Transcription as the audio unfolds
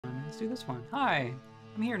Let's do this one. Hi,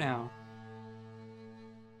 I'm here now.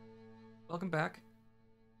 Welcome back.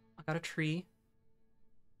 I got a tree.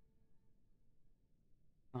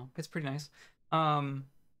 Oh, it's pretty nice.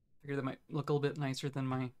 Figured that might look a little bit nicer than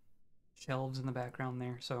my shelves in the background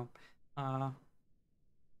there. So, uh,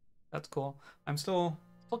 that's cool. I'm still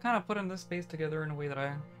kind of putting this space together in a way that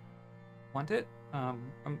I want it.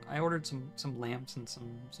 I ordered some lamps and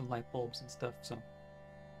some light bulbs and stuff. So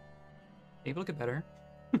maybe it'll get better.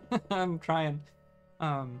 I'm trying.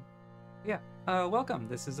 Um, yeah. Welcome.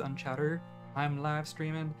 This is Unchatter. I'm live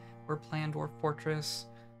streaming. We're playing Dwarf Fortress.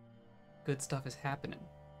 Good stuff is happening.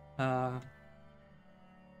 I'm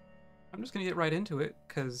just gonna get right into it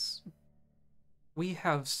because we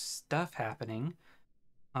have stuff happening.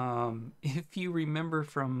 If you remember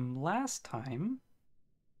from last time,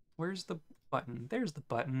 where's the button? There's the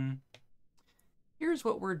button. Here's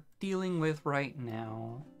what we're dealing with right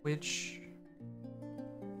now, which...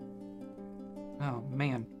 Oh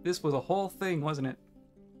man, this was a whole thing, wasn't it?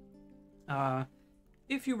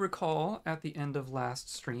 If you recall at the end of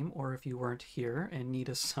last stream, or if you weren't here and need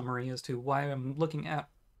a summary as to why I'm looking at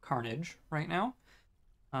carnage right now,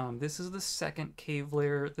 this is the second cave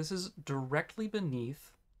layer. This is directly beneath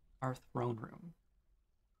our throne room.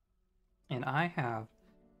 And I have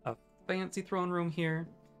a fancy throne room here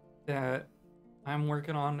that I'm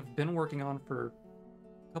working on, I've been working on for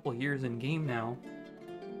a couple years in game now.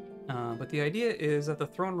 But the idea is that the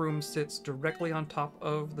throne room sits directly on top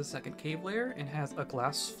of the second cave layer and has a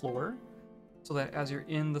glass floor, so that as you're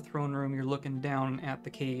in the throne room, you're looking down at the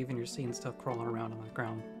cave and you're seeing stuff crawling around on the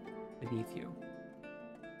ground beneath you.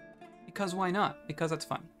 Because why not? Because that's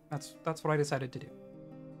fun. That's what I decided to do.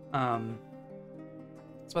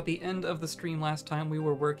 So at the end of the stream last time, we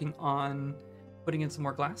were working on putting in some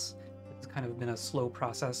more glass. It's kind of been a slow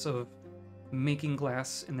process of making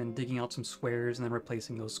glass and then digging out some squares and then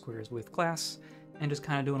replacing those squares with glass and just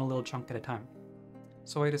kind of doing a little chunk at a time.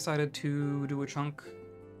 So I decided to do a chunk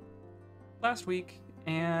last week,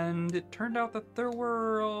 and it turned out that there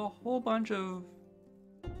were a whole bunch of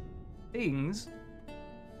things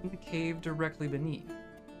in the cave directly beneath.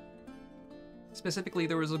 Specifically,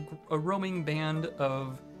 there was a roaming band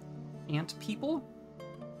of ant people,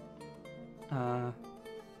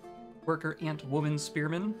 worker ant woman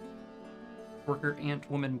spearmen, worker ant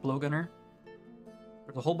woman blowgunner.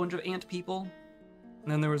 There's a whole bunch of ant people,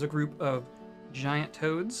 and then there was a group of giant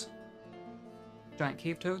toads, giant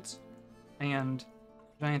cave toads, and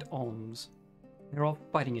giant olms. They're all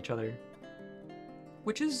fighting each other,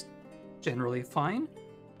 which is generally fine.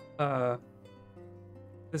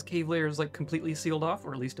 This cave layer is like completely sealed off,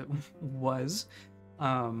 or at least it was.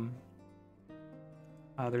 There's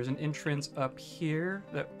an entrance up here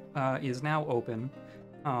that is now open.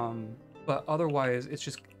 But otherwise, it's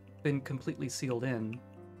just been completely sealed in.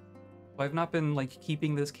 So I've not been, like,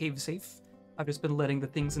 keeping this cave safe. I've just been letting the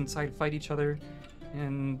things inside fight each other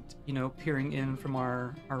and, you know, peering in from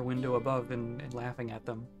our window above and laughing at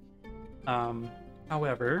them.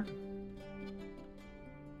 However,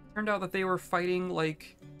 turned out that they were fighting,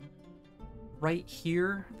 like, right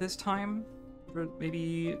here this time. Or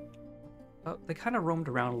maybe... they kind of roamed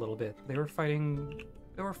around a little bit. They were fighting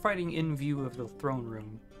in view of the throne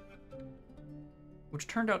room, which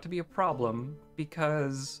turned out to be a problem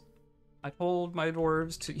because I told my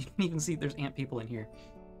dwarves to... You can even see there's ant people in here.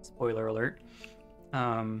 Spoiler alert.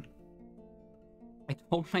 I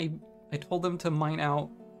told them to mine out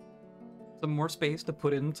some more space to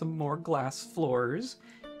put in some more glass floors,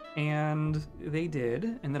 and they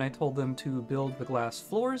did. And then I told them to build the glass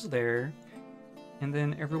floors there, and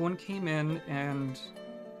then everyone came in and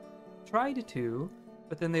tried to,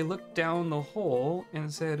 but then they looked down the hole and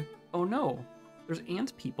said, "Oh no, there's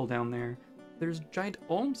ant people down there. There's giant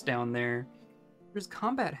olms down there. There's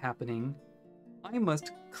combat happening. I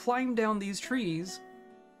must climb down these trees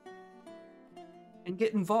and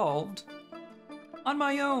get involved on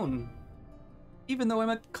my own, even though I'm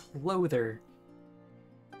a clother,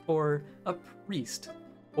 or a priest,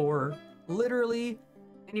 or literally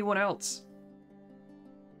anyone else.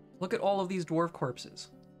 Look at all of these dwarf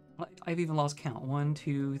corpses. I've even lost count. 1,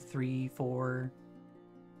 2, 3, 4...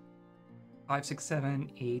 5, 6,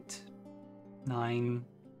 7, 8, 9,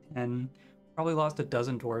 10. Probably lost a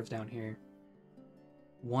dozen dwarves down here.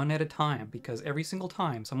 One at a time, because every single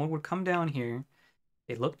time someone would come down here,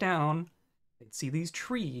 they'd look down, they'd see these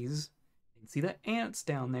trees, they'd see the ants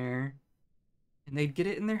down there, and they'd get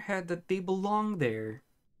it in their head that they belong there,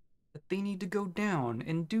 that they need to go down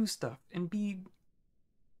and do stuff and be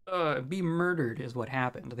murdered is what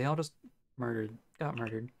happened. They all just got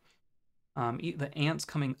murdered. The ants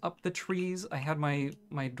coming up the trees. I had my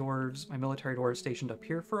dwarves, my military dwarves stationed up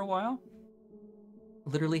here for a while.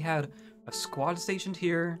 Literally had a squad stationed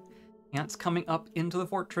here, ants coming up into the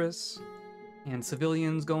fortress, and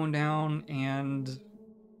civilians going down and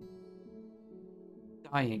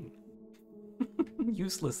dying.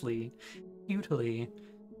 Uselessly, futilely.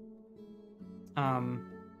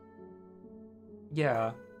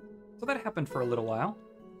 Yeah. So that happened for a little while.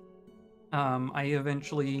 I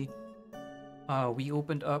eventually, we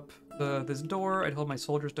opened up this door. I told my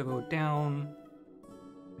soldiers to go down.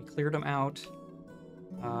 We cleared them out.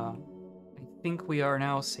 I think we are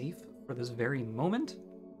now safe for this very moment.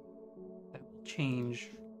 That will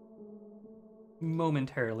change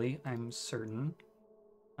momentarily, I'm certain.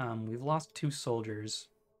 We've lost 2 soldiers.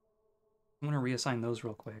 I'm gonna reassign those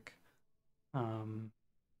real quick.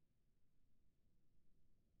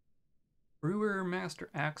 Brewer Master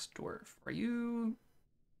Axe Dwarf. Are you...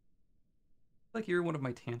 like you're one of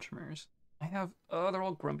my tantrumers. I have... oh, they're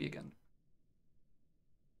all grumpy again.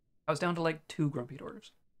 I was down to like 2 grumpy dwarves.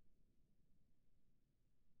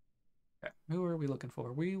 Okay, who are we looking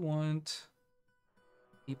for? We want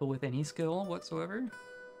people with any skill whatsoever.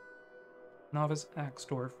 Novice Axe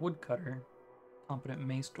Dwarf, Woodcutter, Competent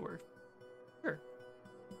Mace Dwarf. Sure.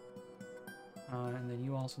 And then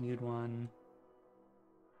you also need one.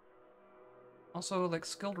 Also, like,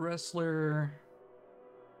 skilled wrestler,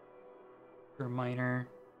 or miner,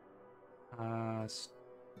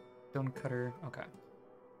 stonecutter. Okay.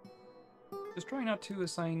 Just try not to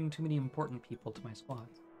assign too many important people to my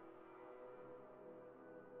squads.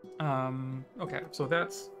 Okay, so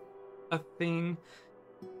that's a thing.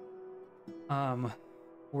 You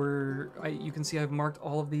can see I've marked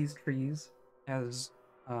all of these trees as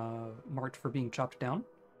marked for being chopped down,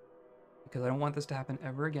 because I don't want this to happen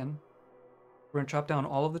ever again. We're gonna chop down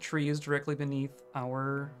all of the trees directly beneath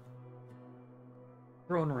our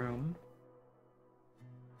throne room.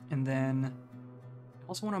 And then I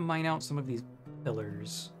also want to mine out some of these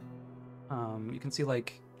pillars. You can see,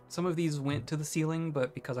 like, some of these went to the ceiling,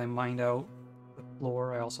 but because I mined out the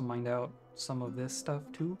floor, I also mined out some of this stuff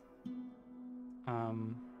too.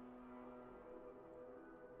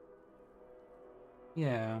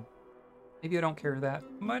 Yeah. Maybe I don't care that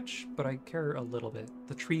much, but I care a little bit.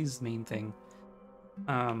 The tree's the main thing.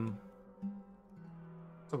 So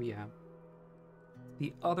yeah.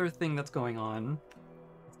 The other thing that's going on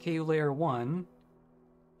with Cave Layer 1,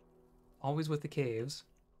 always with the caves,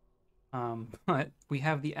 but we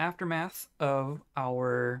have the aftermath of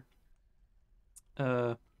our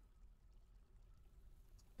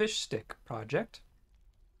fish stick project.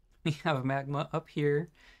 We have magma up here.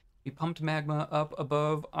 We pumped magma up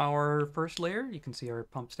above our first layer. You can see our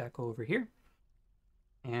pump stack over here.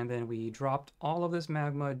 And then we dropped all of this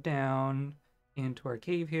magma down into our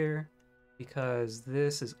cave here, because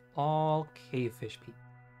this is all cavefish people.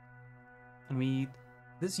 And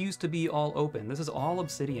this used to be all open. This is all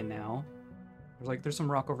obsidian now. There's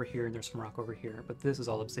some rock over here and there's some rock over here, but this is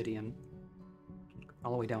all obsidian.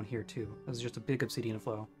 All the way down here too. This is just a big obsidian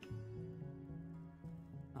flow.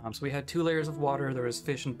 So we had 2 layers of water. There was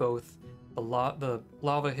fish in both. The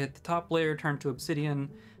lava hit the top layer, turned to obsidian,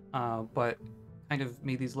 but kind of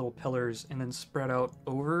made these little pillars and then spread out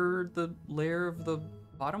over the layer of the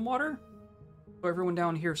bottom water. So everyone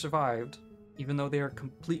down here survived, even though they are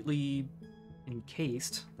completely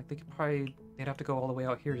encased. Like, they'd have to go all the way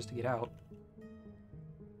out here just to get out.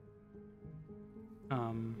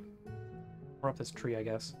 Or up this tree, I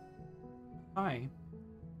guess. Hi.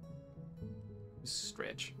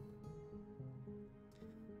 Stretch.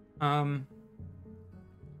 So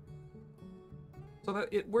that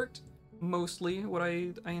it worked mostly what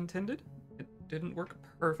I intended. It didn't work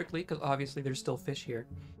perfectly, because obviously there's still fish here.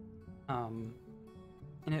 And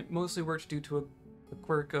it mostly worked due to the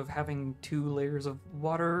quirk of having 2 layers of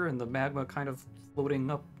water and the magma kind of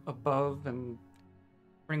floating up above and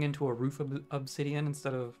turning into a roof of obsidian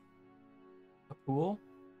instead of a pool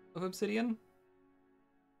of obsidian,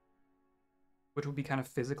 which would be kind of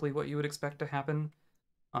physically what you would expect to happen.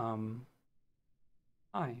 Hi,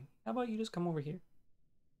 how about you just come over here?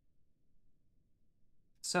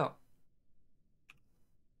 So,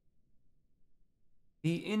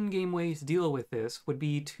 the in-game way to deal with this would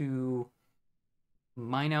be to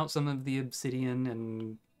mine out some of the obsidian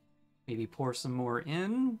and maybe pour some more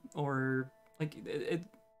in, or like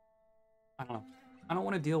I don't know. I don't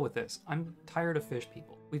want to deal with this. I'm tired of fish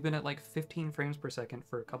people. We've been at like 15 frames per second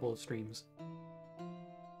for a couple of streams,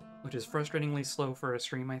 which is frustratingly slow for a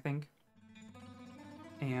stream, I think.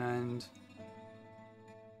 And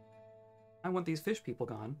I want these fish people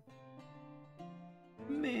gone.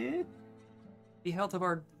 Meh. the health of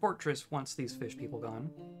our fortress once these fish people gone.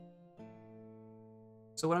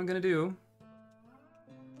 So what I'm gonna do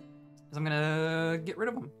is I'm gonna get rid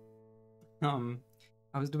of them.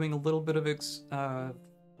 I was doing a little bit of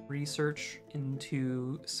research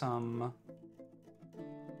into some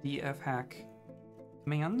DF hack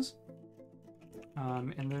commands,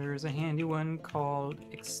 and there's a handy one called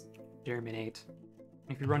exterminate.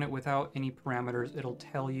 If you run it without any parameters, it'll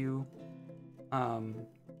tell you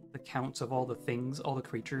the counts of all the things, all the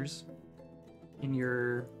creatures in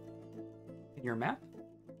your map.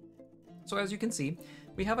 So as you can see,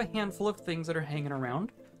 we have a handful of things that are hanging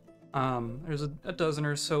around. There's a dozen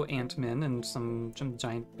or so antmen and some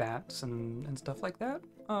giant bats and stuff like that.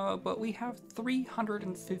 But we have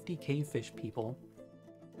 350 cavefish people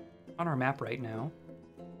on our map right now.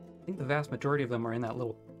 I think the vast majority of them are in that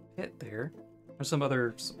little pit there. There's some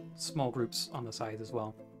other small groups on the sides as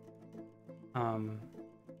well.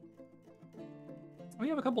 We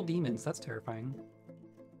have a couple demons, that's terrifying.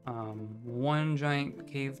 One giant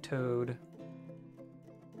cave toad.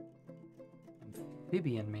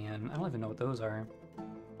 Amphibian man, I don't even know what those are.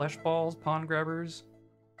 Flesh balls, pond grabbers,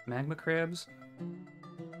 magma crabs.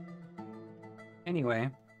 Anyway,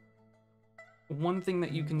 one thing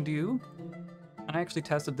that you can do, and I actually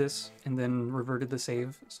tested this and then reverted the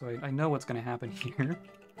save, so I know what's going to happen here.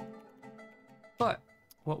 But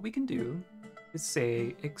what we can do is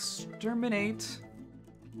say exterminate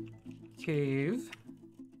cave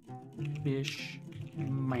fish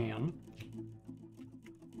man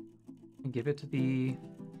and give it to the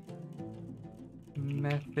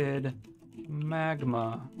method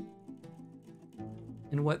magma.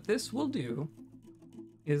 And what this will do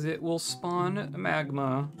is it will spawn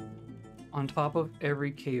magma on top of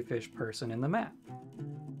every cavefish person in the map,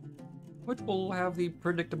 which will have the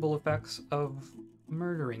predictable effects of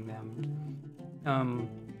murdering them.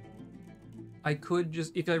 I could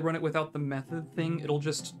just, if I run it without the method thing, it'll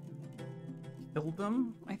just kill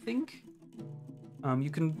them, I think.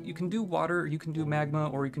 You can do water, you can do magma,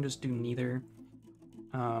 or you can just do neither.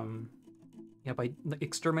 Yeah, by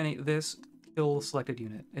exterminate this, kill the selected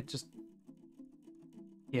unit. It just,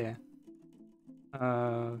 yeah.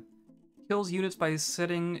 Kills units by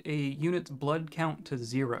setting a unit's blood count to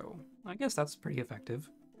 0. I guess that's pretty effective.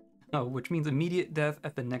 Oh, which means immediate death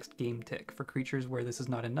at the next game tick for creatures where this is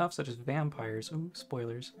not enough, such as vampires. Ooh,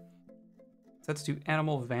 spoilers. Sets to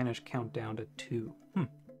animal vanish countdown to 2.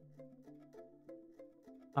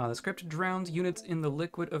 The script drowns units in the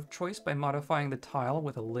liquid of choice by modifying the tile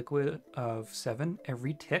with a liquid of 7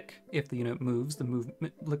 every tick. If the unit moves, the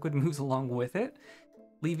liquid moves along with it,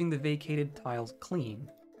 leaving the vacated tiles clean.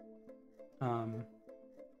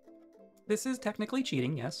 This is technically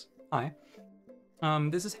cheating, yes. Hi.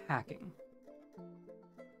 This is hacking.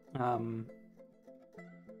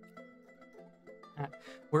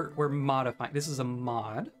 We're modifying. This is a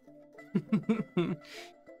mod.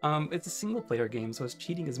 It's a single player game, so it's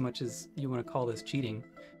cheating as much as you want to call this cheating.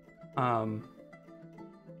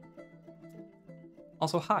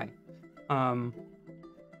 Also, hi. Also,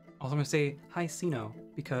 I'm gonna say hi, Sino,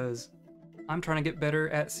 because I'm trying to get better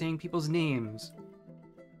at saying people's names.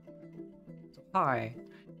 So, hi.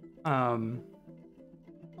 At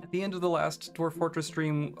the end of the last Dwarf Fortress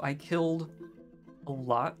stream, I killed a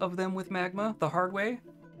lot of them with magma the hard way,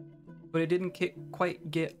 but it didn't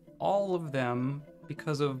quite get all of them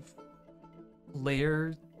because of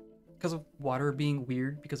because of water being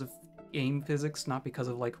weird, because of game physics, not because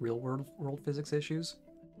of like real world physics issues.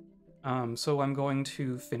 So I'm going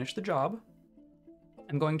to finish the job.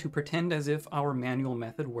 I'm going to pretend as if our manual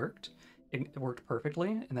method worked. It worked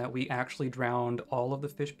perfectly, and that we actually drowned all of the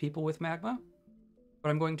fish people with magma. But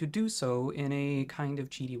I'm going to do so in a kind of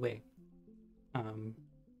cheaty way.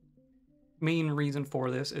 Main reason for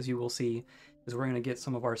this, as you will see, is we're going to get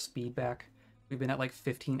some of our speed back. We've been at like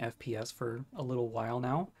 15 FPS for a little while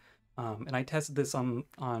now, and I tested this on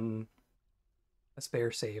a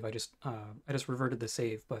spare save. I just reverted the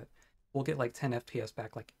save, but we'll get like 10 FPS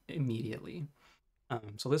back like immediately.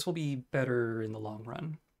 So this will be better in the long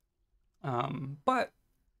run. But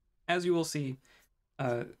as you will see,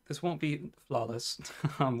 this won't be flawless.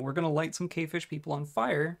 We're gonna light some cavefish people on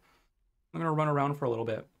fire. I'm gonna run around for a little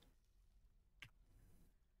bit.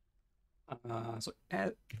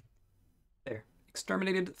 There,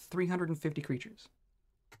 exterminated 350 creatures.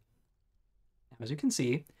 Now, as you can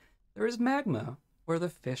see, there is magma where the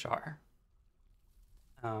fish are.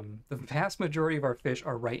 The vast majority of our fish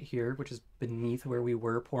are right here, which is beneath where we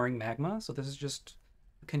were pouring magma. So this is just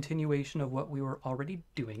a continuation of what we were already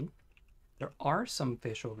doing. There are some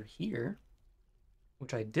fish over here,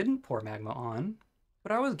 which I didn't pour magma on,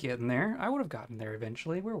 but I was getting there. I would have gotten there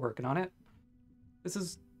eventually. We're working on it. This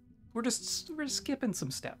is we're just skipping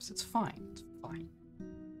some steps. It's fine. It's fine.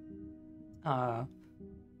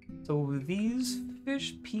 So these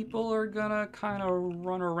fish people are gonna kind of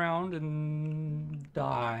run around and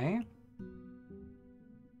die.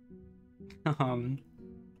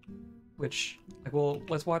 Which, like, well,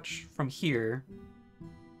 let's watch from here.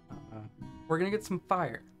 We're gonna get some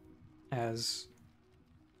fire as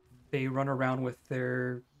they run around with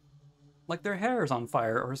their, like, their hair's on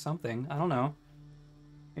fire or something. I don't know.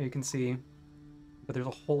 Here you can see, but there's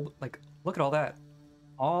a whole, like, look at all that.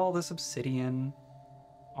 All this obsidian,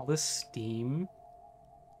 all this steam.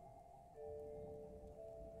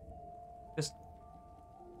 Just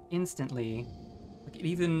instantly, like, it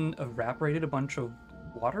even evaporated a bunch of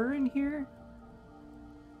water in here.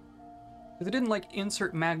 Because it didn't, like,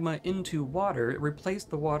 insert magma into water, it replaced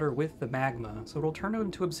the water with the magma. So it'll turn it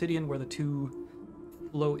into obsidian where the two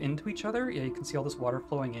flow into each other. Yeah, you can see all this water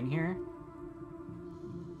flowing in here.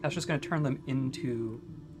 That's just going to turn them into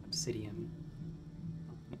obsidian.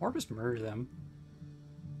 Or just merge them.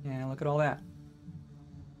 Yeah, look at all that.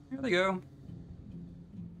 Here they go.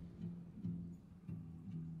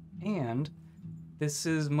 And this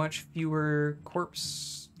is much fewer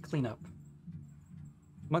corpse cleanup.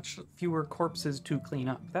 Much fewer corpses to clean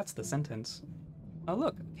up. That's the sentence. Oh,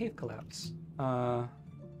 look, cave collapse.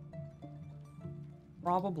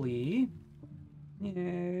 Probably.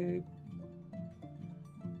 Yeah.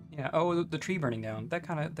 Yeah. Oh, the tree burning down.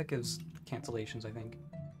 That gives cancellations, I think.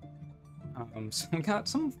 So we got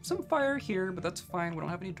some fire here, but that's fine. We don't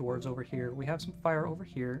have any dwarves over here. We have some fire over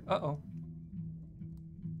here. Uh-oh.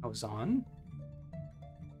 Ozon.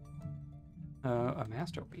 A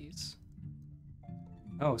masterpiece.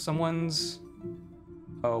 Oh,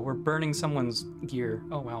 oh, we're burning someone's gear.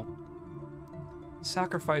 Oh, well.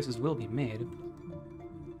 Sacrifices will be made.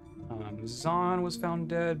 Zon was found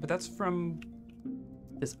dead, but that's from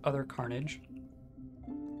this other carnage.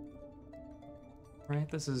 Right?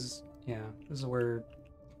 This is where,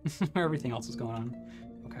 where everything else is going on.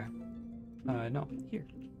 Okay. No, here.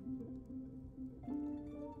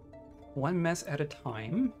 One mess at a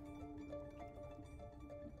time.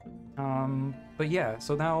 But yeah,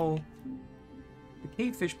 so now the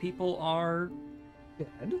cavefish people are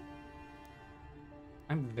dead.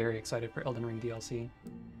 I'm very excited for Elden Ring DLC.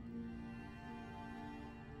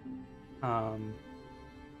 I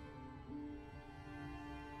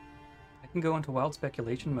can go into wild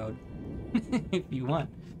speculation mode if you want.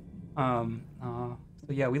 So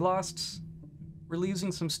yeah, we're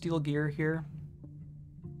losing some steel gear here.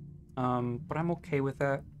 But I'm okay with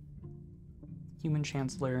that. Human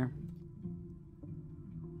Chancellor.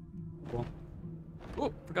 Cool.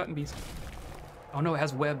 Oh, Forgotten Beast. Oh no, it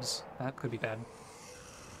has webs. That could be bad.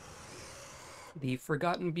 The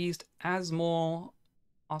Forgotten Beast, Azmol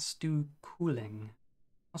Ostukuleng.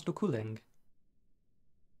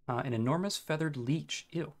 An enormous feathered leech.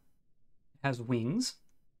 Ew. It has wings,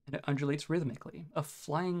 and it undulates rhythmically. A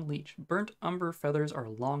flying leech. Burnt umber feathers are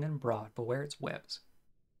long and broad. Beware its webs.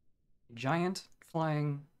 A giant,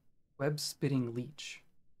 flying, web-spitting leech.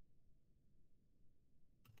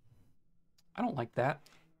 I don't like that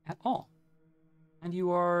at all. And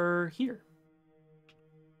you are here.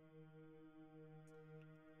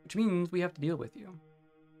 Which means we have to deal with you.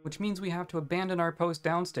 Which means we have to abandon our post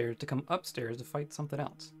downstairs to come upstairs to fight something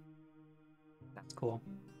else. That's cool.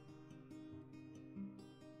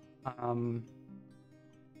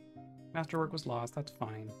 Masterwork was lost, that's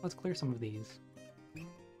fine. Let's clear some of these.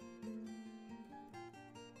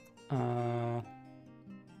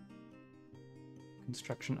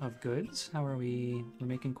 Construction of goods. How are we? We're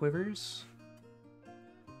making quivers?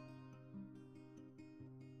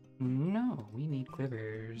 No, we need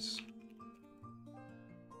quivers.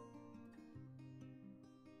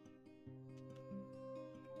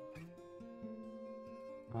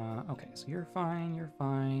 Okay, so you're fine, you're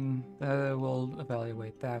fine. We'll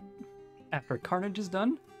evaluate that after carnage is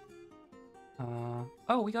done.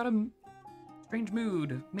 Oh, we got a strange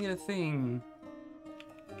mood. Made a thing.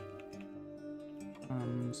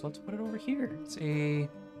 So let's put it over here. It's a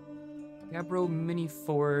Gabbro mini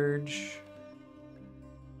forge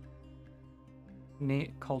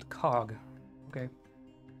called Cog. Okay.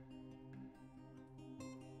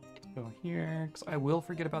 Let's go here, because I will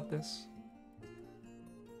forget about this.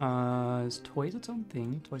 Is toys its own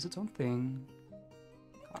thing? Toys its own thing.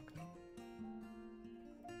 Cog.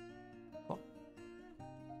 Cool.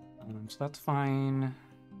 So that's fine.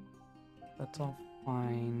 That's all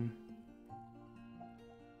fine.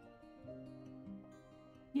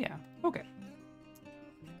 Yeah, okay.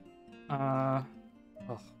 Oh,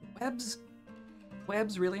 webs?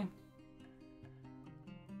 Webs, really?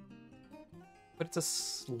 but it's a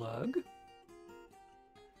slug.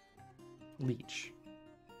 Leech.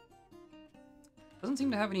 Doesn't seem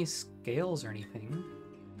to have any scales or anything.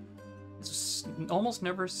 It's almost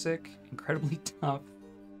never sick, incredibly tough,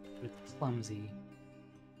 but it's clumsy.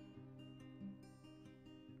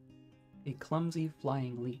 A clumsy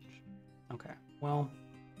flying leech. Okay, well,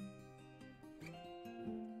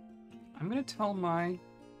 I'm gonna tell my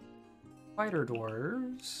fighter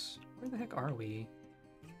dwarves. Where the heck are we?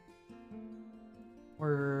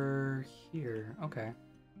 We're here. Okay.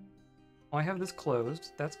 Well, I have this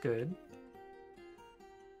closed. That's good.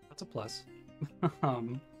 That's a plus.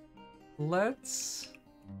 Let's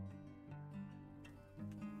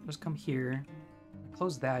just come here.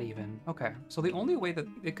 Close that even. Okay, so the only way that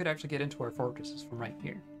it could actually get into our fortress is from right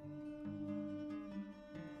here.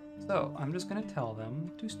 So I'm just gonna tell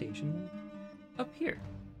them to station up here.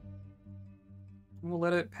 And we'll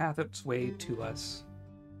let it path its way to us.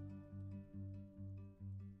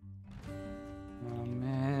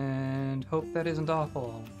 And hope that isn't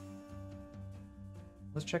awful.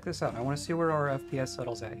 Let's check this out. I want to see where our FPS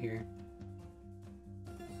settles at here.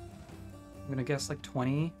 I'm gonna guess like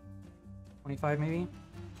 20, 25 maybe?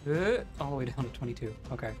 All the way down to 22.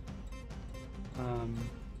 Okay. I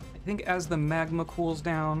think as the magma cools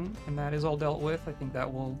down and that is all dealt with, I think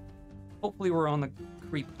that will... Hopefully we're on the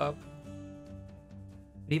creep up.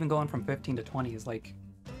 But even going from 15 to 20 is like...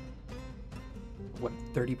 what,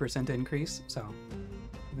 30% increase? So,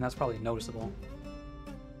 and that's probably noticeable.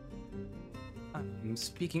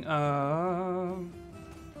 Speaking of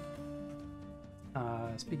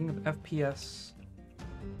FPS,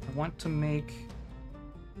 I want to make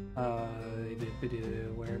where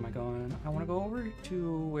am I going? I want to go over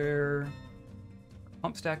to where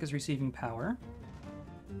pump stack is receiving power.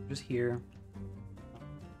 Just here.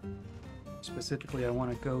 Specifically, I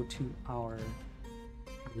want to go to our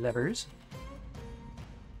levers,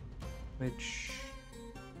 which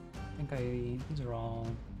I think these are all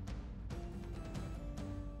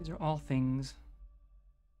things,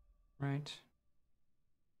 right?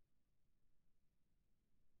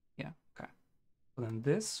 Yeah, okay. So then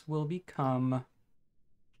this will become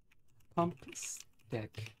pump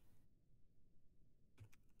stick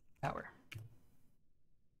power.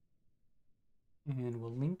 And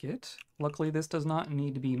we'll link it. Luckily, this does not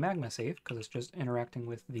need to be magma safe because it's just interacting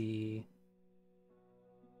with the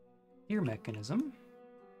gear mechanism.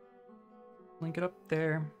 Link it up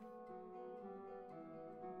there.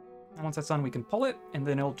 And once that's done, we can pull it, and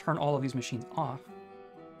then it'll turn all of these machines off.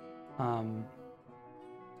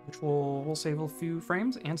 Which will save a few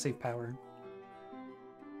frames and save power.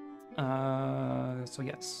 So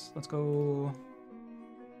yes, let's go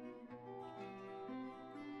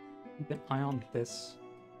keep an eye on this.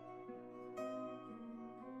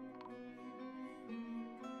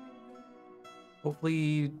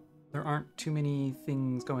 Hopefully there aren't too many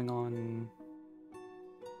things going on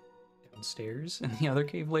downstairs in the other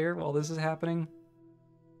cave layer while this is happening.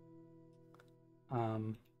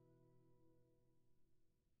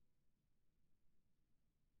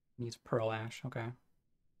 Needs pearl ash, okay.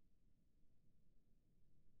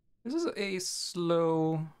 This is a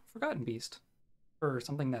slow forgotten beast for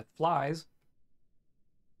something that flies.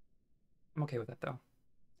 I'm okay with that though.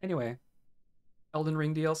 Anyway, Elden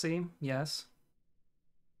Ring DLC, yes.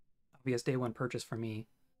 Obvious day one purchase for me.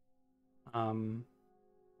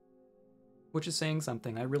 Which is saying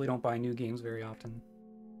something. I really don't buy new games very often.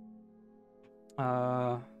 Do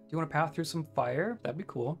you want to path through some fire? That'd be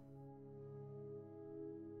cool.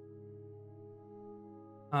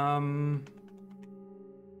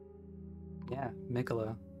 Yeah,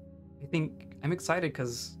 Mikola. I think I'm excited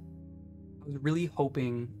because I was really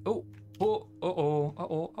hoping.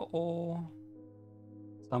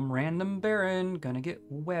 Some random Baron gonna get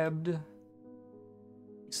webbed. You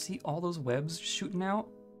see all those webs shooting out?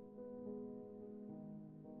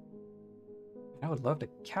 I would love to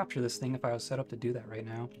capture this thing if I was set up to do that right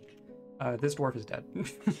now. This dwarf is dead.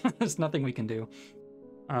 There's nothing we can do.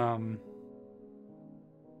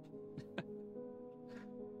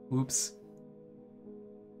 Oops.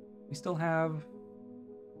 We still have...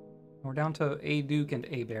 We're down to a Duke and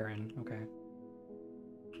a Baron. Okay.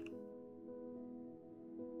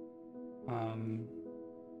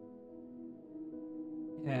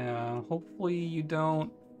 Yeah, hopefully you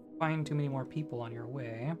don't find too many more people on your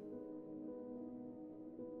way.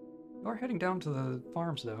 You are heading down to the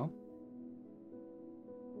farms, though.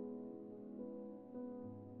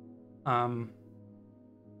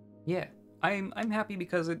 Yeah, I'm happy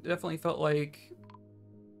because it definitely felt like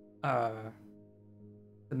the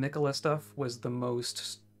Mikola stuff was the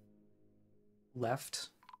most left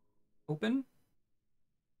open.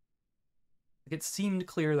 It seemed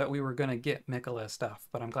clear that we were gonna get Mikola stuff,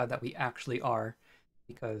 but I'm glad that we actually are,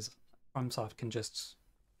 because FromSoft can just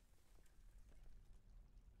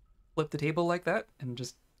flip the table like that and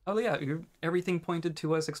just, oh yeah, everything pointed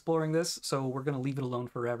to us exploring this, so we're gonna leave it alone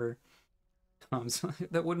forever. So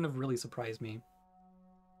that wouldn't have really surprised me.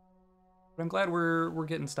 But I'm glad we're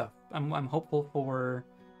getting stuff. I'm hopeful for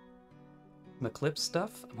some Eclipse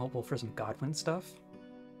stuff. I'm hopeful for some Godwin stuff.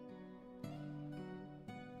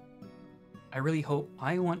 I really hope.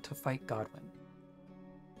 I want to fight Godwin.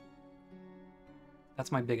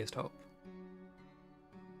 That's my biggest hope.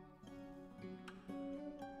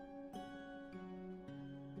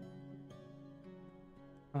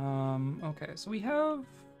 Okay, so we have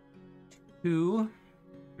 2.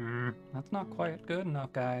 That's not quite good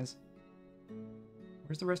enough, guys.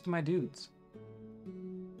 Where's the rest of my dudes?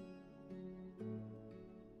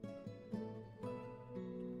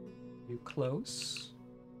 Are you close?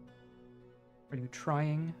 Are you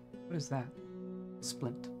trying? What is that?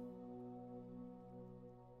 Splint.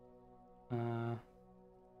 In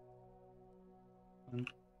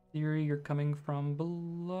theory, you're coming from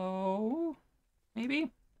below?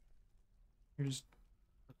 Maybe? You're just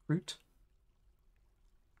recruit.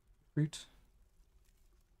 Recruit.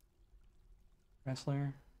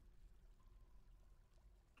 Wrestler.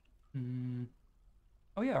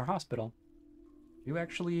 Oh yeah, our hospital. You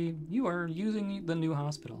are using the new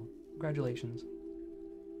hospital. Congratulations.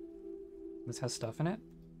 This has stuff in it.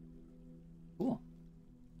 Cool.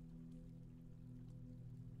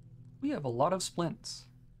 We have a lot of splints.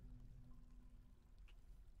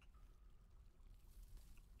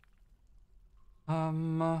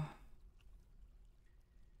 Dawn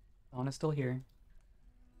is still here.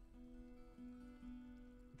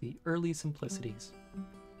 The early simplicities.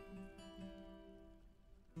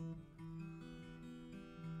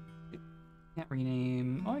 Can't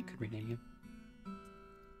rename. Oh, I could rename you.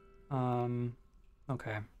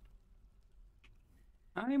 Okay.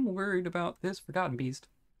 I'm worried about this Forgotten Beast.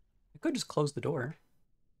 I could just close the door.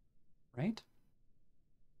 Right?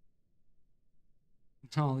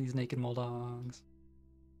 All these naked mole dogs.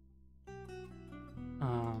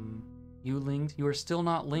 You linked? You are still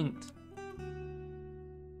not linked.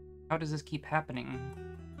 How does this keep happening?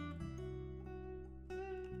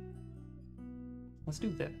 Let's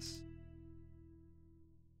do this.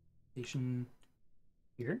 Station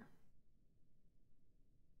here.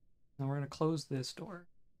 Now we're going to close this door.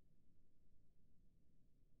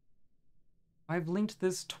 I've linked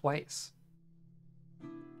this twice.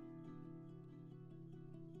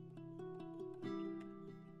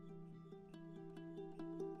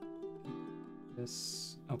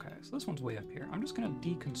 Okay, so this one's way up here. I'm just gonna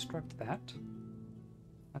deconstruct that.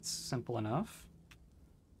 That's simple enough.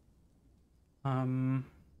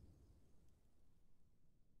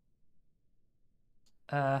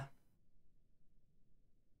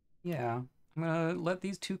 Yeah, I'm gonna let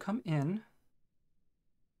these 2 come in.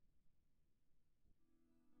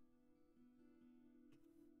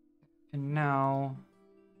 And now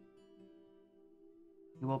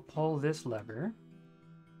we will pull this lever.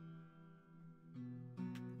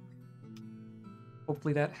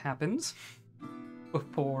 Hopefully that happens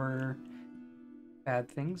before bad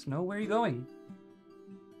things. No, where are you going?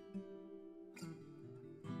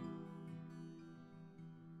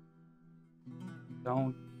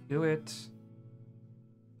 Don't do it.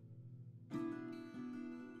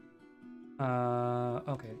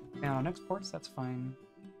 Okay. Down on exports, that's fine.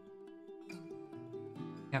 You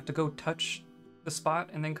have to go touch the spot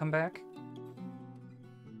and then come back?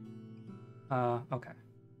 Okay.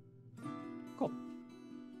 Cool.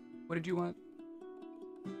 What did you want?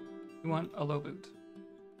 You want a low boot.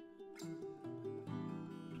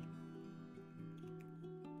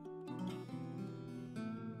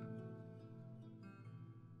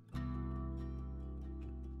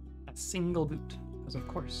 A single boot, because of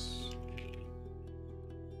course.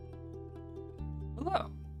 Hello.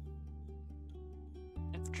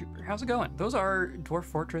 Death Trooper, how's it going? Those are Dwarf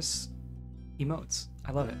Fortress emotes.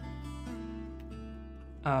 I love it.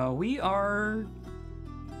 We are...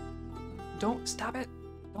 Don't stop it.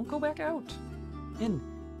 Don't go back out. In.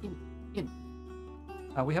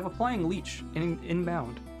 We have a flying leech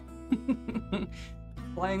inbound.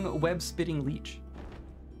 Flying web-spitting leech.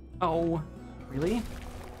 Oh, really?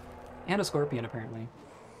 And a scorpion, apparently.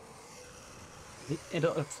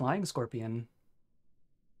 A flying scorpion.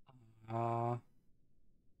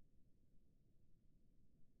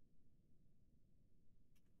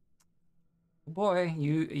 Boy,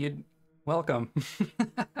 you welcome.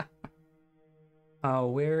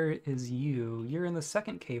 Where is you? You're in the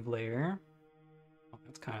second cave layer. Oh,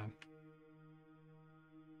 that's kind of...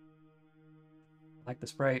 Like the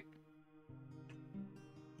sprite.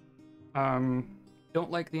 Don't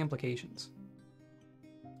like the implications.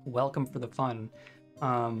 Welcome for the fun.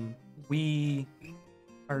 We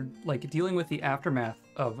are like dealing with the aftermath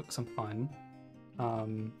of some fun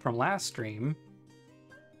from last stream.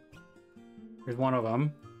 Here's one of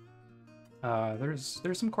them. There's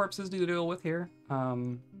some corpses to deal with here.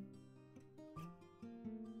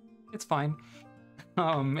 It's fine.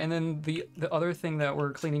 And then the other thing that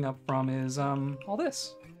we're cleaning up from is all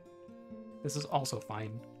this. This is also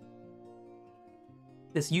fine.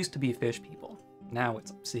 This used to be fish people. Now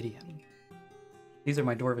it's obsidian. These are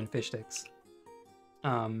my dwarven fish sticks.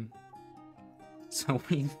 So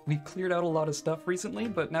we've cleared out a lot of stuff recently,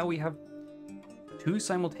 but now we have 2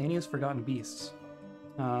 simultaneous forgotten beasts.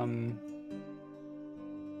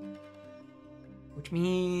 Which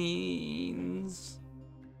means...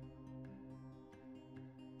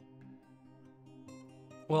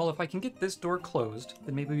 Well, if I can get this door closed,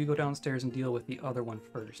 then maybe we go downstairs and deal with the other one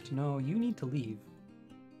first. No, you need to leave.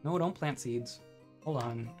 No, don't plant seeds. Hold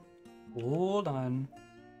on. Hold on.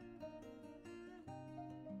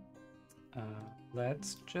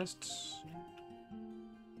 Let's just...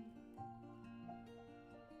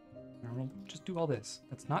 We'll just do all this.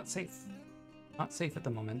 That's not safe. Not safe at the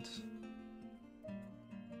moment.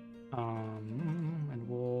 And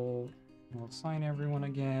we'll assign everyone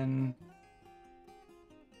again.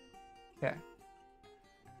 Okay.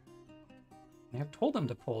 I have told them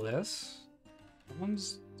to pull this.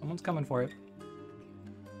 Someone's coming for it.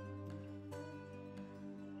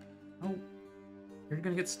 Oh, you're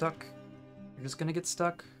gonna get stuck. You're just gonna get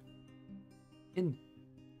stuck. In.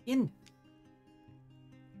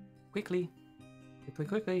 Quickly.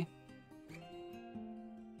 Quickly.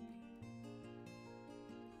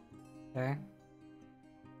 Okay.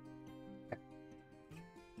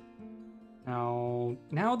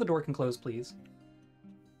 Now the door can close, please.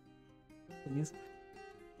 Please.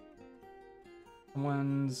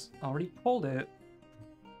 Someone's already pulled it.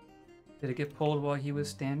 Did it get pulled while he was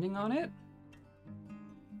standing on it?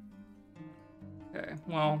 Okay,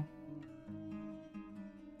 well...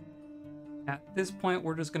 At this point,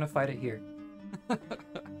 we're just gonna fight it here.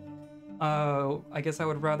 I guess I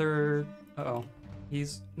would rather... Uh-oh.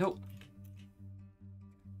 He's... Nope.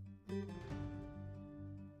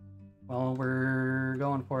 Well, we're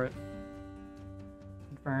going for it.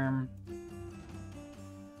 Confirm.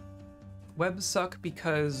 Webs suck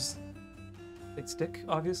because they stick,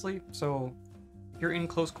 obviously. So if you're in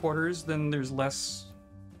close quarters, then there's less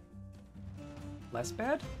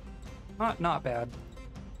bad? Not bad,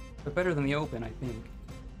 but better than the open, I think.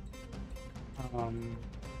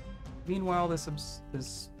 Meanwhile,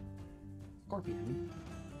 this scorpion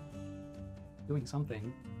doing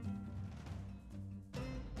something.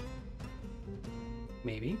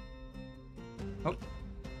 Maybe. Oh,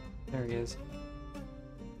 there he is.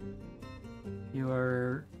 You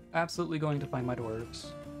are absolutely going to find my dwarves.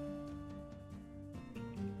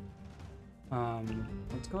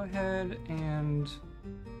 Let's go ahead and...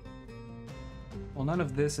 Well, none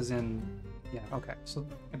of this is in... Yeah, okay. So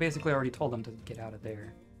I basically already told them to get out of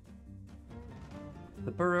there.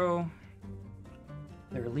 The burrow.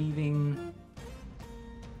 They're leaving.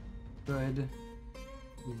 Good.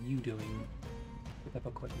 What are you doing? Pick up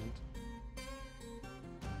equipment.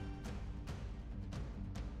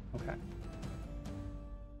 Okay.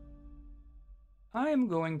 I'm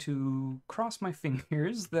going to cross my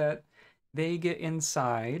fingers that they get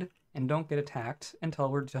inside and don't get attacked until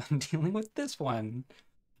we're done dealing with this one.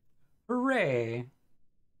 Hooray!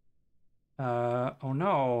 Oh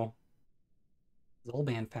no.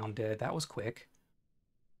 Zolban found dead. That was quick.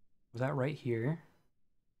 Was that right here?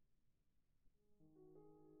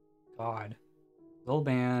 God.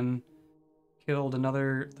 Zolban killed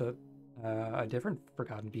a different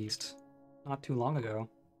forgotten beast not too long ago.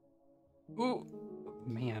 Ooh,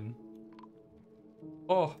 man.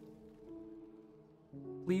 Oh.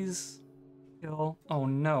 Please kill. Oh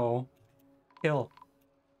no. Kill.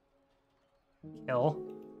 Kill.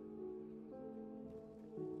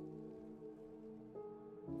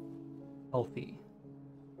 Healthy.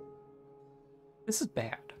 This is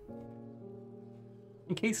bad.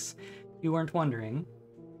 In case you weren't wondering.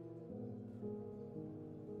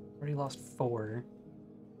 Already lost 4.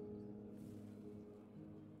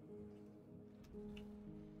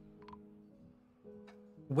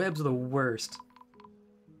 Web's the worst.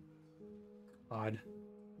 God.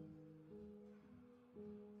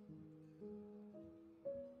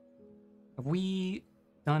 Have we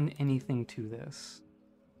done anything to this?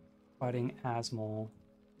 Fighting Azmol.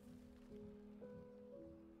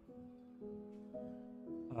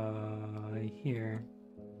 Here.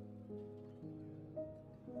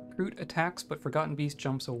 Recruit attacks, but Forgotten Beast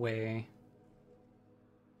jumps away.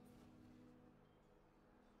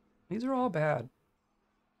 These are all bad.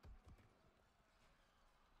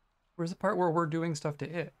 Where's the part where we're doing stuff to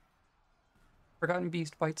it? Forgotten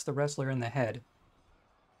Beast bites the wrestler in the head.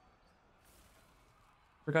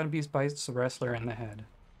 Forgotten Beast bites the wrestler in the head.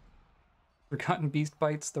 Forgotten Beast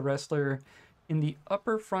bites the wrestler in the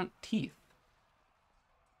upper front teeth.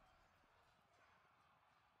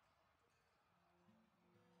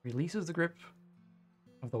 Releases the grip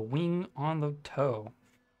of the wing on the toe.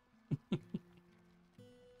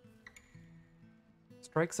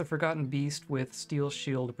 Strikes the Forgotten Beast with Steel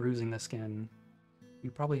Shield, bruising the skin. You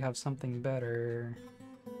probably have something better.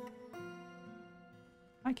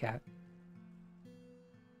 Hi, cat.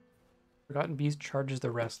 Forgotten Beast charges the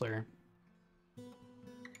wrestler.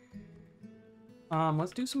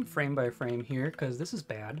 Let's do some frame by frame here, because this is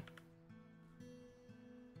bad.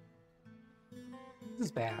 This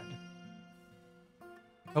is bad.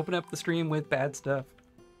 Open up the stream with bad stuff.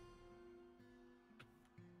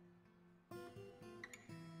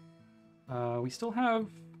 We still have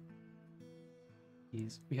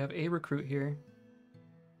these. We have a recruit here.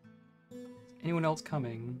 Is anyone else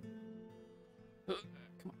coming? Come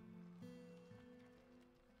on.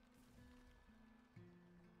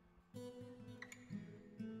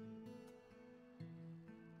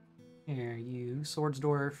 Here, you, Swords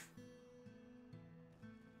Dwarf.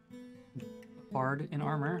 Bard in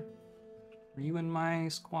armor. Are you in my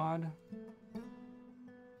squad?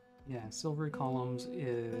 Yeah, Silvery Columns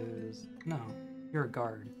is... No, you're a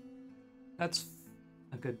guard. That's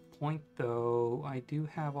a good point, though. I do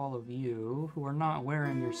have all of you who are not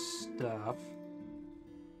wearing your stuff.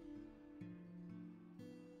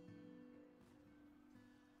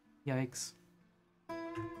 Yikes.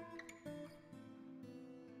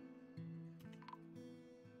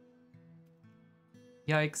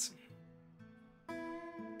 Yikes.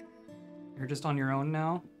 You're just on your own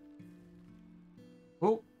now?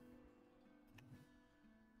 Oh!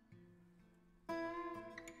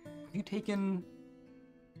 Have you taken...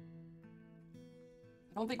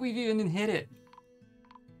 I don't think we've even hit it.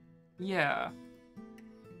 Yeah.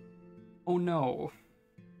 Oh no.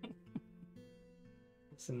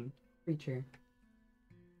 Listen, creature.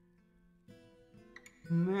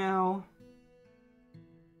 Meow.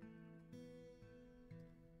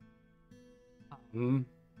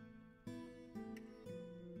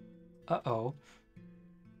 Uh-oh.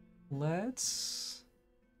 Let's...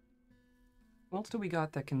 What else do we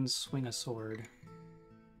got that can swing a sword?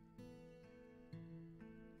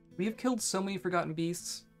 We have killed so many Forgotten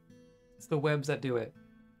Beasts. It's the webs that do it.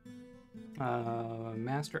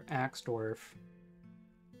 Master Axe Dwarf.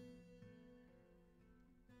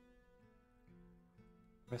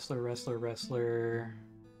 Wrestler, wrestler, wrestler.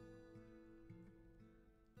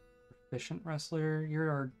 Proficient wrestler. You're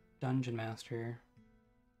our dungeon master.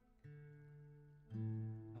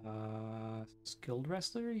 Skilled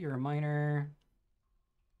wrestler. You're a minor.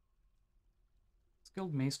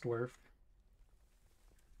 Skilled mace dwarf.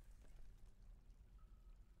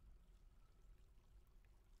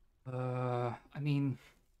 I mean,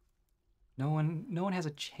 no one has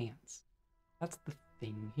a chance. That's the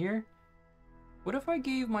thing here. What if I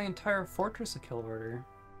gave my entire fortress a kill order?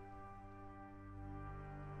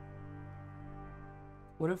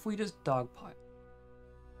 What if we just dogpile?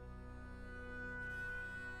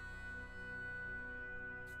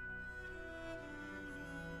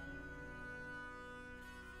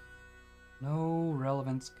 No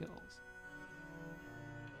relevant skills.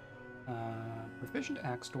 Proficient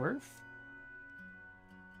Axe Dwarf.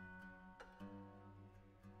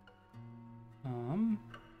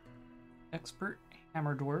 Expert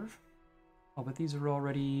Hammer Dwarf. Oh, but these are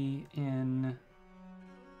already in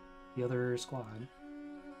the other squad.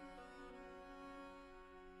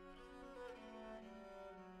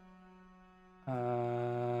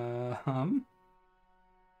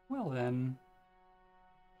 Well then.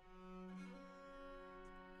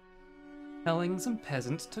 Telling some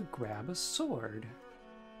peasants to grab a sword.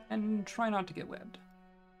 And try not to get webbed.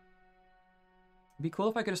 It'd be cool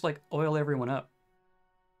if I could just, like, oil everyone up.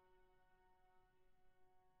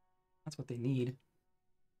 That's what they need.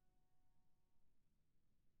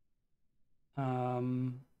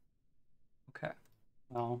 Okay.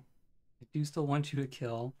 Well, I do still want you to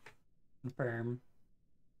kill. Confirm.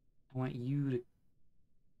 I want you to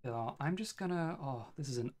kill. I'm just gonna... Oh, this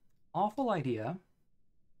is an awful idea.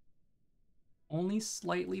 Only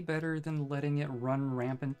slightly better than letting it run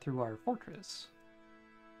rampant through our fortress.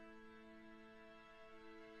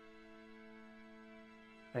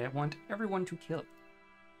 I want everyone to kill.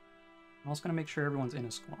 I'm also going to make sure everyone's in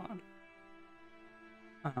a squad.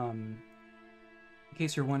 In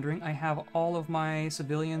case you're wondering, I have all of my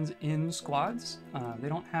civilians in squads. They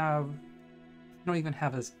don't even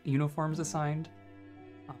have as uniforms assigned,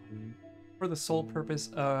 for the sole purpose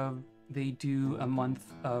of they do a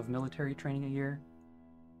month of military training a year.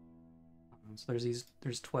 So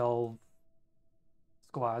there's 12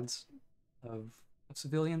 squads of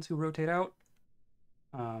civilians who rotate out.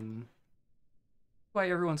 Why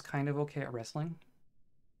everyone's kind of okay at wrestling.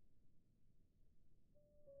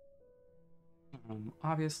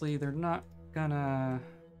 Obviously, they're not gonna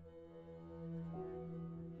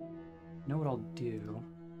know what I'll do.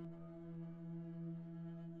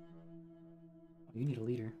 Oh, you need a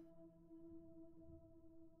leader.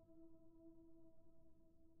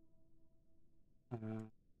 I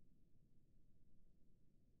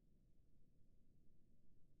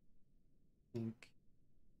think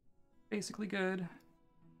basically good.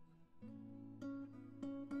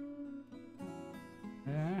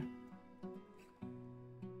 Okay.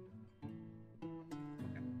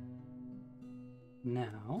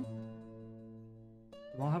 Now,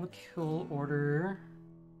 we'll have a kill order.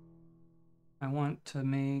 I want to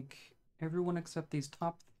make everyone except these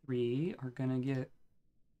top 3 are gonna get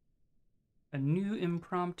a new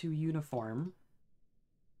impromptu uniform.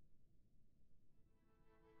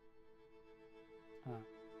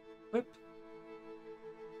 Equip.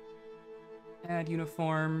 Add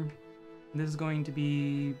uniform. This is going to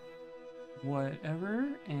be whatever,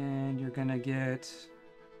 and you're gonna get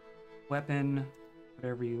weapon,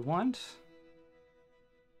 whatever you want.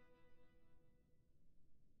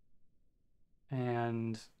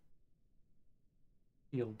 And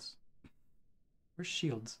shields. Where's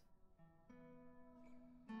shields?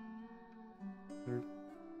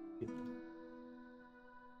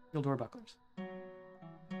 Shield or bucklers.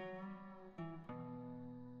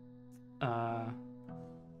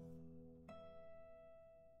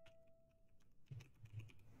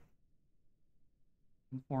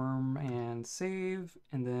 Inform and save,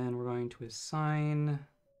 and then we're going to assign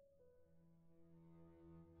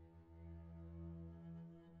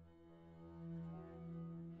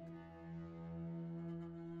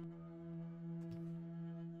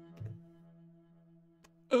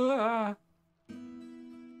oh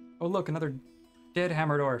look, another dead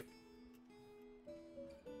hammer dwarf.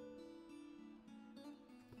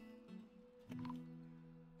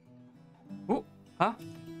 Oh, huh?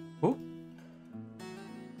 Oh.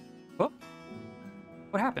 Oh.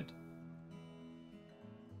 What happened?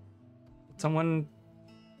 Did someone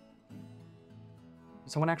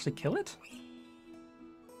actually kill it?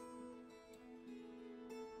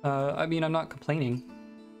 I mean, I'm not complaining.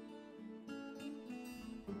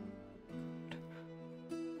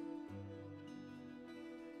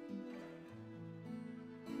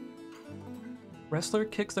 Wrestler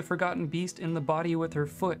kicks the forgotten beast in the body with her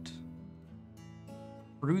foot,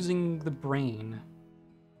 bruising the brain.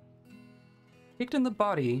 Kicked in the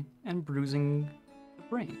body and bruising the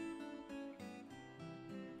brain.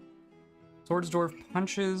 Swordsdwarf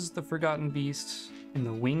punches the forgotten beast in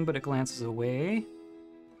the wing, but it glances away.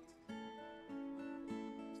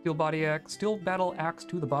 Steel battle axe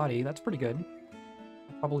to the body. That's pretty good.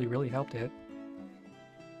 That probably really helped it.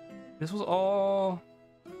 This was all...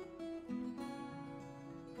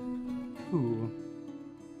 Ooh.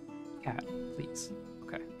 Cat, please.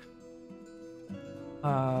 Okay.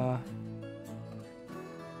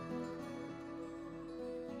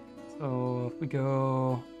 So if we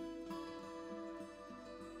go...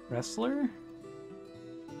 Wrestler?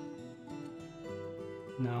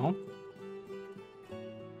 No.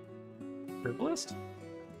 Herbalist?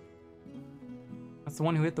 That's the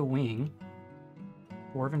one who hit the wing.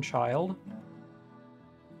 Dwarven child.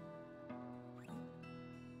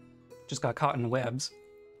 Just got caught in webs.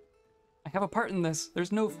 I have a part in this.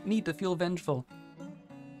 There's no need to feel vengeful.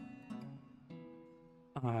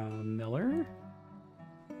 Miller?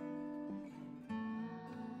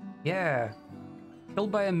 Yeah.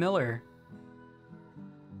 Killed by a miller.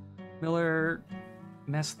 Miller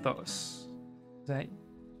Mesthos. Is that...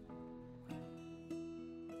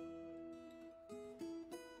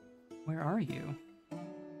 Where are you?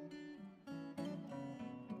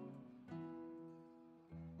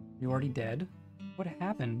 You already dead? What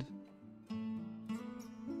happened?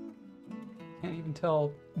 Can't even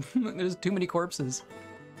tell. There's too many corpses.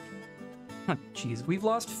 Jeez, we've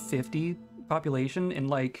lost 50 population in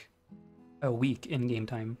like a week in game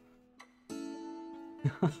time.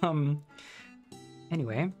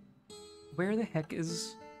 Anyway, where the heck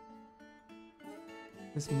is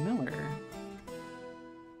this Miller?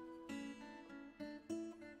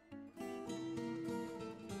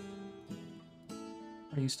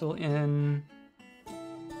 Are you still in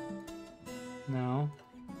No.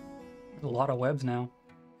 There's a lot of webs now.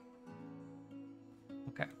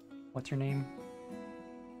 Okay. What's your name?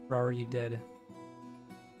 Or are you dead?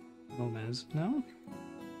 Gomez. No?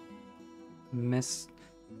 Mesthoth?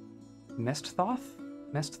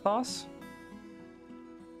 Mesthoth?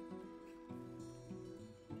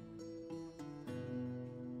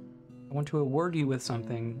 I want to award you with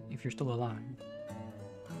something if you're still alive.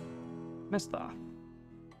 Mesthoth.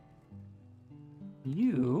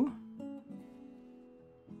 You?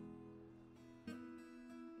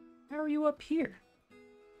 How are you up here?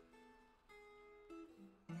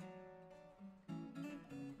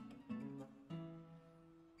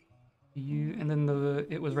 You, and then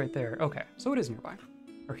it was right there. Okay, so it is nearby.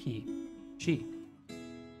 Or she.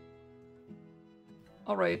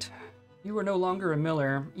 All right, you are no longer a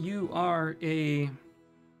miller. You are a...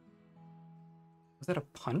 Was that a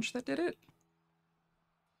punch that did it?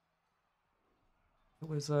 It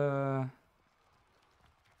was a...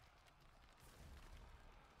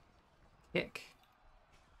 kick.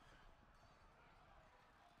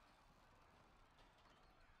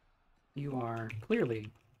 You are clearly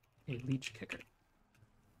a leech kicker.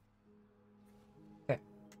 Okay.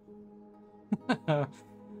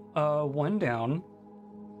 One down.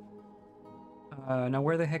 Now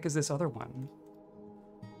where the heck is this other one?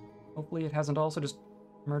 Hopefully it hasn't also just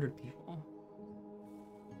murdered people.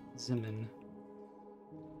 Zimin.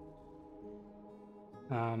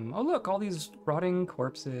 Oh look, all these rotting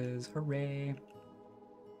corpses. Hooray.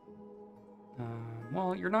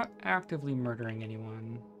 Well, you're not actively murdering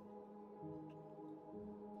anyone.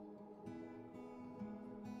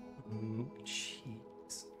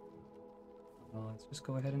 Jeez. Well, let's just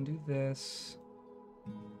go ahead and do this.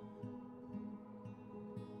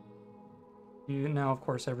 Now, of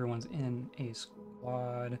course, everyone's in a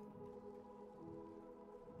squad.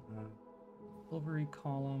 Silvery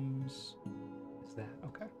columns. Is that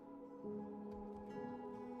okay?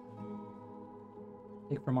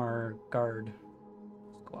 Take from our guard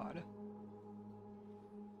squad.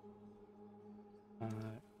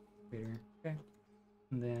 Okay.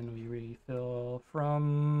 And then we refill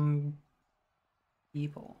from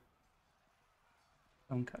people.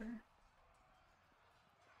 Stonecutter.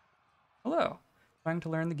 Hello. Trying to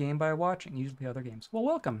learn the game by watching, usually other games. Well,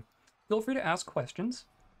 welcome. Feel free to ask questions.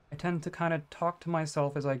 I tend to kind of talk to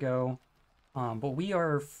myself as I go. But we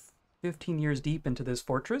are 15 years deep into this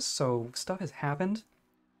fortress, so stuff has happened.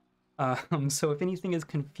 So if anything is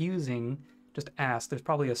confusing, just ask. There's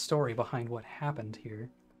probably a story behind what happened here.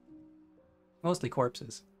 Mostly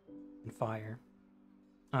corpses and fire.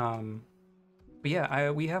 But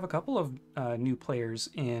yeah, we have a couple of new players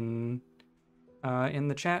in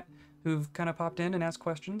the chat who've kind of popped in and asked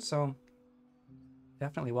questions, so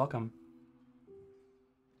definitely welcome.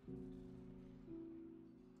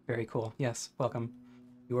 Very cool. Yes, welcome.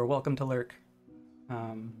 You are welcome to lurk.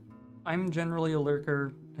 I'm generally a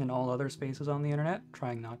lurker in all other spaces on the internet,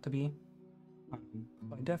 trying not to be. I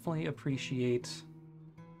definitely appreciate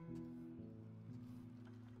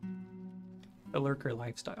the lurker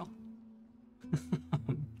lifestyle.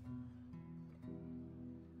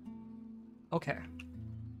 Okay.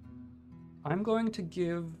 I'm going to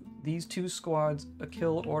give these two squads a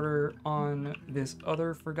kill order on this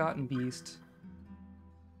other Forgotten Beast,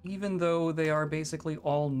 even though they are basically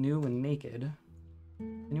all new and naked.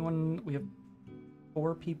 Anyone? We have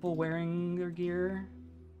 4 people wearing their gear.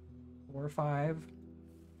 4 or 5.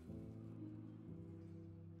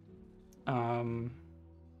 I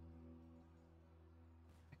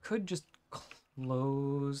could just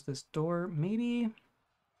close this door, maybe?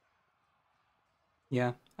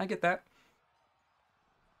 Yeah, I get that.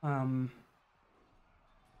 I've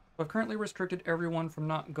currently restricted everyone from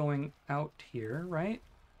not going out here, right?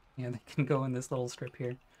 Yeah, they can go in this little strip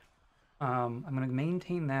here. I'm going to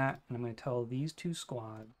maintain that, and I'm going to tell these 2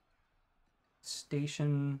 squads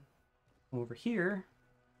station over here.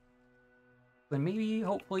 Then maybe,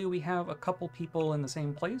 hopefully, we have a couple people in the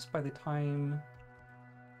same place by the time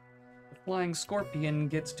the flying scorpion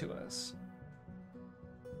gets to us.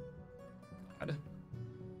 God.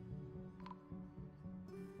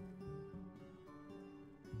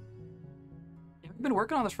 I've been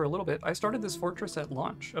working on this for a little bit. I started this fortress at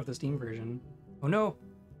launch of the Steam version. Oh no!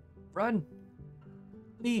 Run!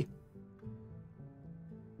 Flee!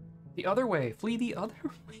 The other way! Flee the other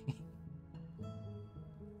way!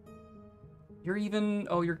 You're even...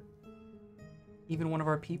 Oh, you're even one of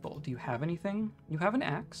our people. Do you have anything? You have an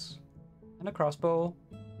axe, and a crossbow,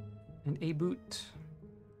 and a boot.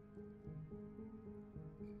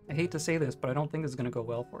 I hate to say this, but I don't think this is going to go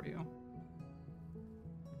well for you.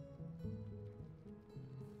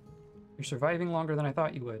 You're surviving longer than I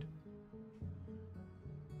thought you would.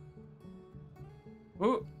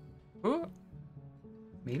 Oh, oh,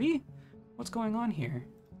 maybe? What's going on here?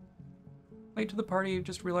 Late to the party,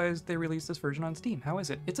 just realized they released this version on Steam. How is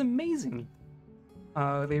it? It's amazing.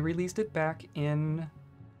 They released it back in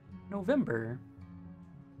November.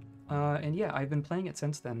 And yeah, I've been playing it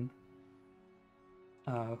since then.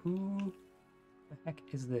 Who the heck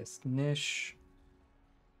is this? Nish.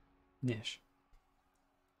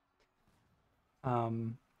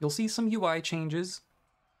 You'll see some UI changes.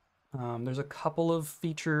 There's a couple of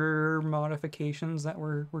feature modifications that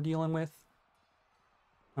we're dealing with.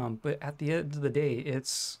 But at the end of the day,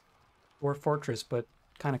 it's Dwarf Fortress, but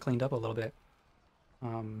kind of cleaned up a little bit.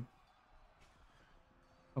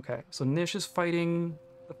 Okay, so Nish is fighting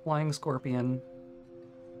the flying scorpion.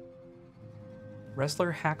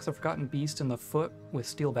 Wrestler hacks a forgotten beast in the foot with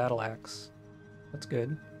steel battle axe. That's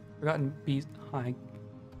good. Forgotten beast. Hi.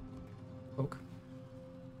 Oak.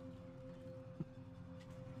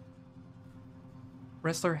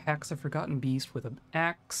 Wrestler hacks a forgotten beast with an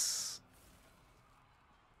axe.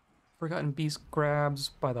 Forgotten beast grabs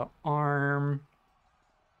by the arm.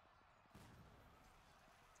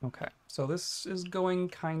 Okay, so this is going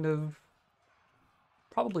kind of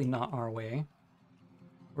probably not our way.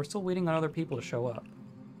 We're still waiting on other people to show up.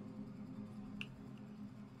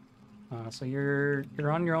 So you're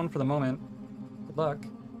on your own for the moment. Good luck.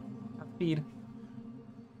 Have feed.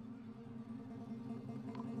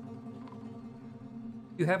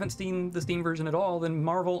 If you haven't seen the Steam version at all, then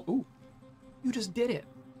Marvel. Ooh, you just did it.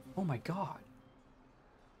 Oh my god.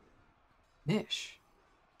 Nish.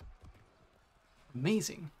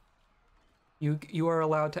 Amazing. You are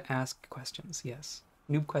allowed to ask questions, yes.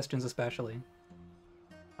 Noob questions especially.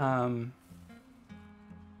 Wow.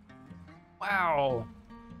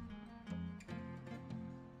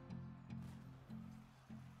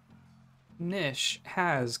 Nish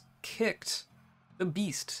has kicked the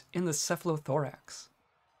beast in the cephalothorax,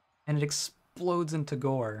 and it explodes into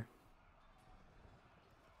gore.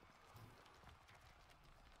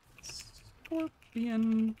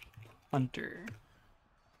 Scorpion Hunter.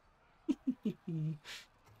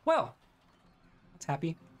 Well, that's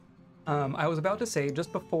happy. I was about to say,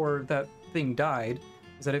 just before that thing died,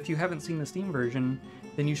 is that if you haven't seen the Steam version,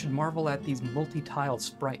 then you should marvel at these multi-tile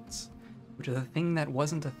sprites, which is a thing that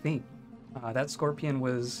wasn't a thing. That scorpion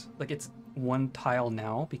was, like, it's one tile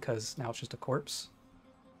now, because now it's just a corpse.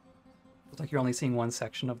 It's like you're only seeing one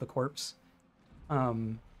section of the corpse.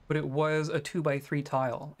 But it was a 2x3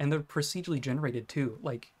 tile, and they're procedurally generated too.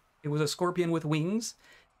 Like, it was a scorpion with wings,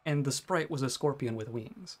 and the sprite was a scorpion with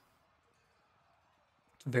wings.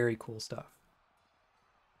 It's very cool stuff.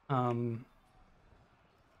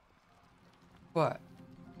 But I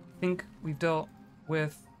think we've dealt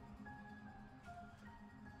with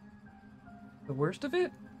the worst of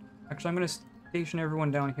it. Actually, I'm going to station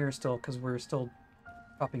everyone down here still, because we're still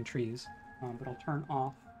chopping trees. But I'll turn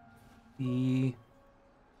off the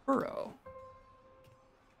burrow.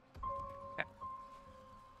 Okay.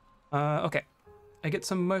 Okay. I get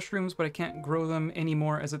some mushrooms, but I can't grow them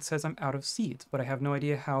anymore as it says I'm out of seeds, but I have no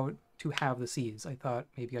idea how to have the seeds. I thought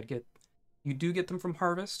maybe I'd get... You do get them from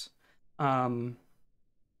harvest.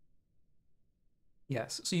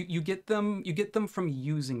 Yes, so you get them from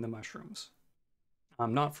using the mushrooms.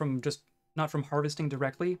 Not from harvesting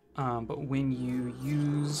directly, but when you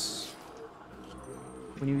use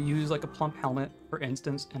like a plump helmet, for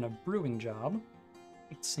instance, in a brewing job.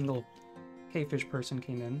 A single cavefish person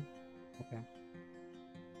came in. Okay.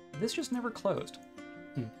 This just never closed.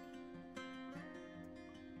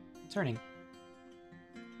 Concerning.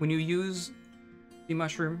 When you use the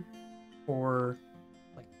mushroom for,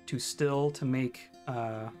 like, to make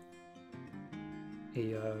a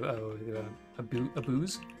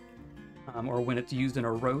booze, or when it's used in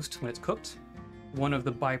a roast when it's cooked, one of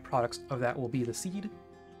the byproducts of that will be the seed.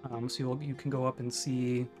 So you can go up and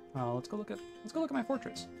see. Let's go look at my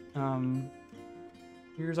fortress.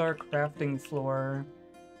 Here's our crafting floor.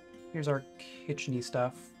 Here's our kitcheny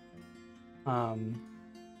stuff.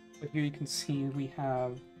 But here you can see we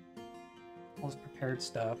have all this prepared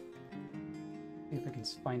stuff. See if I can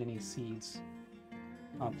find any seeds.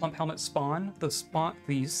 Plump helmet spawn.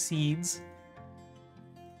 These seeds.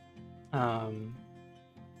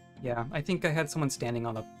 Yeah, I think I had someone standing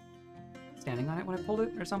on it when I pulled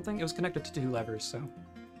it or something. It was connected to 2 levers, so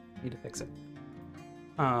I need to fix it.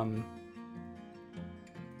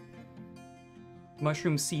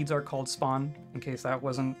 Mushroom seeds are called spawn, in case that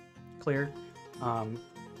wasn't clear.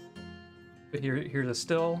 But here's a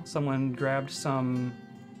still. Someone grabbed some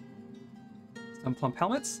plump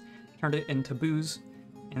helmets, turned it into booze,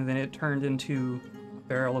 and then it turned into a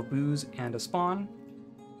barrel of booze and a spawn.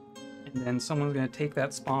 And then someone's going to take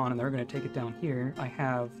that spawn and they're going to take it down here.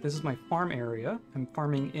 This is my farm area. I'm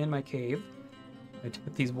farming in my cave. I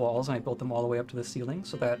took these walls and I built them all the way up to the ceiling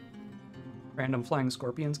so that random flying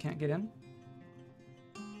scorpions can't get in.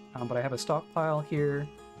 But I have a stockpile here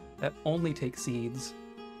that only takes seeds,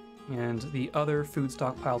 and the other food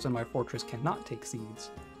stockpiles in my fortress cannot take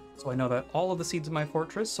seeds. So I know that all of the seeds in my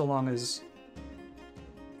fortress, so long as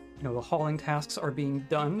the hauling tasks are being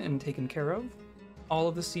done and taken care of, all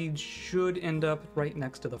of the seeds should end up right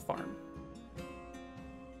next to the farm.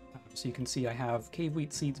 So you can see I have cave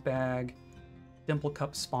wheat seeds bag, dimple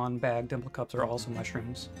cup spawn bag. Dimple cups are also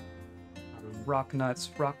mushrooms. Rock nuts.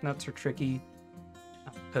 Rock nuts are tricky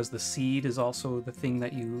because the seed is also the thing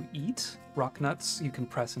that you eat. Rock nuts you can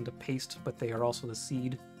press into paste, but they are also the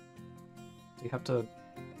seed. So you have to...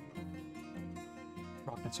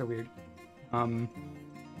 Rock nuts are weird.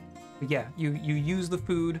 But yeah, you use the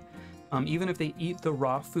food. Even if they eat the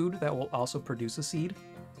raw food, that will also produce a seed.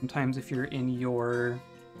 Sometimes if you're in your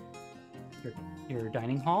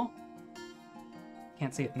dining hall,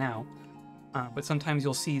 can't see it now, but sometimes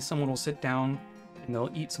you'll see someone will sit down and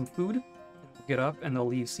they'll eat some food, get up, and they'll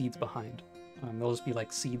leave seeds behind. They'll just be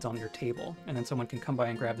like seeds on your table, and then someone can come by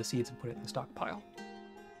and grab the seeds and put it in the stockpile.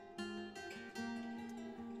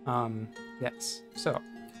 Yes, so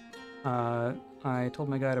I told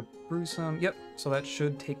my guy to brew some. Yep, so that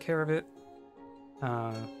should take care of it.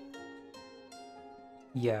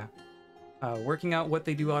 Yeah. Working out what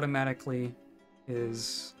they do automatically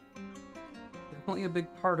is definitely a big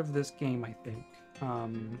part of this game, I think.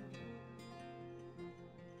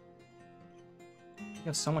 You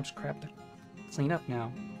have so much crap to clean up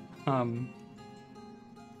now.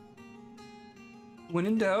 When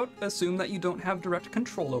in doubt, assume that you don't have direct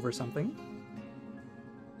control over something.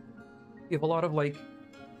 You have a lot of, like,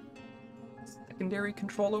 secondary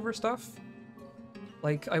control over stuff.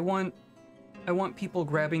 Like, I want people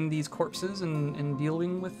grabbing these corpses and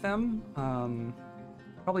dealing with them.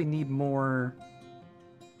 Probably need more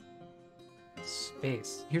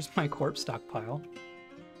space. Here's my corpse stockpile.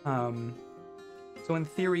 So in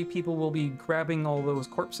theory, people will be grabbing all those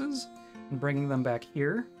corpses and bringing them back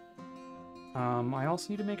here. I also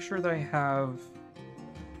need to make sure that I have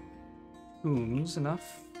tombs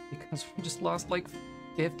enough, because we just lost like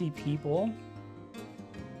 50 people,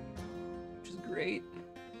 which is great.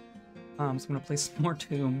 So I'm gonna place some more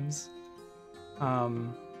tombs.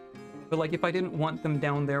 But like, if I didn't want them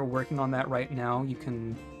down there working on that right now, you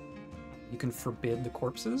can forbid the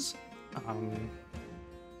corpses.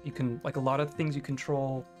 You can, like, a lot of things you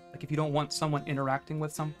control, like if you don't want someone interacting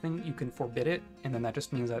with something, you can forbid it, and then that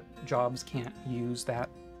just means that jobs can't use that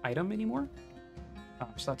item anymore.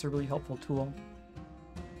 So that's a really helpful tool.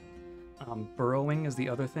 Burrowing is the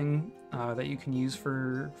other thing that you can use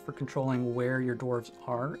for controlling where your dwarves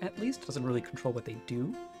are, at least. It doesn't really control what they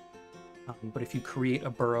do. But if you create a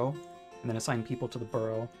burrow and then assign people to the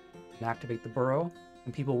burrow and activate the burrow,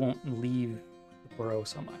 then people won't leave the burrow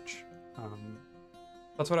so much.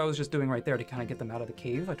 That's what I was just doing right there to kind of get them out of the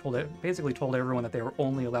cave. I basically told everyone that they were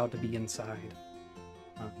only allowed to be inside.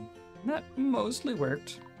 That mostly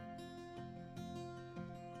worked.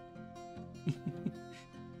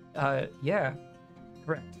 Yeah,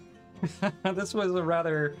 correct. This was a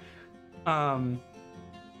rather,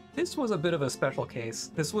 this was a bit of a special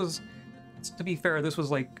case. This was, to be fair, this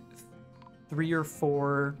was like 3 or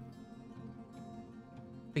 4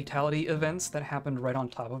 fatality events that happened right on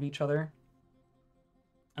top of each other.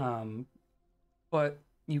 But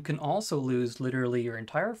you can also lose literally your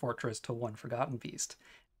entire fortress to one Forgotten Beast.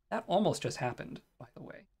 That almost just happened, by the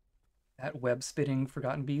way. That web-spitting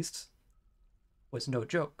Forgotten Beast was no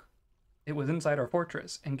joke. It was inside our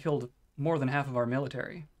fortress and killed more than half of our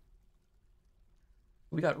military.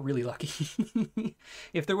 We got really lucky.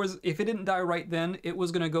 If it didn't die right then, it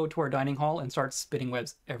was gonna go to our dining hall and start spitting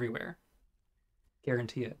webs everywhere.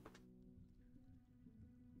 Guarantee it.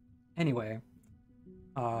 Anyway,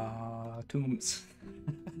 tombs.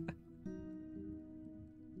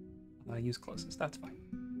 Use closest, that's fine.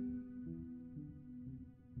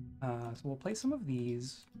 So we'll place some of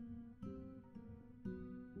these.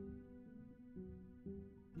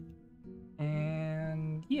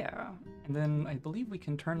 And yeah, and then I believe we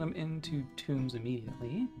can turn them into tombs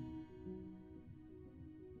immediately.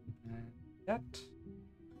 And that.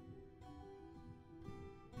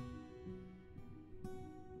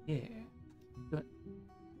 Yeah. Good.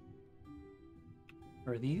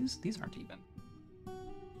 Or these? These aren't even.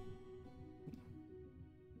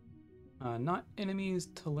 Not enemies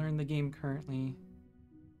to learn the game currently.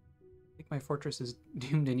 I think my fortress is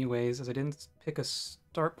doomed anyways, as I didn't pick a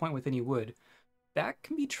start point with any wood. that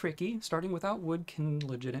can be tricky. Starting without wood can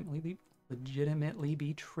legitimately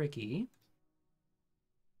be tricky.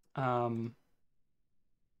 So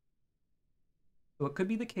it could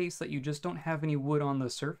be the case that you just don't have any wood on the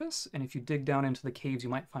surface, and if you dig down into the caves, you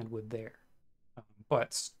might find wood there.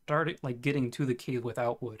 But starting like getting to the cave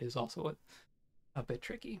without wood is also a bit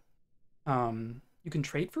tricky. You can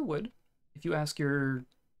trade for wood if you ask your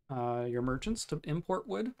merchants to import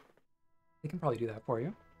wood. They can probably do that for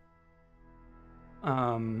you.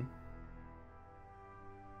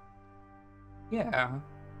 Yeah.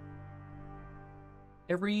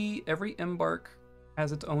 Every embark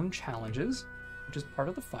has its own challenges, which is part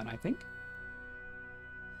of the fun, I think.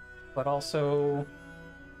 But also,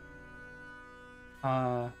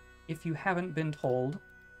 if you haven't been told,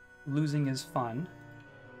 losing is fun.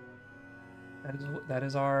 That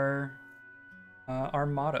is our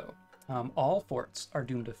motto. All forts are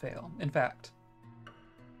doomed to fail. In fact,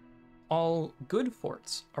 all good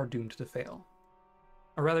forts are doomed to fail.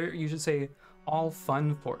 Or rather, you should say all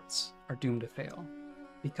fun forts are doomed to fail.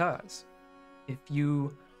 Because if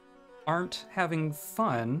you aren't having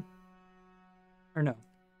fun, or no,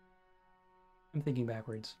 I'm thinking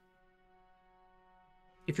backwards.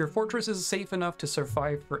 If your fortress is safe enough to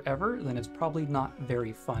survive forever, then it's probably not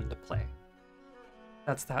very fun to play.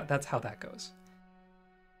 That's how that goes.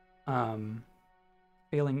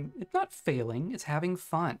 Failing, it's not failing, it's having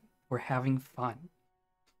fun. We're having fun.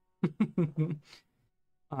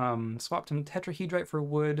 Swapped some tetrahedrite for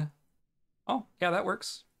wood. Oh, yeah, that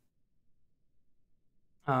works.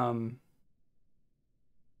 The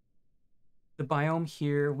biome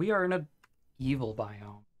here, we are in a evil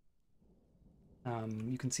biome.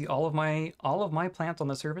 You can see all of my plants on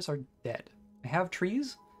the surface are dead. I have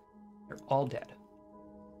trees, they're all dead.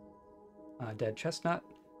 Dead chestnut,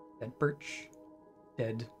 dead birch,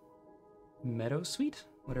 dead meadowsweet,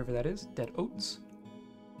 whatever that is, dead oats.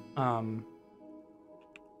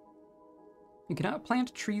 You cannot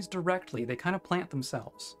plant trees directly. They kind of plant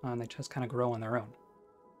themselves, and they just kind of grow on their own.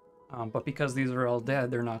 But because these are all dead,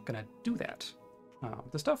 they're not going to do that.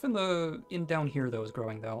 The stuff in down here though is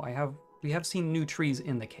growing though. We have seen new trees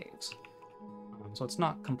in the caves, so it's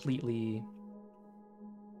not completely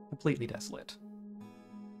desolate.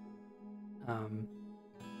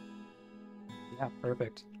 Yeah,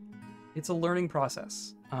 perfect. It's a learning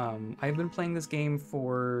process. I've been playing this game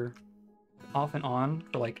for off and on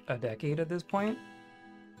for like a decade at this point,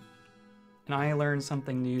 and I learn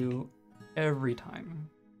something new every time.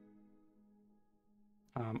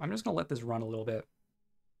 I'm just gonna let this run a little bit.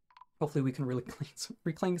 Hopefully we can really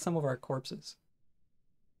reclaim some of our corpses.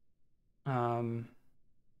 Okay,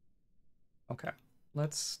 we're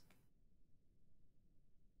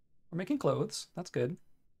making clothes. That's good.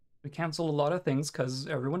 We canceled a lot of things because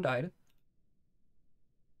everyone died.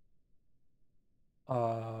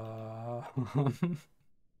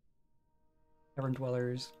 Cavern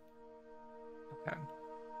dwellers. Okay.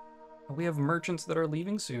 We have merchants that are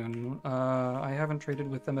leaving soon. I haven't traded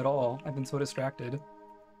with them at all. I've been so distracted.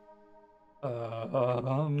 I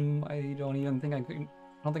don't think I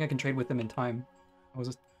can trade with them in time. I was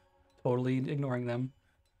just totally ignoring them.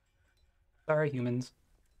 Sorry, humans.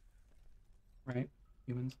 Right?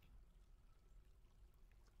 Humans.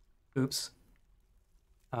 Oops.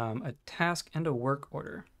 A task and a work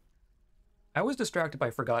order. I was distracted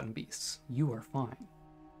by forgotten beasts. You are fine.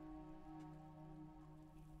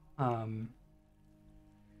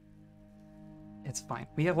 It's fine.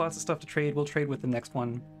 We have lots of stuff to trade. We'll trade with the next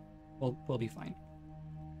one. We'll be fine.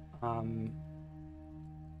 I'm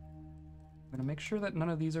gonna make sure that none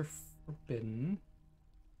of these are forbidden.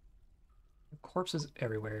 Corpses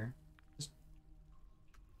everywhere. Just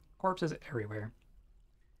corpses everywhere.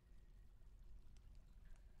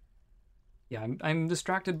 Yeah, I'm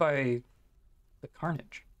distracted by the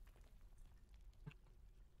carnage.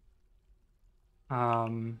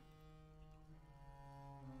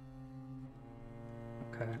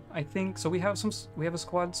 Okay, I think so. We have a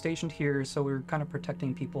squad stationed here, so we're kind of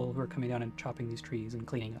protecting people who are coming down and chopping these trees and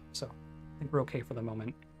cleaning up. So I think we're okay for the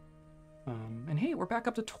moment. And hey, we're back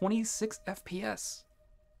up to 26 FPS,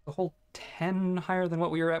 a whole 10 higher than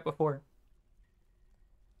what we were at before.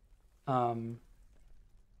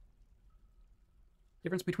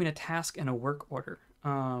 Difference between a task and a work order.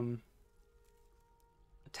 A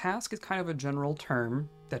task is kind of a general term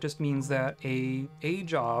that just means that a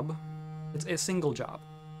job, it's a single job,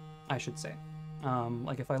 I should say.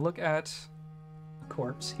 Like if I look at a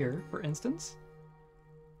corpse here, for instance.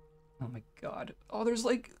 Oh my god. Oh,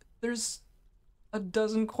 there's a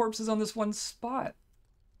dozen corpses on this one spot.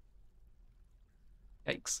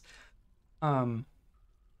 Yikes.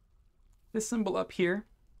 This symbol up here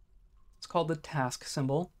It's called the task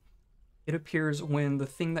symbol. It appears when the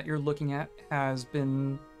thing that you're looking at has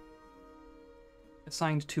been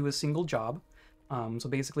assigned to a single job. So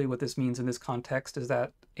basically what this means in this context is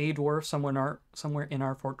that a dwarf somewhere in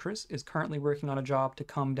our fortress is currently working on a job to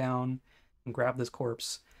come down and grab this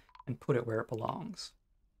corpse and put it where it belongs.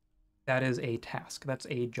 That is a task. That's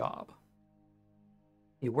a job.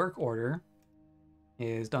 A work order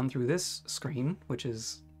is done through this screen, which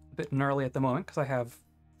is a bit gnarly at the moment because I have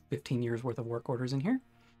 15 years worth of work orders in here.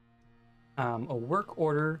 A work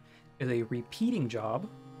order is a repeating job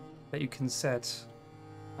that you can set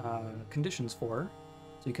conditions for.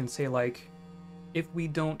 So you can say, like, if we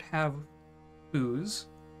don't have booze,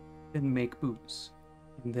 then make booze.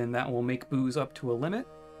 And then that will make booze up to a limit,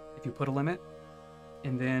 if you put a limit,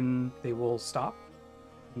 and then they will stop.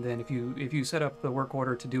 And then if you set up the work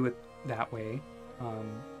order to do it that way,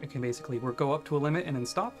 it can basically go up to a limit and then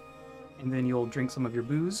stop, and then you'll drink some of your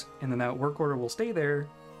booze, and then that work order will stay there,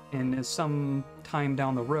 and as some time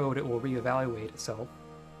down the road, it will reevaluate itself.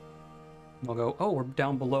 And we'll go, oh, we're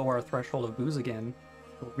down below our threshold of booze again.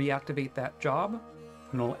 We'll reactivate that job,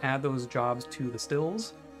 and we'll add those jobs to the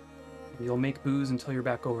stills, and you'll make booze until you're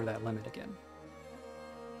back over that limit again.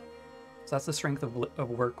 So that's the strength of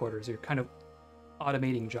work orders. You're kind of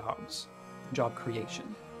automating jobs, job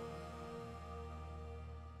creation.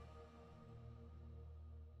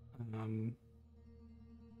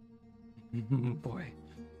 Boy.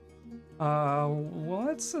 Well,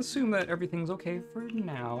 let's assume that everything's okay for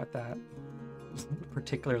now at that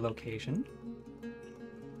particular location.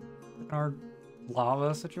 Our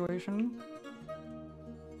lava situation.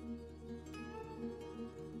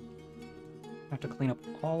 I have to clean up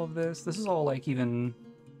all of this. This is all, like, even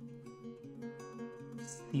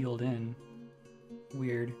sealed in.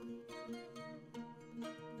 Weird.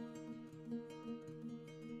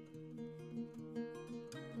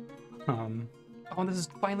 Oh, this is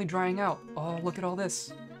finally drying out. Oh, look at all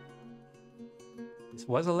this. This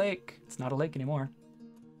was a lake. It's not a lake anymore.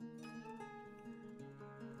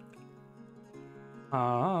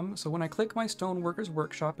 So when I click my Stoneworker's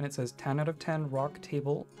Workshop and it says 10 out of 10 rock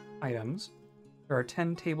table items, there are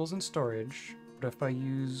 10 tables in storage, but if I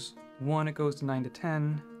use 1, it goes to 9 to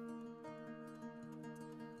 10.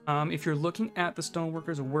 If you're looking at the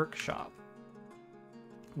Stoneworker's Workshop,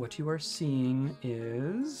 what you are seeing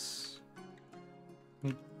is...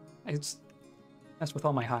 It's messed with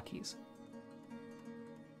all my hotkeys.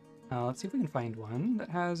 Let's see if we can find one that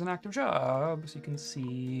has an active job, so you can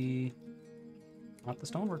see... Not the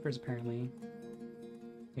Stoneworkers, apparently.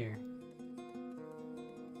 Here.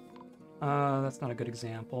 That's not a good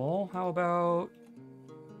example. How about...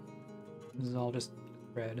 This is all just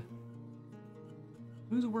red.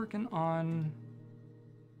 Who's working on...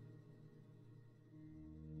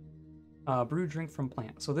 brew drink from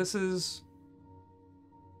plant. So this is...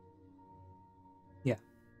 Yeah.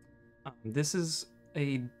 This is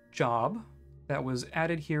a job that was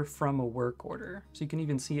added here from a work order. So you can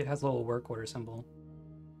even see it has a little work order symbol.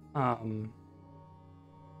 So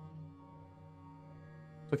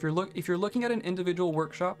if you're looking at an individual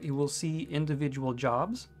workshop, you will see individual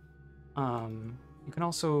jobs. You can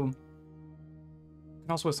also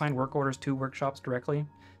assign work orders to workshops directly.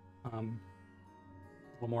 A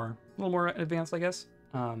little more advanced, I guess.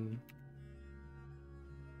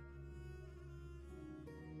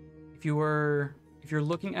 If you're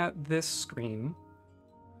looking at this screen,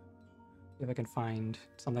 see if I can find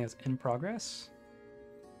something that's in progress.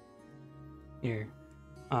 Here.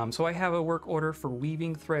 So I have a work order for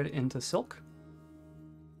weaving thread into silk.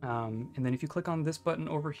 And then if you click on this button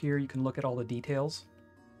over here, you can look at all the details.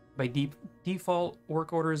 By default,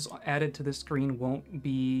 work orders added to this screen won't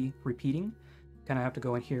be repeating. You kind of have to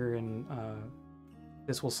go in here and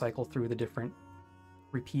this will cycle through the different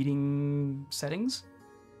repeating settings.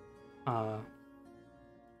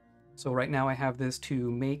 So right now I have this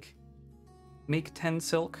to make 10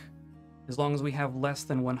 silk. As long as we have less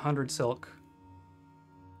than 100 silk.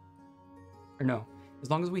 Or no, as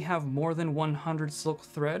long as we have more than 100 silk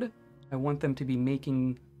thread, I want them to be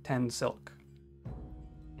making 10 silk.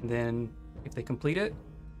 And then if they complete it,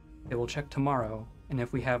 they will check tomorrow. And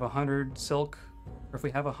if we have 100 silk, or if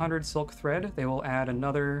we have 100 silk thread, they will add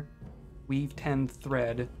another weave 10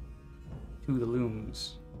 thread to the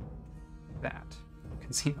looms. That. You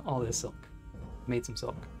can see all this silk. Made some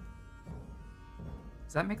silk.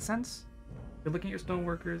 Does that make sense? You're looking at your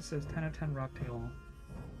stoneworkers, it says 10 out of 10 rock table.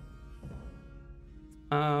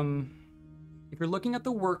 If you're looking at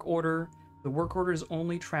the work order is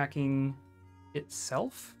only tracking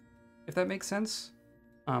itself, if that makes sense.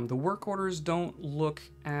 The work orders don't look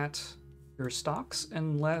at your stocks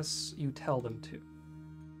unless you tell them to.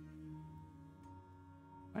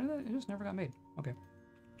 Why did that? It just never got made. Okay.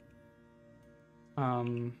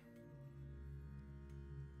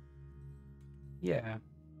 Yeah.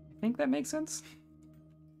 I think that makes sense.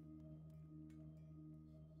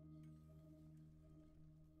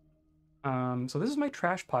 So this is my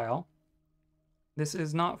trash pile. This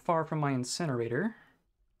is not far from my incinerator,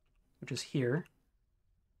 which is here.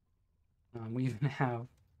 We even have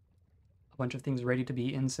a bunch of things ready to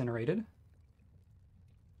be incinerated.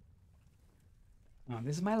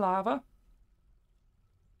 This is my lava.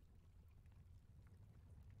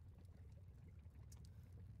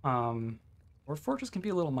 Dwarf Fortress can be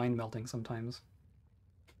a little mind melting sometimes.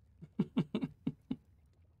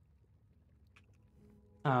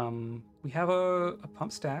 We have a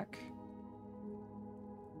pump stack.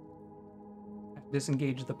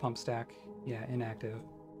 Disengage the pump stack. Yeah, inactive.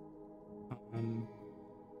 Oh,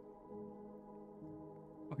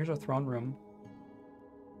 here's our throne room.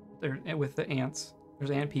 There with the ants.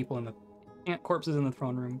 There's ant people in the ant corpses in the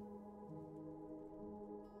throne room.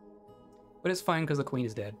 But it's fine because the queen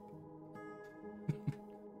is dead.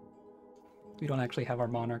 We don't actually have our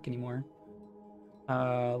monarch anymore.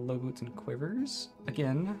 Low boots and quivers.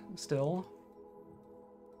 Again, still.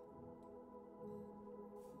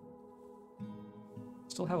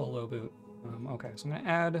 Still have a low boot. Okay, so I'm gonna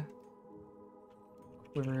add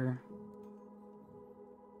quiver.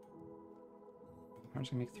 I'm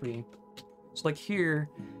just gonna make 3. So like here,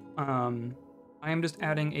 I am just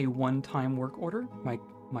adding a one-time work order.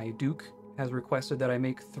 My Duke has requested that I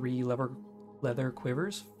make 3 leather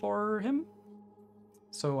quivers for him.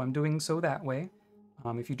 So I'm doing so that way.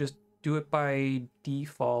 If you just do it by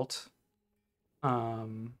default,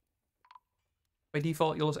 you'll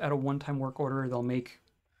just add a one-time work order. They'll make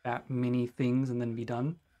that many things and then be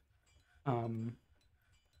done. Oh,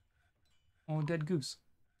 dead goose.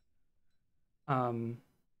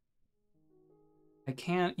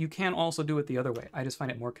 You can also do it the other way. I just find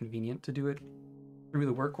it more convenient to do it through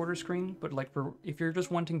the work order screen, but like if you're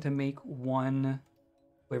just wanting to make 1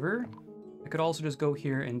 quiver, I could also just go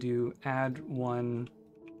here and do add 1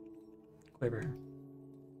 quiver.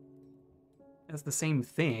 It's the same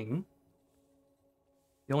thing.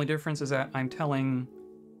 The only difference is that I'm telling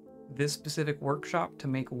this specific workshop to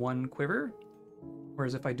make 1 quiver,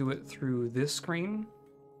 whereas if I do it through this screen,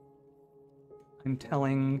 I'm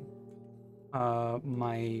telling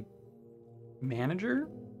my manager.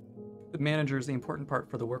 The manager is the important part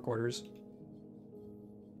for the work orders.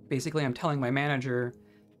 Basically, I'm telling my manager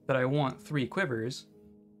that I want 3 quivers,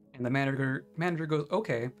 and the manager goes,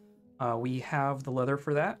 okay, we have the leather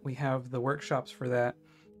for that, we have the workshops for that,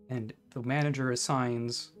 and the manager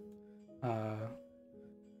assigns the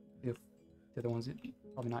other ones,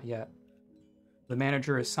 probably not yet. The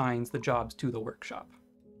manager assigns the jobs to the workshop.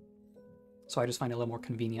 So I just find it a little more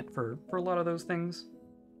convenient for a lot of those things.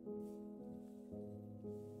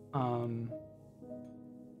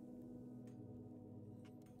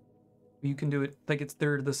 You can do it like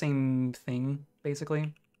they're the same thing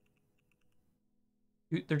basically.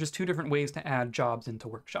 They're just 2 different ways to add jobs into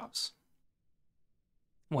workshops.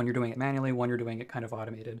 One you're doing it manually, one you're doing it kind of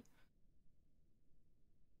automated.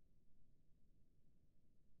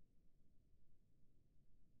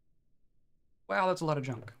 Wow, that's a lot of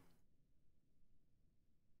junk.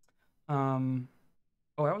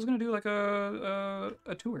 Oh, I was gonna do like a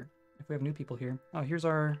tour if we have new people here. Oh, here's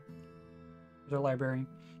our library.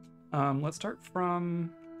 Let's start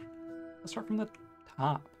from the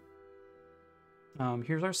top.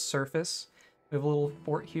 Here's our surface. We have a little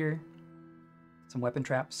fort here, some weapon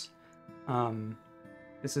traps.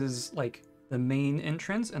 This is like the main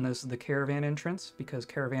entrance, and this is the caravan entrance because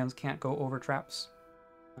caravans can't go over traps.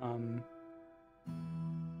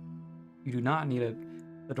 You do not need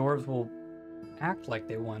the dwarves will act like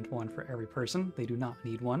they want one for every person. They do not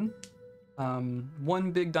need one.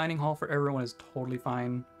 1 big dining hall for everyone is totally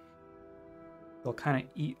fine. They'll kind of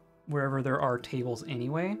eat wherever there are tables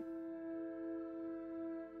anyway.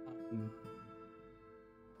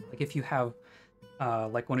 Like if you have,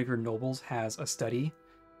 like one of your nobles has a study,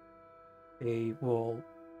 they will,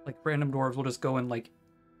 like random dwarves will just go and like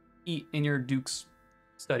eat in your duke's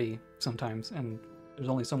study sometimes, and there's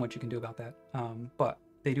only so much you can do about that. But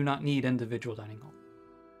they do not need individual dining hall.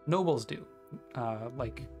 Nobles do.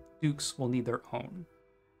 Like dukes will need their own,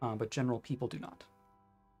 but general people do not.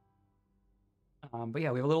 But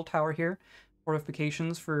yeah, we have a little tower here.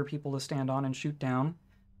 Fortifications for people to stand on and shoot down,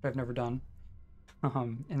 which I've never done.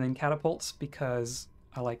 And then catapults, because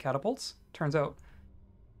I like catapults. Turns out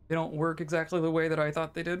they don't work exactly the way that I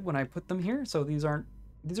thought they did when I put them here, so these are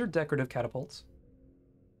decorative catapults.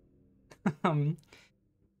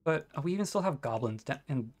 But we even still have goblins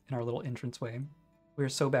in our little entranceway, we're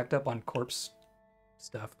so backed up on corpse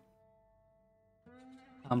stuff.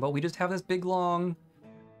 But we just have this big long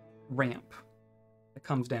ramp that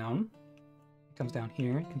comes down. It comes down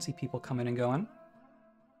here. You can see people coming and going.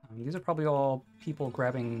 These are probably all people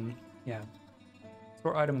grabbing, yeah,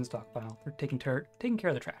 store item and stockpile. They're taking care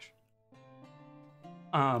of the trash.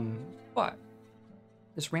 But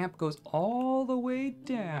this ramp goes all the way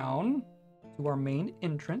down to our main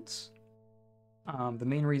entrance. The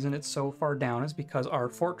main reason it's so far down is because our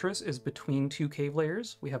fortress is between two cave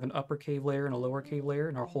layers. We have an upper cave layer and a lower cave layer,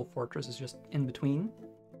 and our whole fortress is just in between.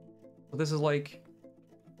 So this is like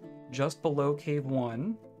just below cave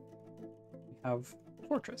 1. We have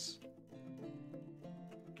fortress.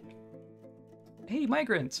 Hey,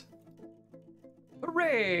 migrant!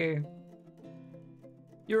 Hooray!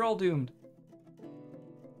 You're all doomed.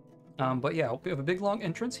 But yeah, we have a big long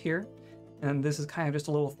entrance here. And this is kind of just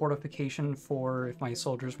a little fortification for if my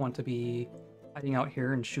soldiers want to be hiding out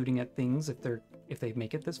here and shooting at things if they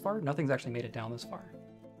make it this far. Nothing's actually made it down this far.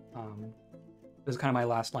 This is kind of my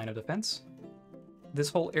last line of defense. This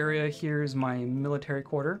whole area here is my military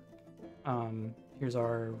quarter. Here's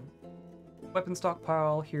our weapon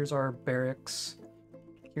stockpile. Here's our barracks.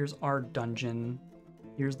 Here's our dungeon.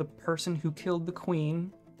 Here's the person who killed the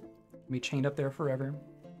queen. Be chained up there forever.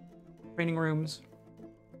 Training rooms.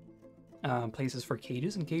 Places for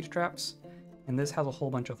cages and cage traps, and this has a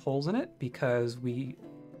whole bunch of holes in it because we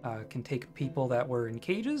can take people that were in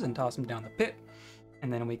cages and toss them down the pit,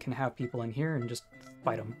 and then we can have people in here and just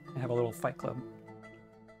fight them and have a little fight club.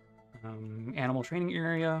 Animal training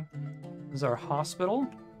area. This is our hospital,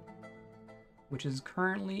 which is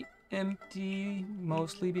currently empty,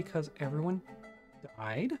 mostly because everyone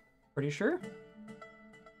died, pretty sure.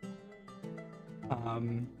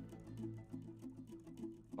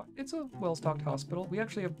 It's a well-stocked hospital. We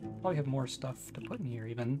actually probably have more stuff to put in here,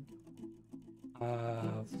 even.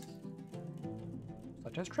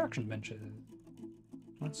 Such as traction benches.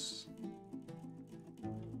 Let's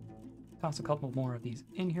toss a couple more of these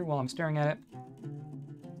in here while I'm staring at it.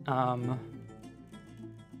 But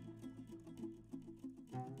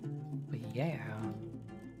yeah.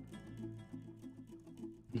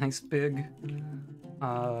 Nice big,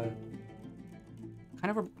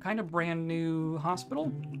 kind of brand new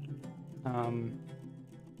hospital.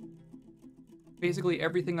 Basically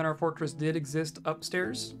everything in our fortress did exist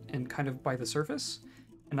upstairs and kind of by the surface,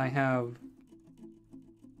 and I have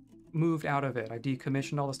moved out of it. I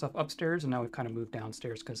decommissioned all the stuff upstairs, and now we've kind of moved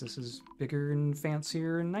downstairs because this is bigger and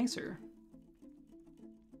fancier and nicer.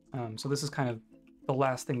 So this is kind of the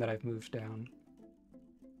last thing that I've moved down.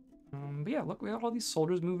 But yeah, look, we got all these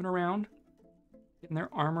soldiers moving around, getting their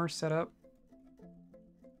armor set up.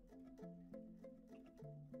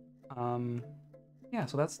 Yeah,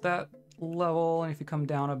 so that's that level, and if you come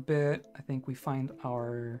down a bit, I think we find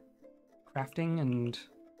our crafting, and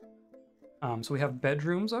so we have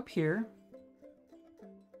bedrooms up here,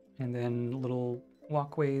 and then little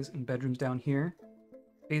walkways and bedrooms down here.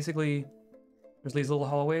 Basically, there's these little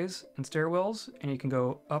hallways and stairwells, and you can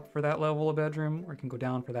go up for that level of bedroom, or you can go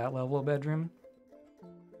down for that level of bedroom.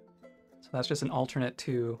 So that's just an alternate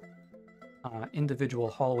to individual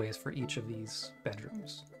hallways for each of these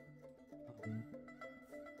bedrooms.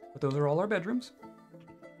 But those are all our bedrooms.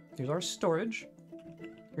 Here's our storage.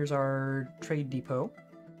 Here's our trade depot.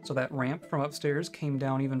 So that ramp from upstairs came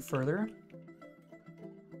down even further.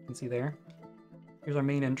 You can see there. Here's our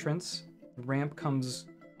main entrance. The ramp comes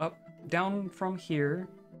up, down from here,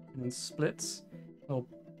 and then splits. A little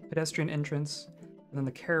pedestrian entrance. And then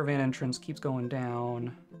the caravan entrance keeps going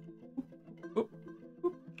down. Oop,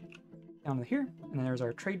 oop, down to here. And then there's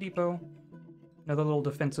our trade depot. Another little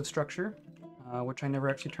defensive structure. Which I never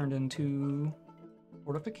actually turned into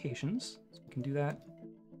fortifications. So we can do that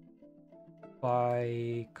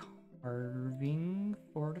by carving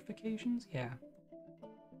fortifications. Yeah.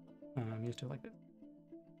 Just do it like this.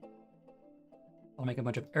 I'll make a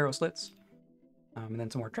bunch of arrow slits, and then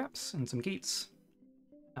some more traps and some gates.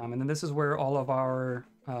 And then this is where all of our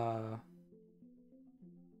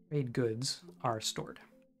trade goods are stored.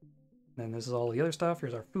 And then this is all the other stuff.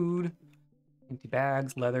 Here's our food. Empty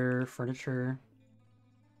bags, leather, furniture.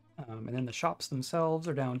 And then the shops themselves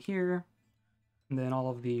are down here. And then all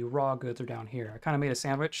of the raw goods are down here. I kind of made a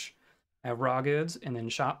sandwich. I have raw goods, and then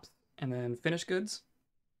shops, and then finished goods.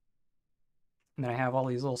 And then I have all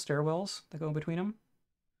these little stairwells that go in between them.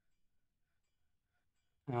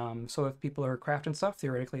 So if people are crafting stuff,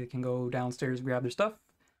 theoretically they can go downstairs, grab their stuff,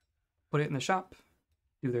 put it in the shop,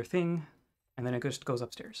 do their thing, and then it just goes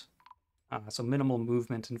upstairs. So minimal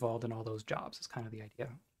movement involved in all those jobs is kind of the idea.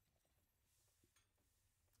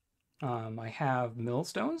 I have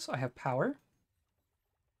millstones, I have power,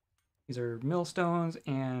 These are millstones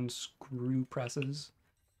and screw presses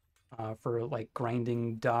for like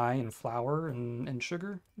grinding dye and flour and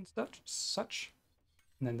sugar and such.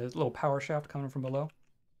 And then there's a little power shaft coming from below.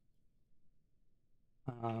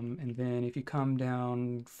 And then if you come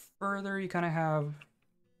down further, you kind of have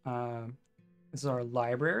this is our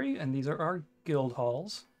library, and these are our guild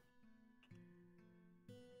halls.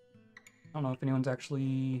 I don't know if anyone's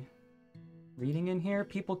actually reading in here.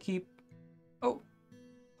 People keep... Oh!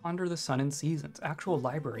 Ponder the Sun and Seasons. Actual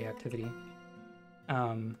library activity.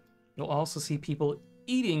 You'll also see people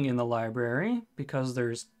eating in the library because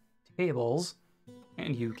there's tables,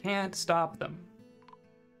 and you can't stop them.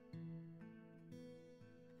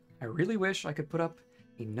 I really wish I could put up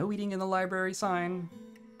a no eating in the library sign,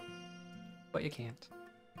 but you can't.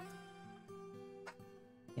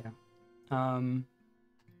 Yeah.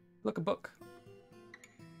 Look, a book.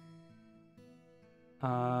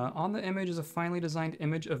 On the image is a finely designed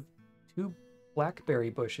image of 2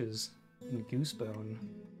 blackberry bushes and goosebone.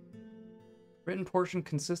 Written portion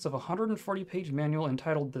consists of a 140-page manual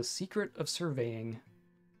entitled The Secret of Surveying.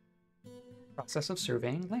 Process of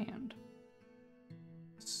surveying land.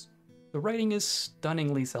 The writing is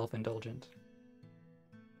stunningly self-indulgent.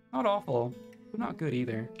 Not awful, but not good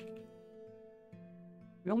either.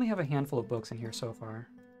 We only have a handful of books in here so far.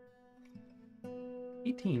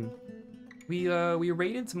 18. We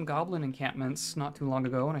raided some goblin encampments not too long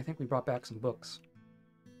ago, and I think we brought back some books.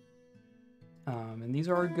 And these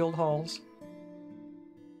are our guild halls.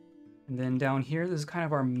 And then down here, this is kind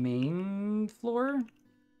of our main floor.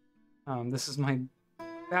 This is my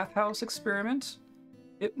bathhouse experiment.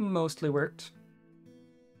 It mostly worked.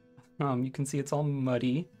 You can see it's all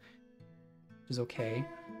muddy, which is okay,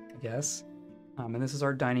 I guess. And this is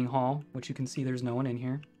our dining hall, which you can see there's no one in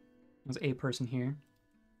here. There's a person here,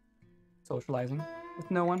 socializing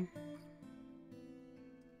with no one.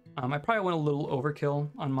 I probably went a little overkill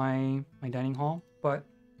on my dining hall, but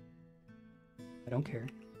I don't care.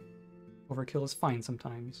 Overkill is fine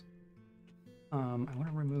sometimes. I want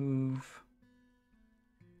to remove...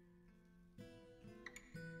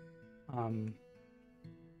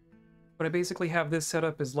 But I basically have this set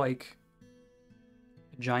up as like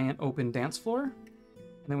a giant open dance floor.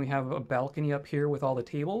 And then we have a balcony up here with all the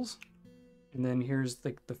tables. And then here's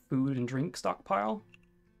like the food and drink stockpile.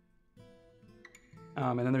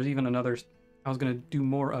 And then there's even another... I was going to do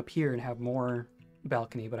more up here and have more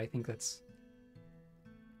balcony, but I think that's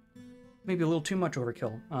maybe a little too much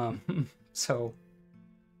overkill. So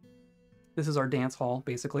this is our dance hall,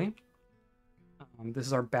 basically. This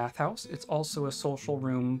is our bathhouse. It's also a social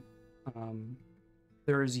room.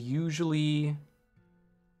 There's usually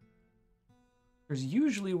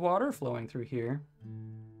water flowing through here.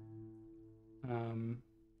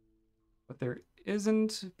 But there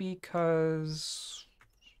isn't because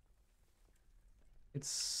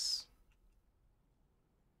it's...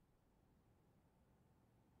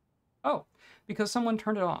 Oh, because someone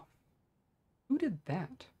turned it off. Who did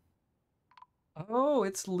that? Oh,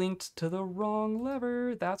 it's linked to the wrong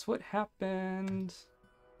lever. That's what happened.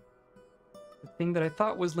 The thing that I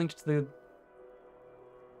thought was linked to the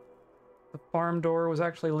farm door was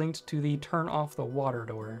actually linked to the turn off the water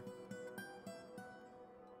door.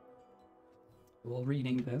 While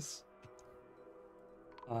reading this.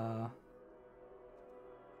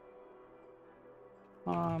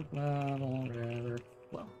 Pump level river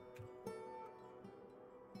flow.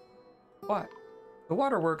 What? The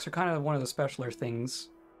waterworks are kind of one of the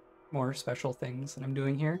more special things that I'm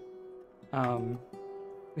doing here.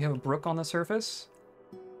 We have a brook on the surface,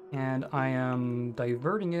 and I am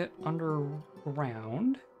diverting it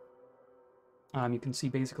underground. You can see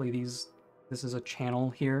basically this is a channel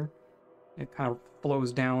here. It kind of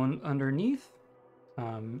flows down underneath.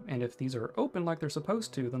 And if these are open like they're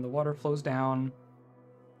supposed to, then the water flows down,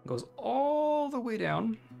 goes all the way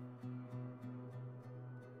down.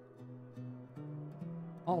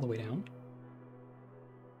 All the way down.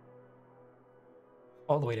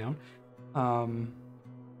 All the way down.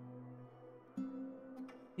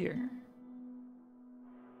 Here.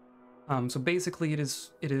 So basically it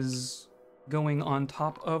is going on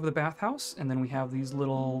top of the bathhouse, and then we have these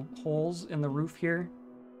little holes in the roof here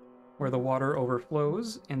where the water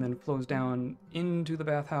overflows and then flows down into the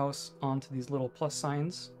bathhouse onto these little plus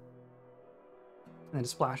signs. And then it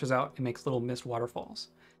splashes out and makes little mist waterfalls.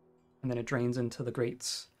 And then it drains into the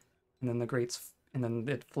grates, and then and then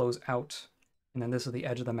it flows out, and then this is the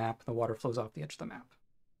edge of the map. The water flows off the edge of the map.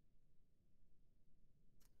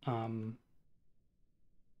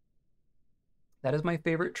 That is my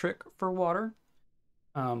favorite trick for water.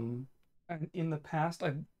 In the past,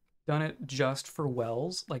 I've done it just for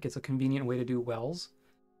wells, like it's a convenient way to do wells.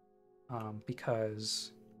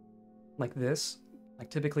 because like this, like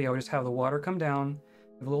typically I would just have the water come down,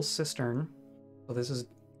 have a little cistern. So this is,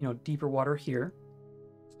 you know, deeper water here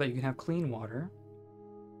so that you can have clean water.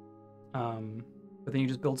 But then you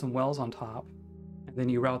just build some wells on top, and then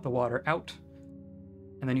you route the water out,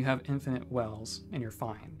 and then you have infinite wells, and you're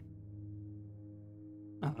fine.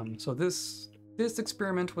 So this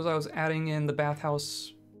experiment was I was adding in the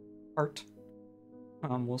bathhouse part.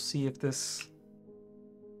 We'll see if this.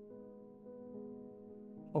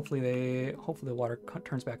 Hopefully the water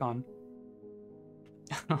turns back on.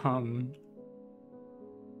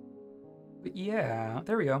 But yeah,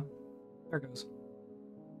 there we go. There it goes.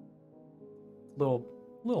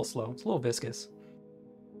 Little slow. It's a little viscous.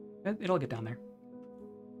 It'll get down there.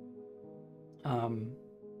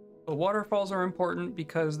 The waterfalls are important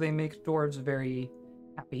because they make dwarves very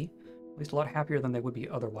happy. At least a lot happier than they would be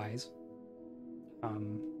otherwise.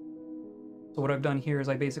 So what I've done here is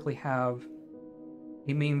I basically have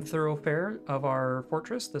the main thoroughfare of our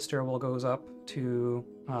fortress. The stairwell goes up to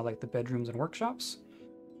like the bedrooms and workshops.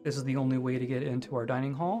 This is the only way to get into our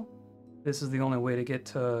dining hall. This is the only way to get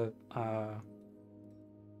to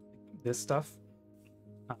this stuff.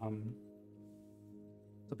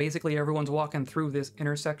 So basically everyone's walking through this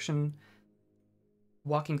intersection,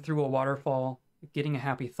 walking through a waterfall, getting a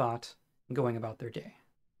happy thought, and going about their day.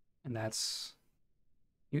 And that's...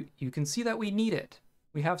 You can see that we need it.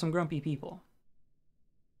 We have some grumpy people.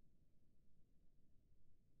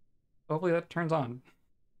 Hopefully that turns on.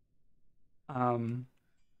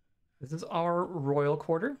 This is our royal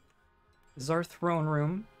quarter. This is our throne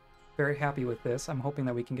room. Very happy with this. I'm hoping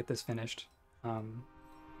that we can get this finished.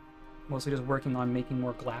 Mostly just working on making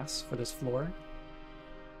more glass for this floor.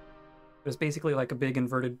 But it's basically like a big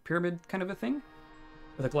inverted pyramid kind of a thing,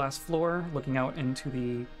 with a glass floor looking out into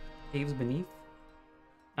the caves beneath.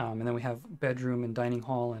 And then we have bedroom and dining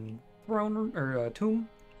hall and throne or tomb.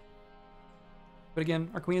 But again,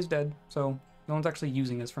 our queen is dead, so no one's actually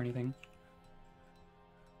using this for anything.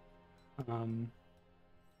 You're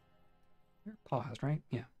paused, right?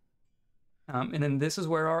 Yeah. And then this is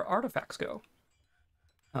where our artifacts go.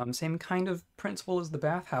 Same kind of principle as the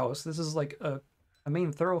bathhouse. This is like a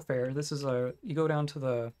main thoroughfare. This is you go down to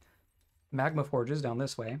the magma forges down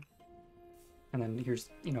this way. And then here's,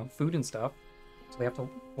 you know, food and stuff. So they have to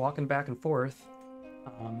walk in back and forth.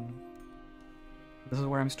 This is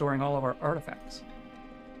where I'm storing all of our artifacts.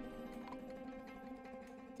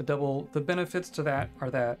 The benefits to that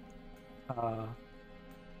are that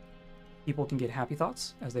people can get happy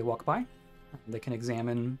thoughts as they walk by. They can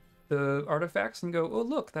examine the artifacts and go, oh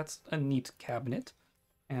look, that's a neat cabinet,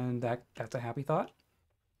 and that's a happy thought.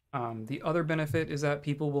 The other benefit is that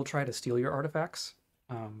people will try to steal your artifacts.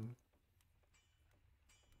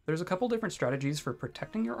 There's a couple different strategies for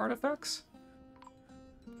protecting your artifacts,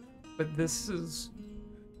 but this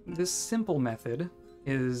simple method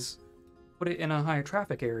is put it in a high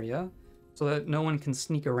traffic area so that no one can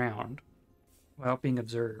sneak around without being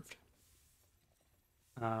observed.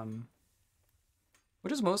 Which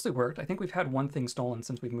has mostly worked. I think we've had one thing stolen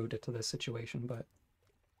since we've moved it to this situation, but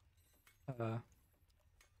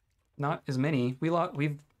not as many. We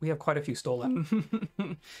have quite a few stolen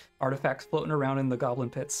artifacts floating around in the goblin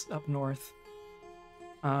pits up north.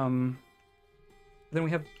 Then we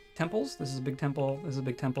have temples. This is a big temple. This is a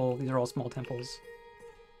big temple. These are all small temples.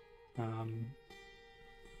 You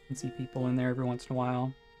can see people in there every once in a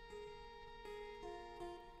while.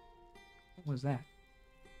 What was that?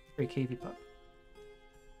 Very cavey pup.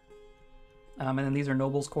 And then these are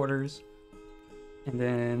nobles' quarters. And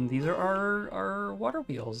then these are our water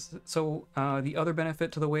wheels. So the other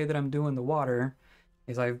benefit to the way that I'm doing the water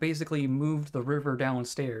is I've basically moved the river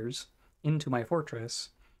downstairs into my fortress.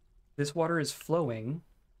 This water is flowing.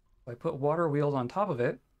 I put water wheels on top of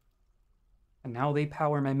it, and now they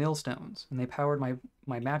power my millstones, and they powered my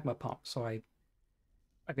magma pump. So I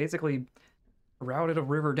basically routed a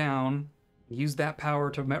river down, used that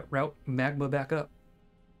power to route magma back up.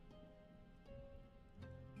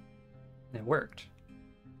 And it worked.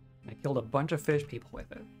 I killed a bunch of fish people with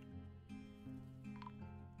it.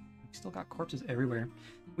 We still got corpses everywhere.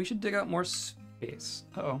 We should dig out more space.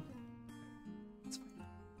 Uh-oh. That's fine.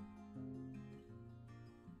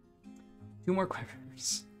 2 more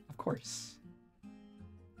quivers. Of course.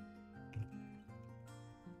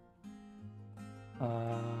 And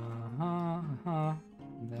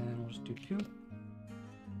then we'll just do 2.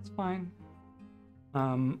 It's fine.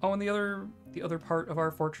 Oh, and the other part of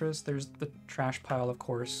our fortress, there's the trash pile, of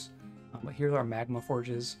course. But here's our magma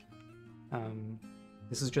forges.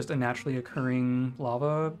 This is just a naturally occurring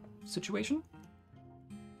lava situation.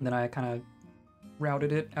 And then I kind of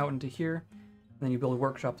routed it out into here. then you build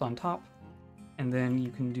workshops on top, and then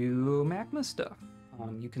you can do magma stuff.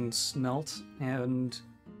 You can smelt and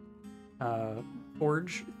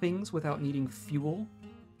forge things without needing fuel,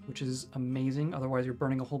 which is amazing. Otherwise, you're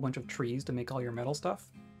burning a whole bunch of trees to make all your metal stuff.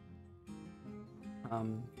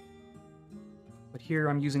 But here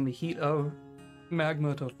I'm using the heat of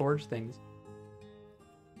magma to forge things.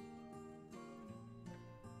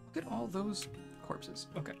 Look at all those corpses.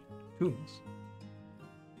 Okay, tombs.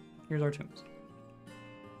 Here's our tombs.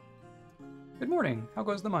 Good morning. How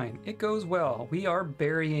goes the mine? It goes well. We are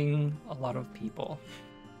burying a lot of people.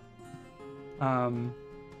 I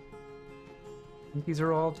think these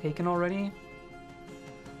are all taken already.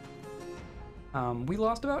 We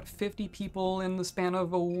lost about 50 people in the span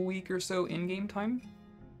of a week or so in-game time,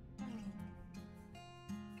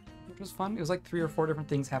 which was fun. It was like 3 or 4 different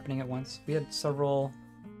things happening at once. We had several...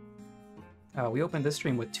 we opened this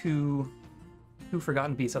stream with two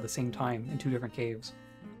Forgotten Beasts at the same time in 2 different caves.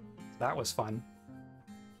 So that was fun.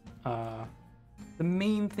 The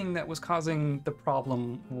main thing that was causing the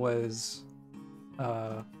problem was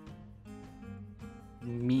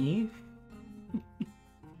me.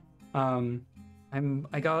 I'm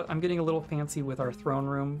getting a little fancy with our throne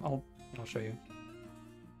room. I'll show you.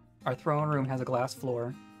 Our throne room has a glass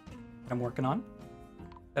floor that I'm working on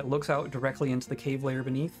that looks out directly into the cave layer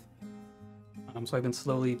beneath. So I've been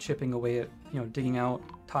slowly chipping away at, digging out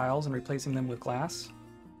tiles and replacing them with glass,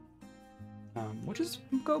 which has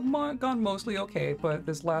gone mostly okay. But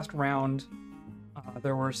this last round,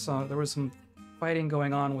 there was some fighting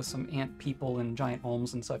going on with some ant people and giant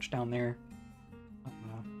olms and such down there.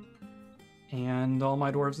 And all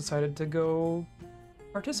my dwarves decided to go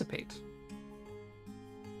participate.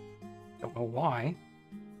 Don't know why.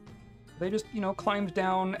 They just, climbed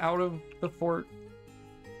down out of the fort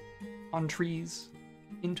on trees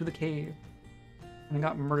into the cave and then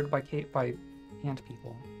got murdered by ant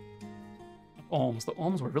people. Olms. The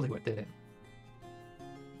olms were really what did it.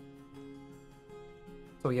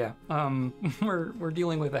 So yeah, we're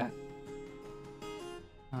dealing with that.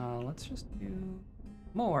 Let's just do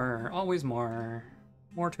more. Always more.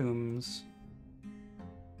 More tombs.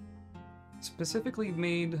 Specifically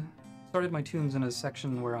started my tombs in a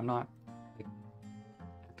section where I'm not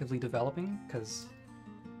actively developing, because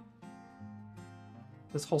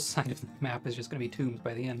this whole side of the map is just going to be tombs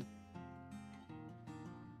by the end.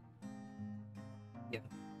 Yeah.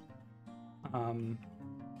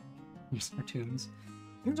 Here's our tombs.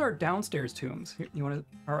 Here's our downstairs tombs.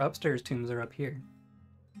 Our upstairs tombs are up here.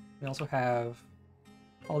 We also have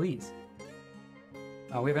all these.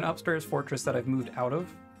 We have an upstairs fortress that I've moved out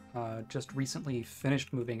of. Just recently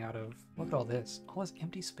finished moving out of. Look at all this. All this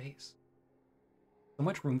empty space. So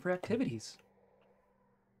much room for activities.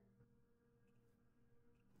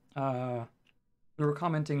 We were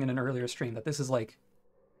commenting in an earlier stream that this is like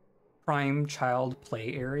prime child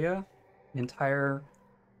play area. An entire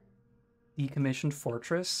decommissioned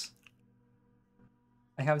fortress.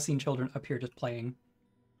 I have seen children up here just playing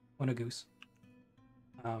on a goose.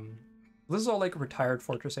 This is all like a retired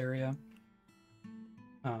fortress area.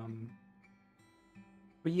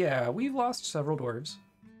 But yeah, we've lost several dwarves.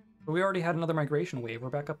 But we already had another migration wave.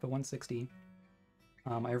 We're back up to 160.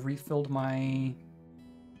 I've refilled my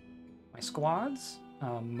squads.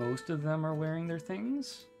 Most of them are wearing their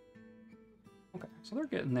things. Okay, so they're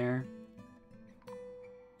getting there.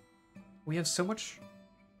 We have so much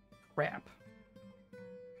crap.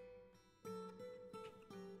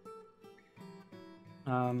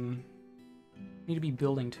 Need to be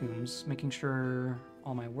building tombs, making sure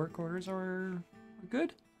all my work orders are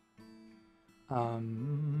good.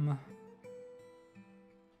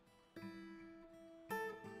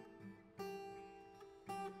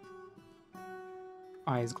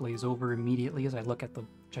 Eyes glaze over immediately as I look at the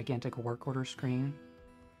gigantic work order screen.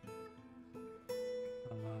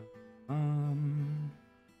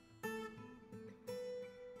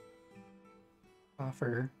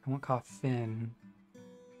 Coffer. I want coffin.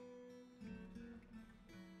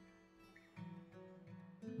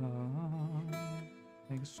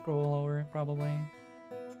 Big scroll over it, probably.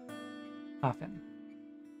 Coffin.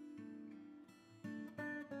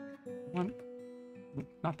 One.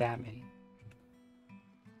 Not that many.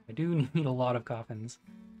 I do need a lot of coffins.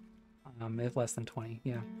 If less than 20.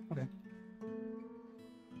 Yeah, okay.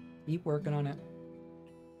 Keep working on it.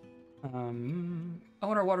 Oh, and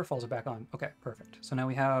our waterfalls are back on. Okay, perfect. So now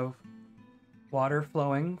we have water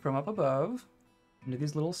flowing from up above into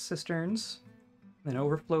these little cisterns. Then it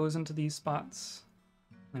overflows into these spots.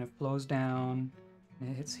 Then it flows down. And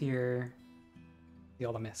it hits here. See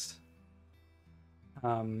all the mist.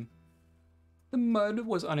 The mud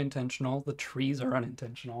was unintentional. The trees are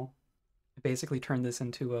unintentional. basically turned this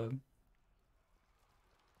into a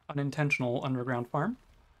unintentional underground farm.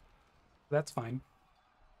 That's fine.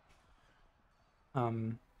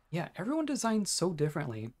 Yeah, everyone designs so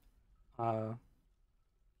differently.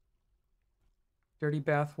 Dirty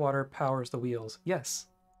bathwater powers the wheels. Yes.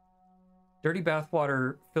 Dirty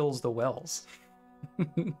bathwater fills the wells.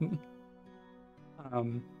 This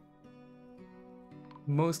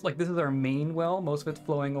is our main well, most of it's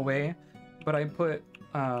flowing away, but I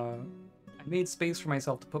made space for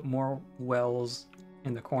myself to put more wells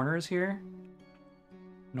in the corners here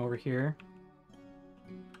and over here.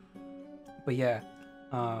 But yeah,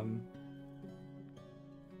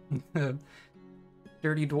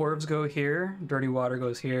 dirty dwarves go here, dirty water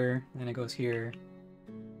goes here, and it goes here.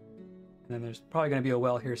 And then there's probably gonna be a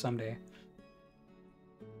well here someday.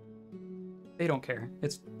 They don't care.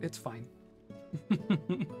 It's fine. You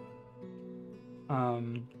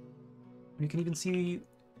can even see,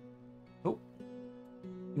 oh,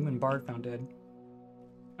 human bard found dead.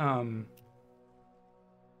 You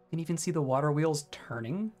can even see the water wheels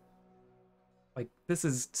turning. Like, this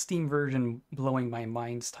is Steam version blowing my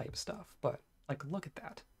minds type stuff, but like, look at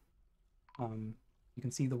that. You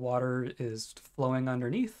can see the water is flowing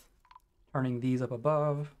underneath, turning these up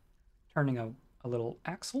above, turning a little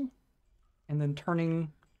axle, and then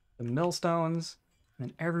turning the millstones, and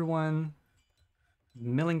then everyone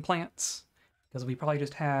milling plants, because we probably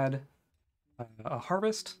just had a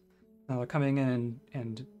harvest. Coming in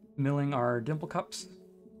and milling our dimple cups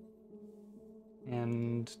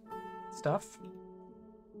and stuff.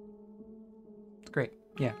 It's great,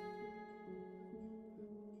 yeah.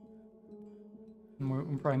 And we're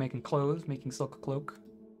probably making clothes, making silk cloak,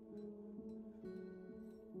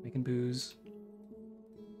 making booze.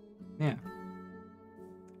 Yeah.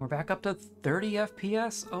 We're back up to 30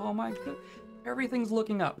 FPS. Oh my god. Everything's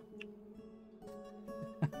looking up.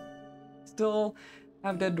 Still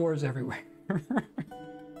have dead dwarves everywhere.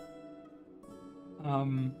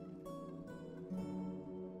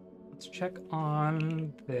 Let's check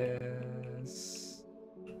on this.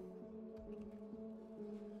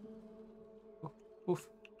 Oof.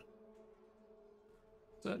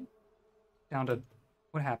 So, down to,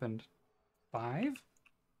 what happened? 5? That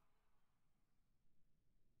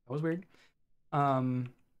was weird. Here,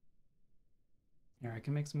 I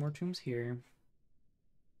can make some more tombs here.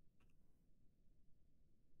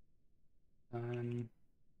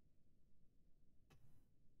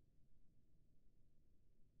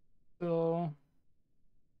 So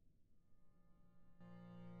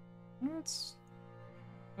let's.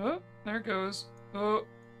 Oh, there it goes. Oh,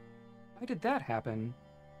 why did that happen?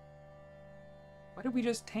 Why did we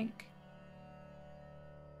just tank?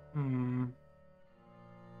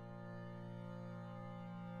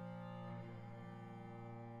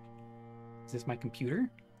 Is this my computer?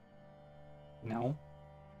 No.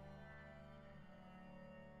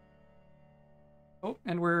 Oh,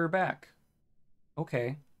 and we're back.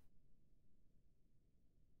 Okay.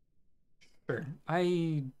 Sure.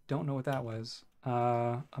 I don't know what that was.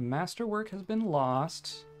 A masterwork has been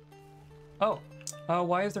lost. Oh,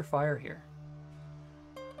 why is there fire here?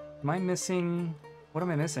 Am I missing? What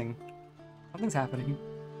am I missing? Something's happening.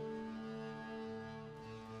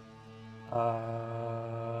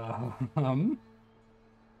 Does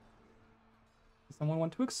someone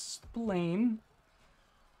want to explain?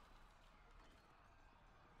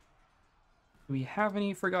 Do we have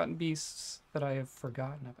any forgotten beasts that I have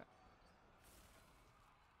forgotten about?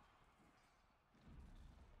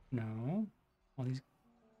 No. All these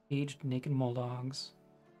aged naked moledogs.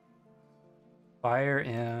 Fire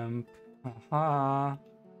imp. Aha.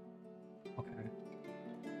 Okay.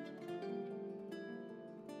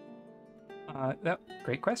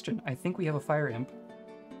 Great question. I think we have a fire imp.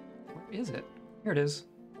 Where is it? Here it is.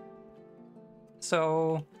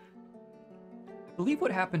 So, I believe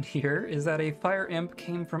what happened here is that a fire imp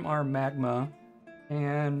came from our magma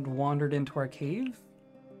and wandered into our cave.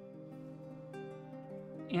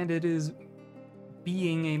 And it is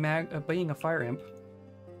being a fire imp.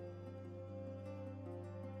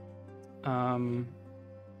 I'm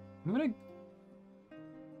gonna.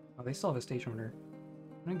 Oh, they still have a station order.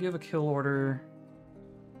 I'm gonna give a kill order.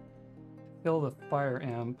 Kill the fire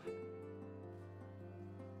imp.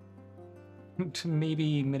 To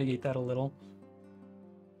maybe mitigate that a little.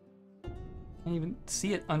 Can't even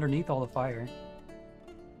see it underneath all the fire.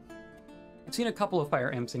 I've seen a couple of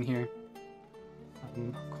fire imps in here.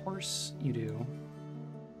 Of course you do.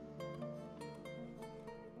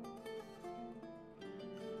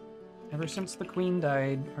 Ever since the queen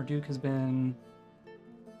died, our duke has been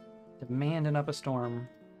demanding up a storm.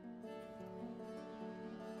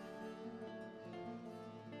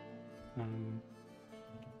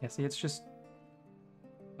 Yeah, see, it's just...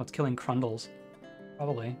 Oh, it's killing Crundles.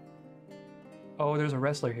 Probably. Oh, there's a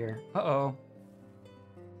wrestler here. Uh-oh.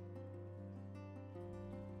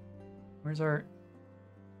 Where's our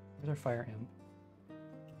fire imp? I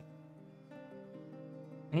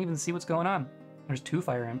can't even see what's going on. There's 2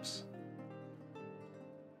 fire imps.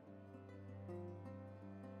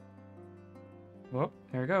 Whoop,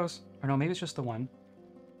 there it goes. Or no, maybe it's just the one.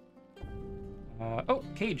 Oh,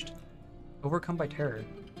 caged. Overcome by terror.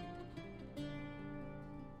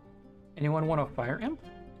 Anyone want a fire imp?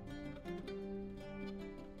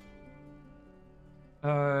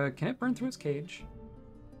 Can it burn through its cage?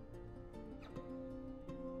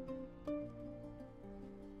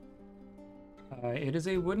 It is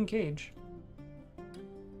a wooden cage.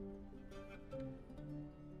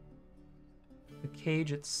 The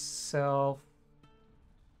cage itself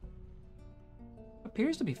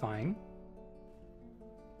appears to be fine.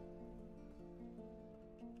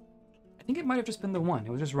 I think it might have just been the one. It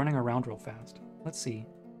was just running around real fast. Let's see.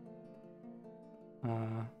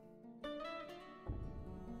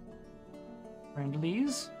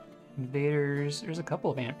 Friendlies. Invaders. There's a couple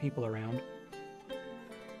of ant people around.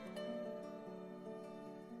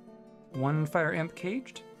 1 fire imp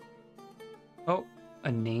caged. Oh,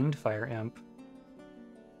 a named fire imp.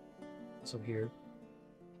 Also here.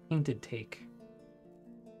 Painted take.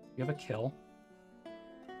 You have a kill.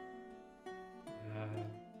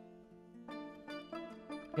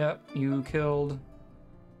 Yep, you killed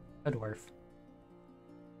a dwarf.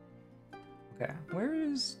 Okay, where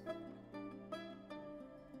is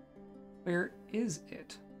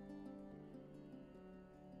it?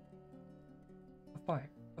 A fire,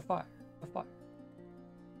 a fire, a fire.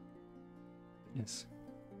 Yes.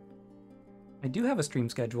 I do have a stream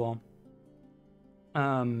schedule.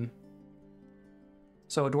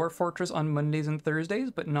 So Dwarf Fortress on Mondays and Thursdays,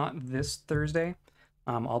 but not this Thursday.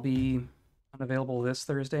 I'll be unavailable this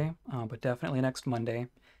Thursday, but definitely next Monday.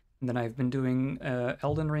 And then I've been doing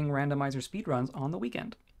Elden Ring randomizer speedruns on the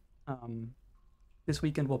weekend. This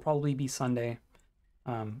weekend will probably be Sunday.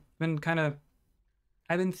 I've been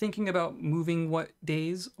thinking about moving what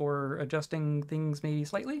days or adjusting things maybe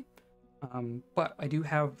slightly. But I do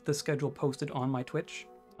have the schedule posted on my Twitch.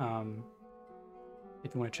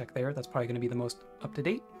 If you want to check there, that's probably going to be the most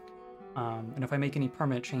up-to-date. And if I make any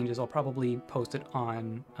permanent changes, I'll probably post it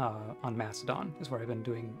on Mastodon, is where I've been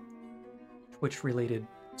doing Twitch-related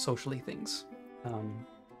socially things.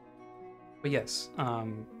 But yes,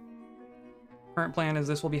 current plan is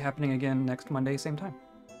this will be happening again next Monday, same time.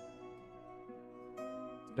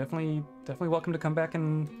 Definitely welcome to come back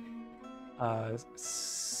and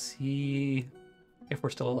see if we're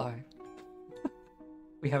still alive.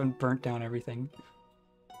 We haven't burnt down everything.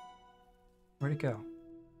 Where'd it go?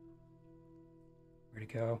 Where'd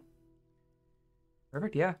it go?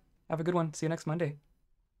 Perfect, yeah. Have a good one. See you next Monday.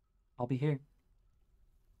 I'll be here.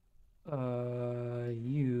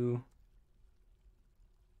 You...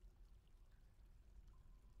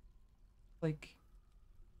 Like...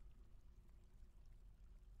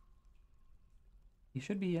 He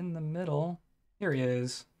should be in the middle. Here he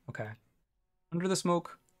is. Okay. Under the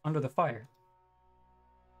smoke, under the fire.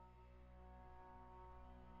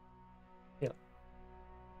 Yep.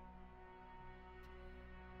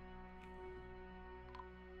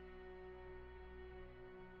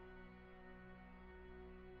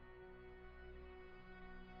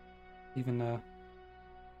 Even a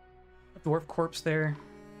dwarf corpse there.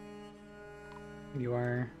 Here you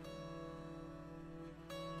are.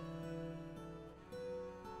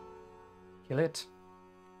 Kill it.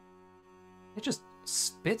 It just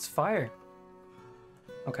spits fire.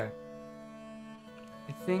 Okay.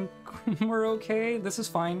 I think we're okay. This is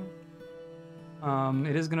fine.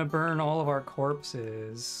 It is gonna burn all of our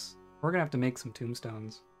corpses. We're gonna have to make some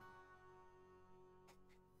tombstones.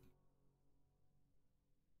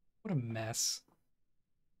 What a mess.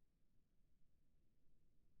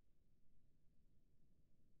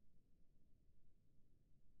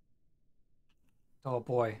 Oh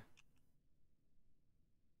boy.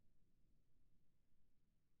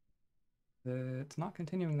 It's not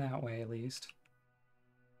continuing that way, at least.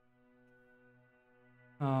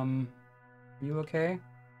 Are you okay?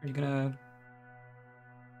 Are you gonna...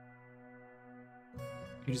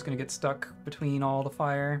 You're just gonna get stuck between all the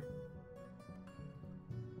fire?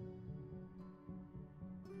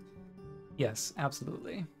 Yes,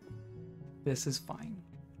 absolutely. This is fine.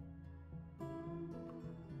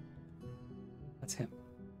 That's him.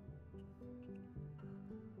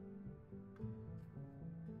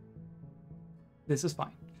 This is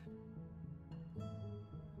fine.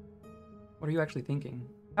 What are you actually thinking?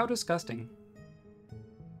 How disgusting.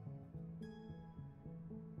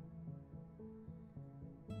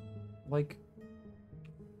 Like,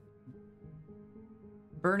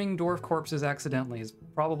 burning dwarf corpses accidentally is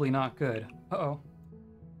probably not good. Uh-oh.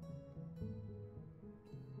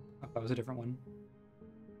 Oh, that was a different one.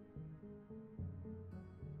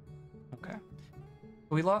 Okay.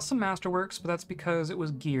 We lost some masterworks, but that's because it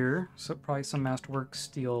was gear, so probably some masterwork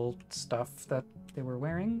steel stuff that they were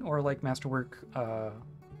wearing, or like masterwork like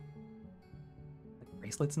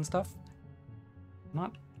bracelets and stuff. I'm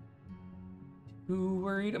not too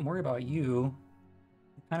worried. I'm worried about you.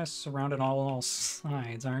 You're kind of surrounded on all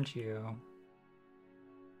sides, aren't you?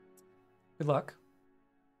 Good luck.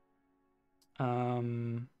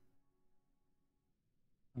 Fumbling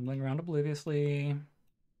around obliviously.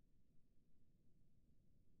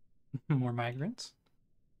 More migrants.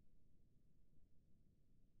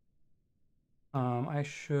 I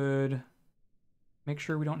should make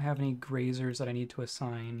sure we don't have any grazers that I need to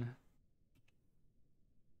assign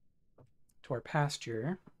to our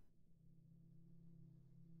pasture.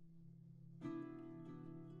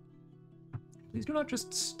 Please do not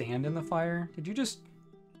just stand in the fire. Did you just...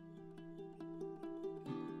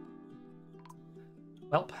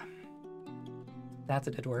 Welp. That's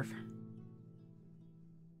a dead dwarf.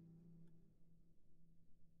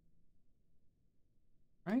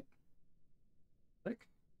 Right? Click.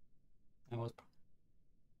 That was...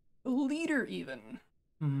 The leader, even.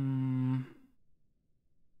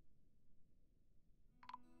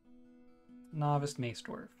 Novice mace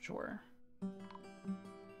dwarf, sure.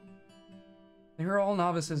 They're all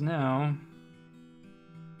novices now.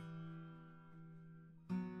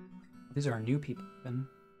 These are our new people, then.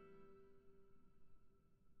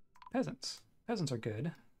 Peasants. Peasants are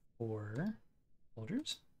good for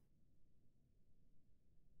soldiers.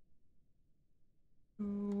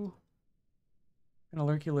 Ooh. Gonna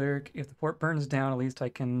lurky lurk. If the port burns down, at least I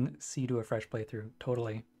can see to a fresh playthrough.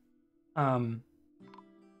 Totally.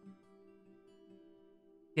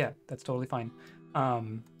 Yeah, that's totally fine. I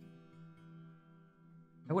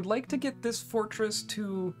would like to get this fortress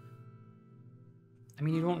to... I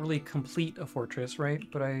mean, you don't really complete a fortress, right?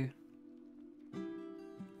 But I...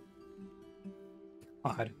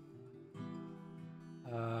 Odd.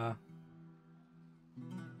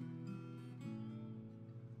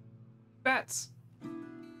 Bats!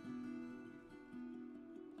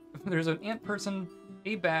 There's an ant person,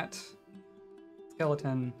 a bat,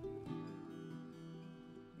 skeleton,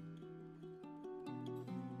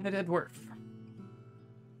 and a dead dwarf.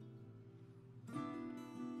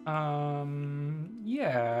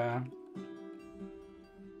 Yeah.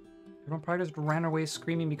 Everyone probably just ran away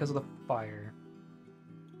screaming because of the fire.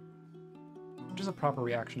 Which is a proper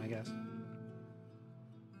reaction, I guess.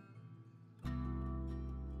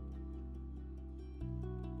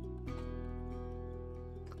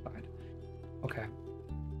 Fine. Okay.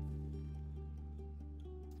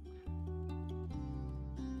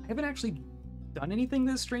 I haven't actually done anything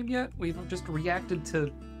this stream yet. We've just reacted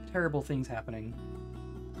to terrible things happening.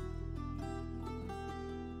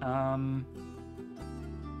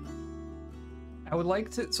 I would like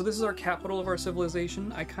to... So this is our capital of our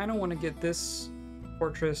civilization. I kind of want to get this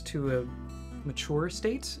fortress to a mature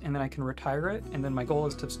state, and then I can retire it. And then my goal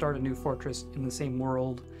is to start a new fortress in the same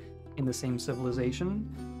world, in the same civilization.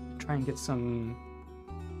 Try and get some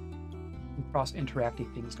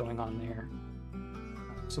cross-interacting things going on there.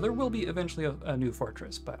 So there will be eventually a new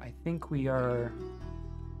fortress, but I think we are...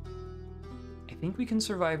 I think we can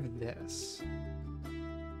survive this.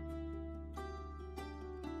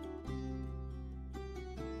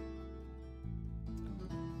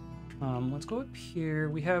 Let's go up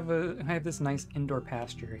here. I have this nice indoor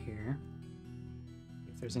pasture here.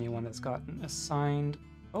 If there's anyone that's gotten assigned...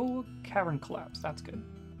 Oh, cavern collapse. That's good.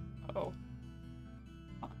 Uh-oh.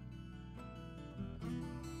 Huh.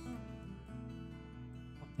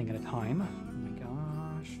 One thing at a time. Oh my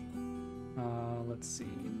gosh. Let's see.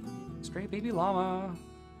 Stray baby llama.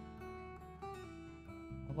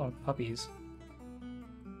 A lot of puppies.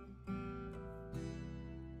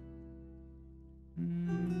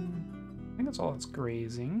 I think that's all it's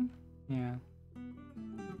grazing. Yeah.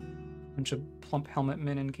 Bunch of plump helmet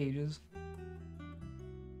men in cages.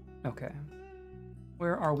 Okay.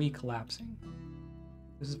 Where are we collapsing?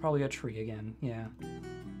 This is probably a tree again. Yeah.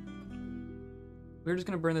 We're just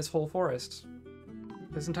gonna burn this whole forest.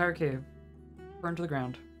 This entire cave. Burn to the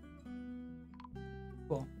ground.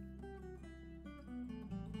 Cool.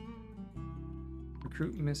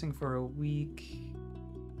 Recruit missing for a week.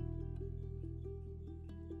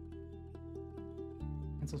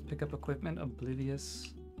 Let's pick up equipment.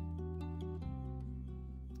 Oblivious.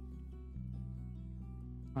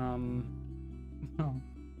 No.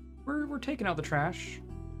 We're taking out the trash.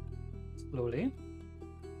 Slowly.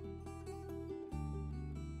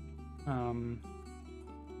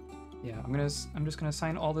 Yeah, I'm just gonna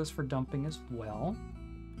assign all this for dumping as well.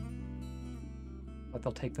 But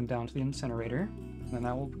they'll take them down to the incinerator, and then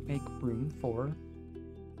that will make room for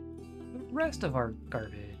the rest of our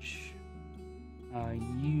garbage.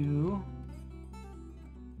 You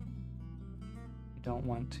don't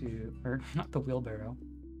want to, or not the wheelbarrow.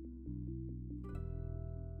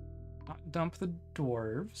 Not dump the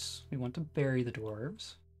dwarves. We want to bury the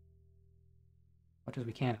dwarves. Much as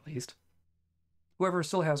we can, at least. Whoever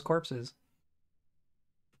still has corpses.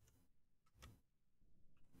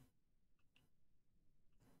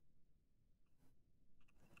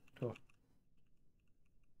 Oh.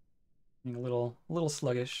 Being a little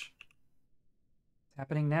sluggish. It's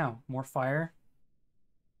happening now. More fire.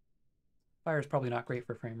 Fire is probably not great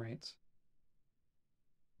for frame rates.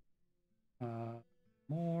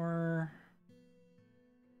 More.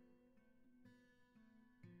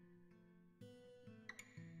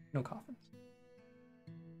 No coffins.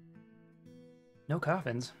 No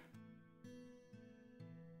coffins.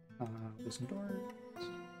 Loosen doors.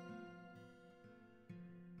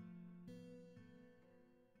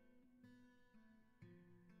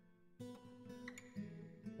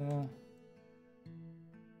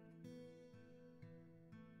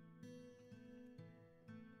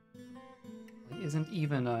 Isn't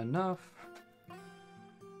even enough.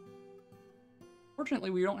 Fortunately,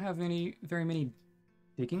 we don't have very many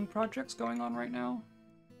digging projects going on right now.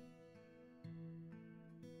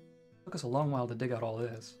 Took us a long while to dig out all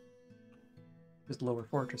this. This lower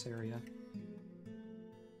fortress area.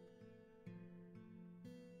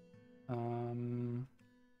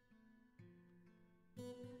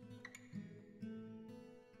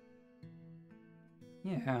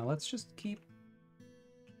 Yeah, let's just keep...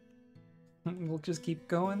 We'll just keep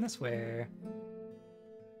going this way.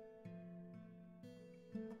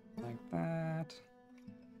 Like that.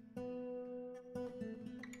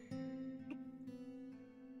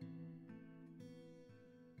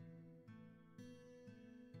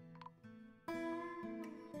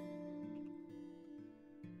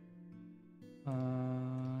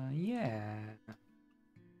 Yeah.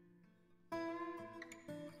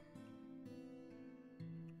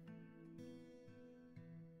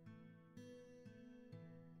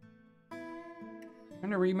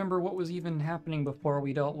 Trying to remember what was even happening before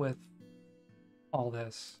we dealt with all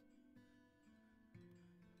this.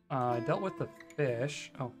 I dealt with the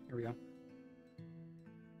fish. Oh, here we go.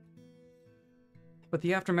 But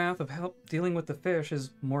the aftermath of dealing with the fish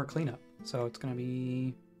is more cleanup. So it's gonna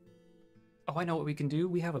be... Oh, I know what we can do.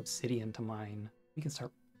 We have obsidian to mine. We can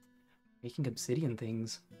start making obsidian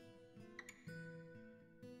things.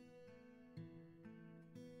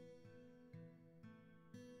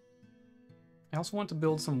 I also want to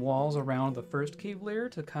build some walls around the first cave layer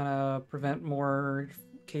to kind of prevent more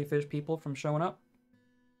cavefish people from showing up.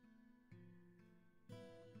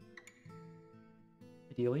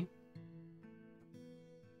 Ideally.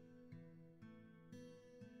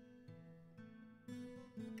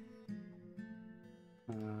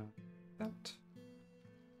 That.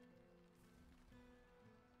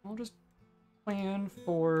 I'll just plan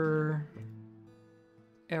for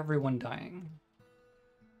everyone dying.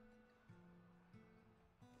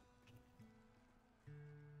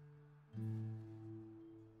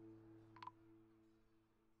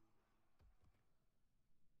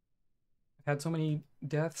 I've had so many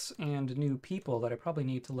deaths and new people that I probably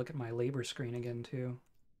need to look at my labor screen again, too.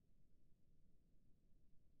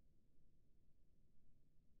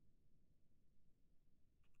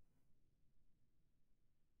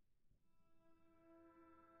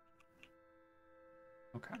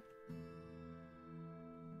 Okay.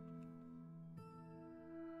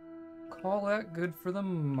 Call that good for the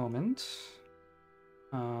moment.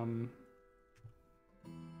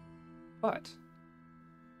 But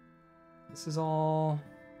this is all...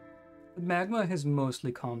 The magma has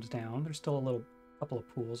mostly calmed down. There's still a couple of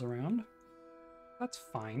pools around. That's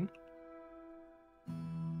fine.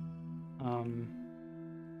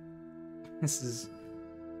 This is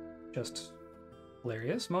just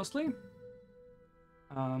hilarious, mostly.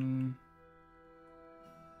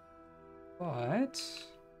 But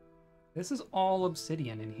this is all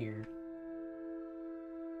obsidian in here.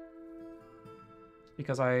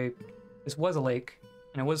 Because this was a lake,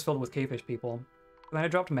 and it was filled with cavefish people. And then I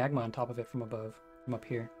dropped magma on top of it from above, from up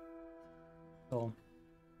here. So,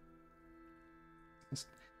 this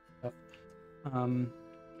stuff.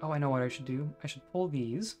 Oh, I know what I should do. I should pull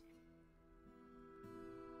these.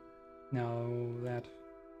 Now that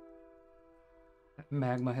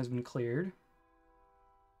magma has been cleared.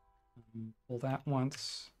 Pull that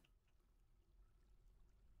once.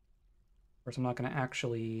 Of course, I'm not going to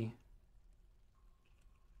actually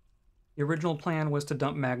The original plan was to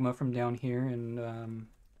dump magma from down here and,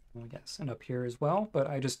 well, yes, and up here as well, but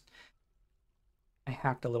I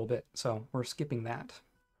hacked a little bit, so we're skipping that.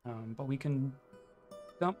 But we can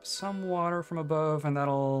dump some water from above, and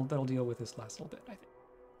that'll deal with this last little bit, I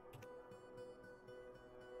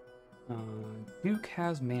think. Duke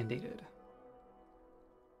has mandated.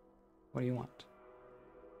 What do you want?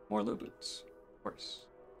 More loot boots, of course.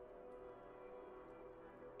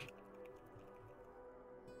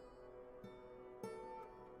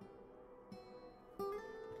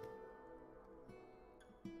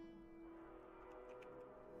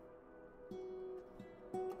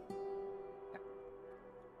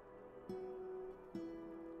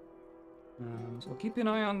 So we'll keep an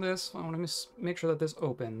eye on this. I want to make sure that this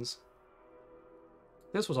opens.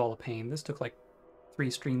 This was all a pain. This took like 3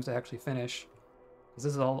 streams to actually finish, because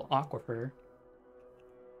this is all aquifer. And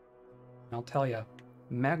I'll tell you,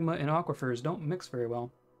 magma and aquifers don't mix very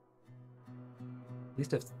well. At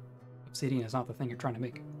least if obsidian is not the thing you're trying to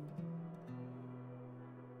make.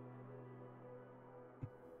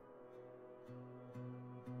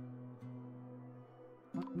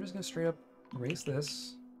 I'm just gonna straight up erase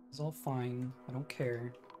this. It's all fine. I don't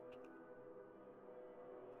care.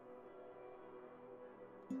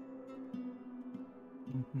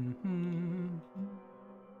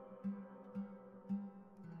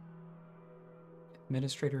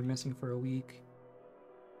 Administrator missing for a week.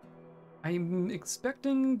 I'm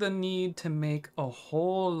expecting the need to make a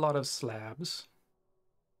whole lot of slabs.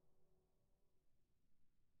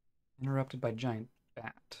 Interrupted by giant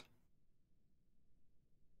bat.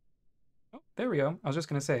 Oh, there we go. I was just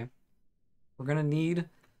gonna say, we're gonna need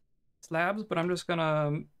slabs, but I'm just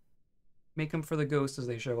gonna make them for the ghosts as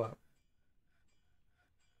they show up.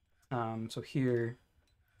 So here,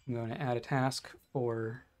 I'm going to add a task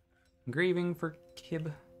for engraving for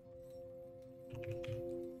Kib.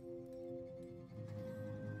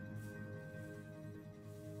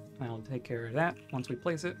 I'll take care of that once we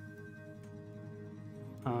place it.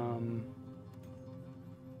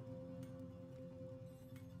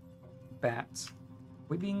 Bats. Are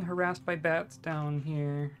we being harassed by bats down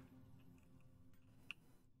here?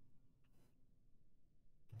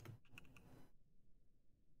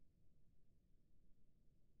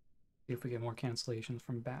 See if we get more cancellations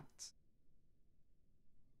from bats.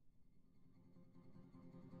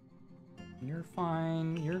 You're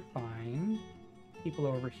fine, you're fine. People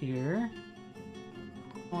over here.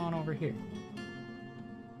 Come on over here.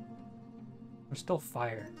 There's still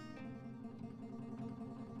fire.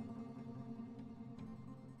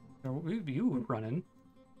 You running.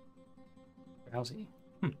 Drowsy.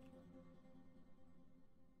 And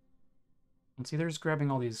see, there's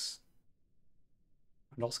grabbing all these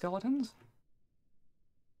metal skeletons.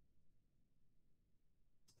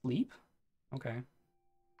 Sleep? Okay.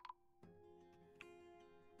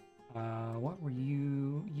 What were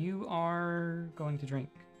you? You are going to drink.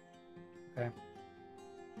 Okay.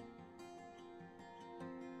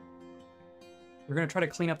 We're gonna try to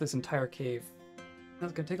clean up this entire cave.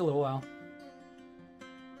 That's gonna take a little while.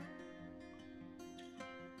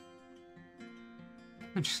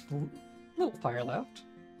 Just a little fire left.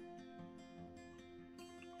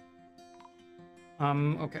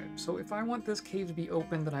 Okay, so if I want this cave to be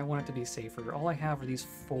open, then I want it to be safer. All I have are these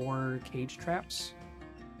 4 cage traps,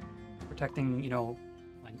 protecting, you know,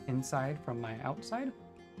 my inside from my outside.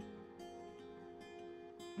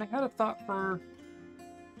 And I had a thought for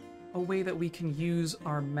a way that we can use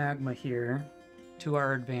our magma here to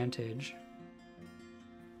our advantage.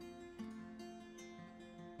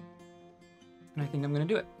 And I think I'm gonna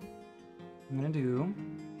do it. I'm gonna do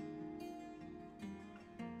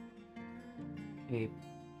a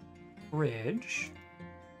bridge,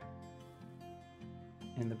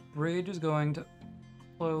 and the bridge is going to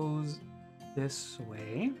close this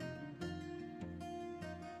way.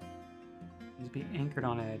 Needs to be anchored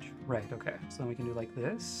on edge. Right, okay. So then we can do like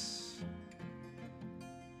this.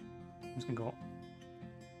 I'm just gonna go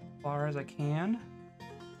as far as I can.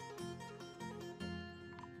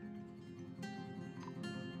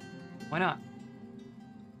 Why not?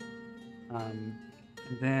 And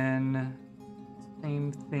then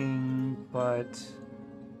same thing, but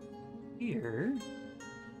here.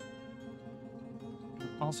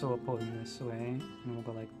 Also opposing this way, and we'll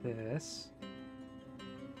go like this.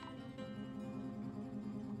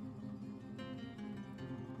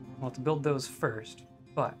 We'll have to build those first,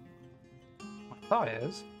 but my thought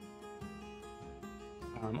is,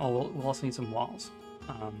 we'll also need some walls.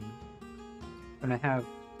 I'm gonna have,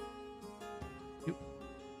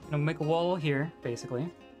 make a wall here,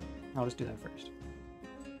 basically. I'll just do that first.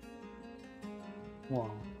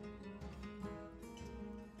 Wall.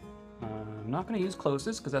 I'm not going to use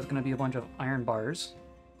closest because that's going to be a bunch of iron bars.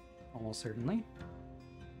 Almost certainly.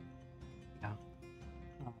 Yeah.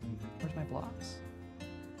 Where's my blocks?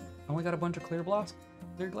 Oh, we got a bunch of clear blocks,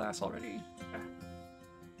 clear glass already. Okay.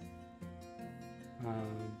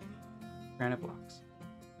 Granite blocks.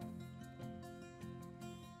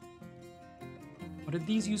 What did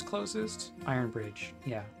these use closest? Iron bridge.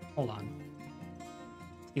 Yeah, hold on.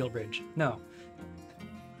 Steel bridge. No.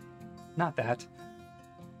 Not that.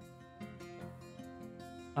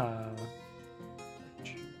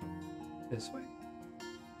 This way.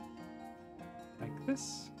 Like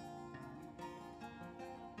this.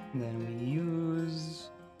 And then we use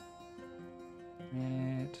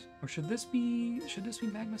it. Or should this be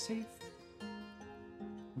magma safe?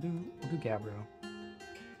 We'll do Gabbro.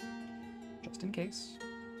 Just in case.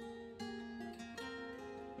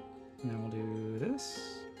 And then we'll do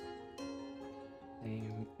this.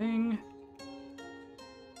 Same thing.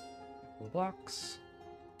 Couple blocks.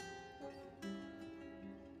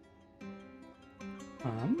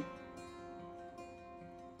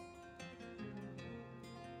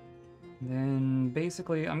 Then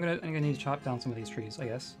basically, I'm gonna need to chop down some of these trees, I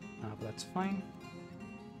guess, but that's fine.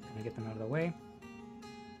 Gonna get them out of the way.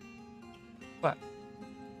 But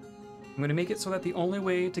I'm gonna make it so that the only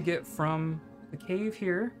way to get from the cave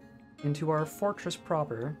here into our fortress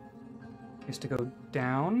proper is to go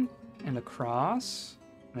down and across,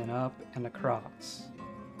 and then up and across.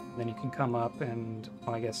 And then you can come up and,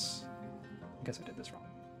 oh, I guess I did this wrong.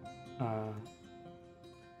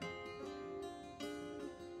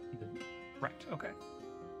 Right, okay.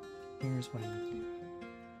 Here's what I need to do.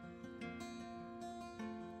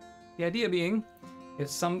 The idea being, if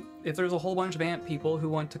there's a whole bunch of ant people who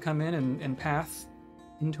want to come in and path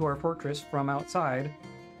into our fortress from outside,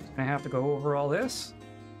 I'm gonna have to go over all this,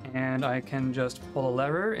 and I can just pull a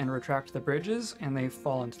lever and retract the bridges, and they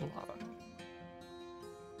fall into the lava.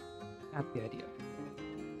 That's the idea.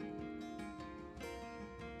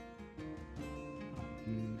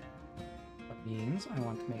 That means I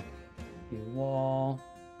want to make a wall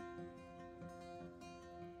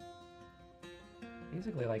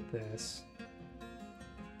basically like this.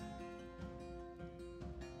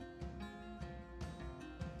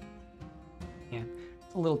 Yeah,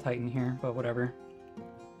 it's a little tight in here, but whatever.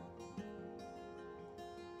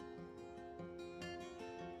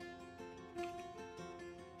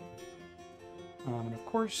 And of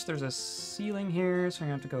course, there's a ceiling here, so I'm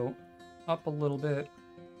gonna have to go up a little bit.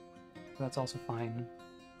 That's also fine.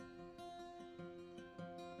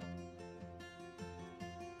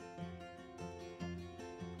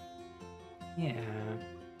 Yeah.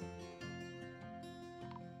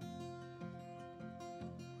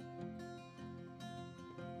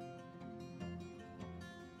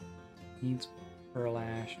 Needs pearl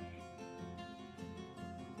ash.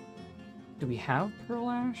 Do we have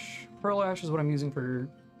pearl ash? Pearl ash is what I'm using for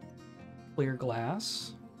clear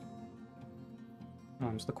glass.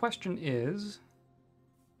 So the question is,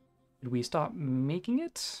 did we stop making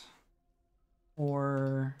it?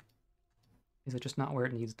 Or is it just not where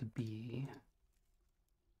it needs to be?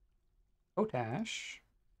 Potash,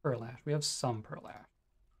 pearl ash. We have some pearl ash.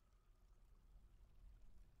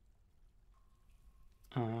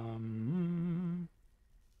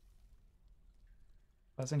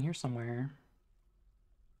 That's in here somewhere.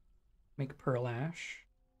 Make pearl ash.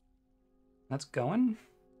 That's going?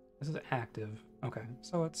 This is active. Okay,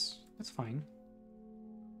 so it's fine.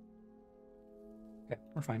 Okay,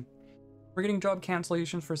 we're fine. We're getting job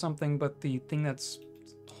cancellations for something, but the thing that's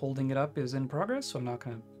holding it up is in progress, so I'm not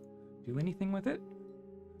gonna do anything with it.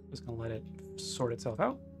 Just gonna let it sort itself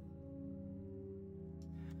out.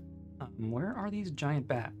 Where are these giant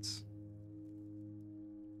bats?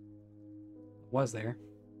 Was there?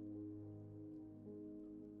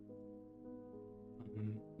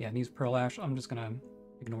 Yeah, these pearl ash, I'm just gonna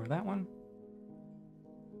ignore that one.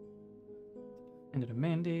 Ended a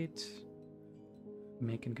mandate.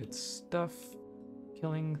 Making good stuff.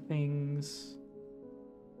 Killing things.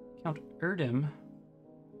 Count Erdim.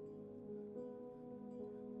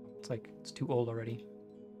 It's too old already.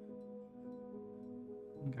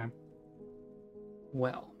 Okay.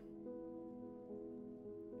 Well.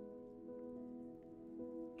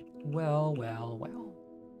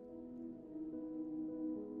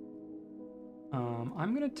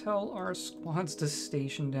 I'm gonna tell our squads to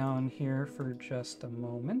station down here for just a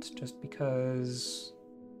moment, just because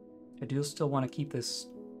I do still want to keep this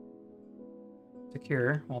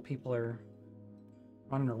secure while people are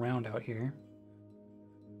running around out here.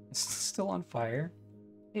 It's still on fire.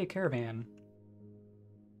 Hey, caravan.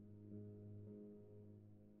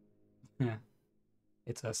 Yeah.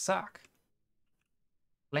 It's a sock.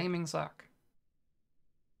 Flaming sock.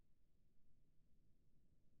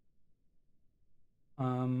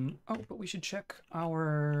 Oh, but we should check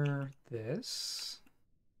our this.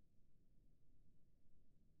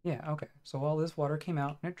 Yeah, okay. So all this water came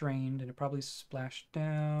out and it drained and it probably splashed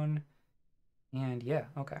down. And yeah,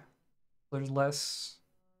 okay. There's less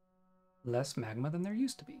magma than there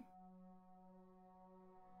used to be.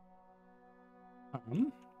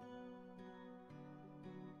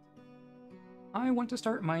 I want to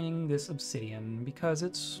start mining this obsidian because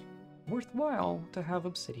it's worthwhile to have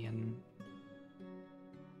obsidian.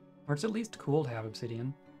 Or it's at least cool to have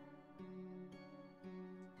obsidian.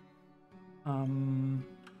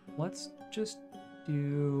 Let's just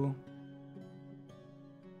do...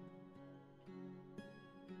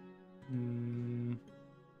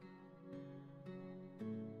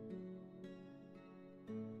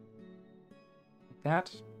 like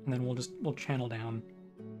that, and then we'll channel down.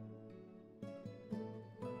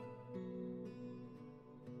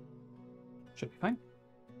 Should be fine.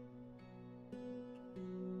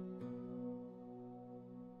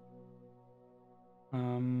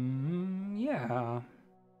 Yeah.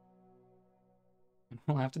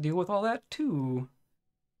 We'll have to deal with all that too.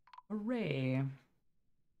 Hooray.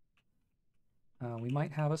 We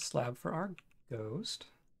might have a slab for our ghost.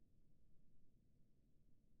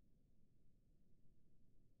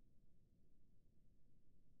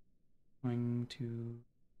 Going to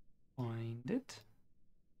find it.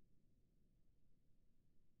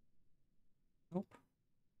 Nope.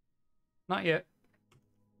 Not yet.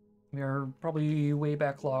 We are probably way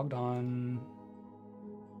backlogged on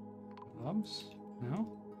jobs. No?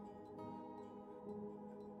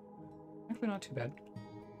 Actually, not too bad.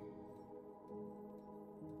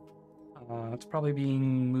 It's probably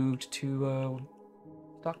being moved to a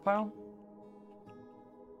stockpile.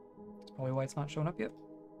 That's probably why it's not showing up yet.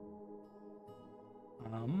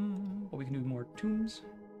 But we can do more tombs.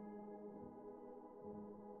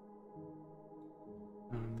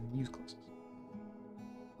 Use closes.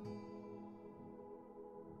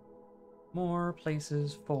 More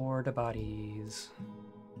places for the bodies.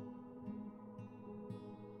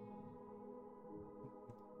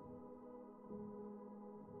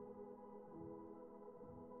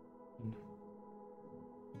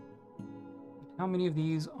 How many of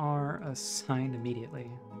these are assigned immediately?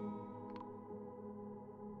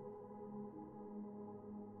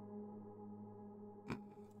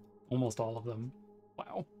 Almost all of them.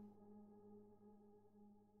 Wow.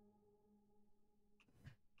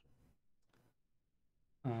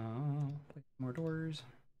 Place more doors.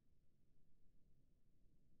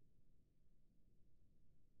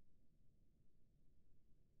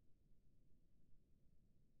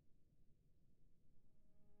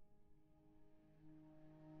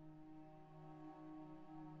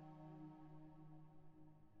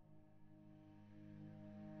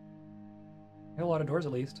 A lot of doors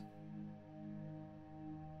at least.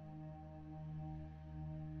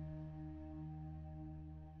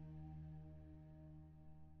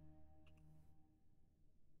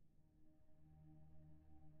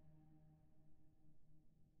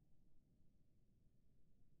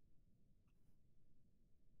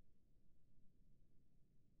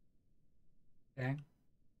 Okay.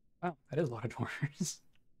 Wow, that is a lot of doors.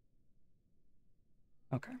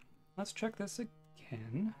 Okay, let's check this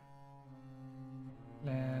again.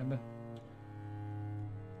 Lab.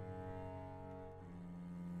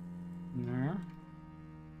 No.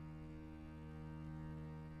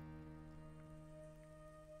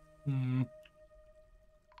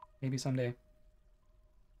 Maybe someday.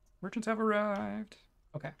 Merchants have arrived.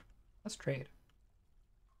 Okay, let's trade.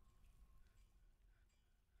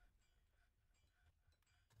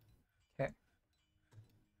 Okay.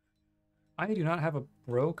 I do not have a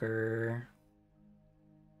broker.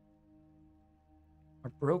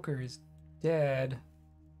 Our broker is dead.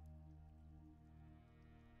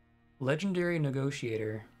 Legendary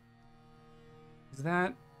negotiator. Is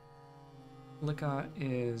that... Lika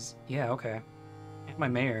is... Yeah, okay. And my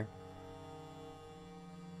mayor.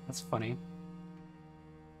 That's funny.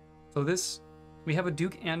 So this... We have a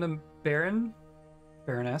duke and a baron.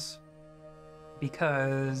 Baroness.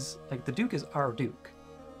 Because, like, the duke is our duke.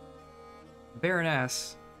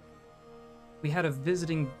 Baroness... We had a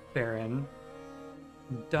visiting baron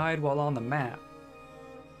who died while on the map.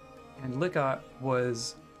 And Lika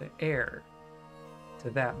was the heir to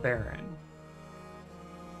that baron.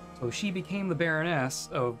 So she became the Baroness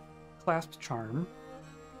of Clasp Charm,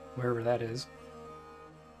 wherever that is.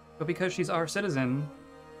 But because she's our citizen,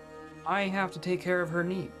 I have to take care of her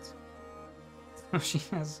needs. So she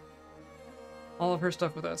has all of her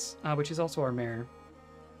stuff with us, but she's also our mayor.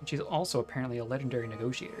 And she's also apparently a legendary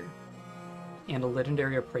negotiator, and a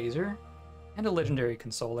legendary appraiser, and a legendary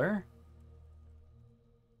consoler,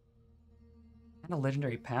 and a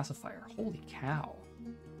legendary pacifier. Holy cow.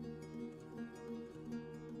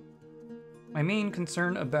 My main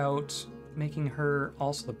concern about making her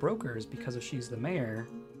also the broker is because if she's the mayor,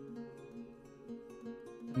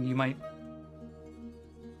 then you might...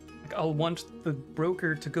 Like, I'll want the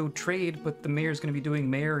broker to go trade, but the mayor's going to be doing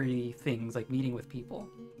mayor-y things, like meeting with people.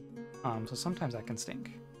 So sometimes that can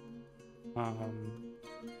stink.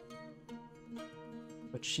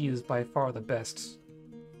 But she is by far the best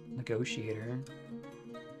negotiator.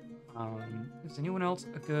 Is anyone else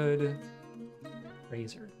a good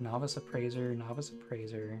appraiser? Novice appraiser, novice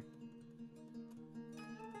appraiser.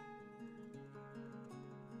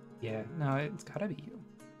 Yeah, no, it's gotta be you.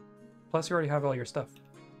 Plus you already have all your stuff.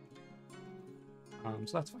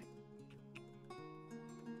 So that's fine.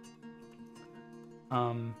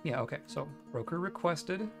 Yeah, okay, so broker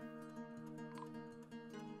requested.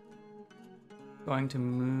 Going to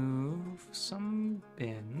move some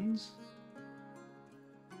bins.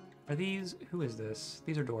 Are these, who is this?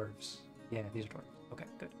 These are dwarves. Yeah, these are dwarves. Okay,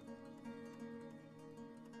 good.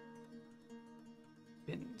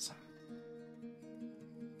 Bins.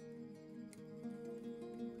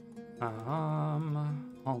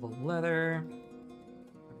 All the leather.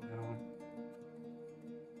 There we go.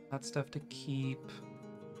 That stuff to keep.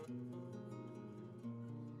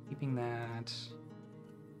 Keeping that.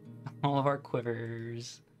 All of our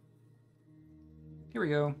quivers. Here we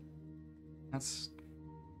go. That's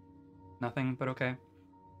nothing, but okay.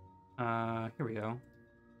 Here we go.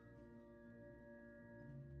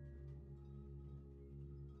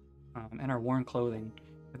 And our worn clothing.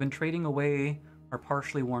 I've been trading away our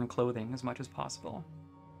partially worn clothing as much as possible.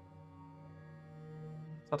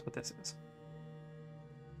 So that's what this is.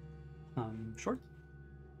 Short.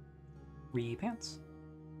 Pants.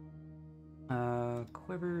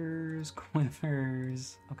 Quivers,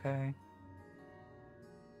 quivers, okay.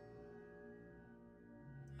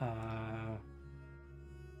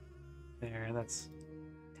 There, that's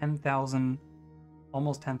 10,000,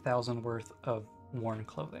 almost 10,000 worth of worn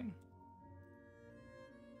clothing.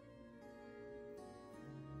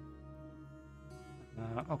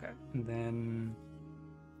 Okay, and then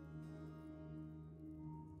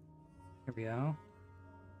here we go.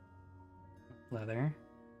 Leather.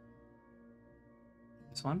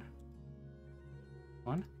 This one.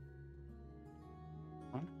 One.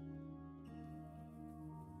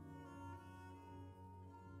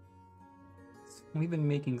 We've been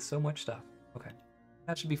making so much stuff. Okay,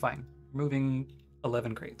 that should be fine. Removing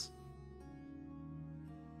 11 crates.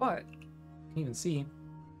 But, you can even see,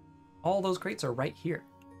 all those crates are right here.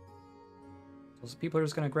 So people are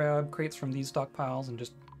just going to grab crates from these stockpiles and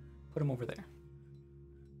just put them over there.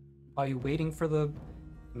 While you waiting for the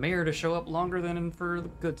mayor to show up longer than for the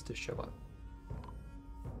goods to show up.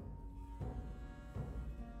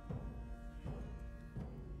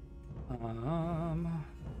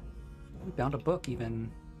 We found a book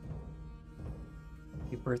even.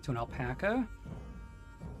 Give birth to an alpaca.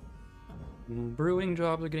 Brewing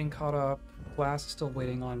jobs are getting caught up. Glass is still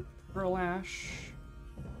waiting on pearl ash.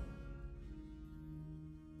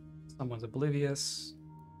 Someone's oblivious.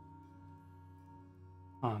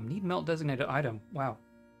 Need melt designated item. Wow.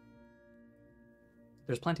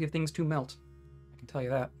 There's plenty of things to melt. I can tell you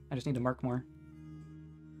that. I just need to mark more.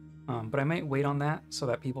 But I might wait on that so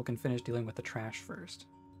that people can finish dealing with the trash first.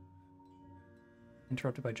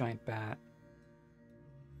 Interrupted by giant bat.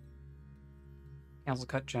 Council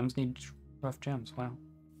cut gems need rough gems. Wow.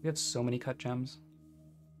 We have so many cut gems.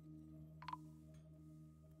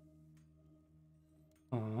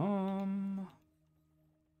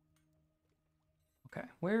 Okay,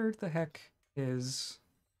 where the heck is...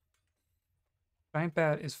 Giant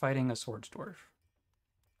bat is fighting a swords dwarf.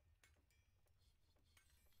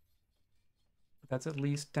 But that's at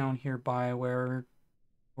least down here by where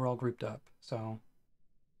we're all grouped up, so...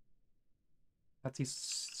 That's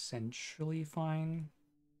essentially fine.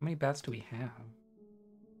 How many bats do we have?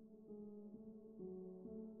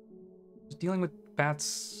 Just dealing with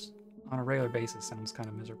bats on a regular basis sounds kind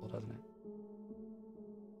of miserable, doesn't it?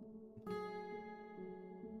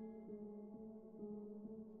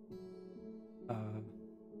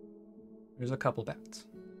 There's a couple bats.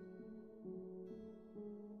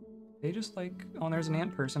 They just like... Oh, and there's an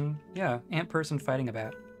ant person. Yeah, ant person fighting a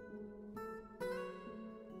bat.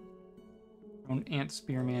 Own ant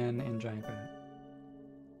spearman and giant bat.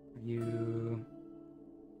 Are you...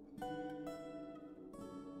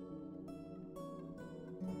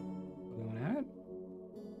 going at it?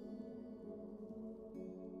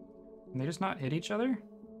 Can they just not hit each other?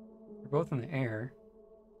 We're both in the air.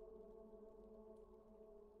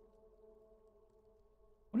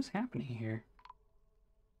 What is happening here?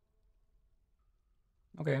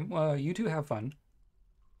 Okay, well, you two have fun.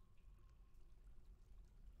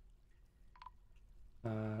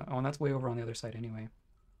 Oh, and that's way over on the other side anyway.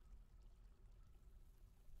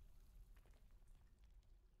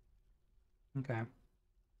 Okay.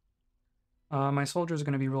 My soldiers are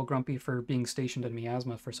going to be real grumpy for being stationed in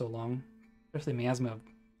miasma for so long. Especially miasma,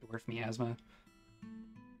 dwarf miasma.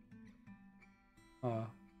 Oh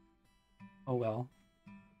well.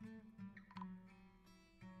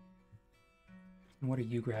 And what are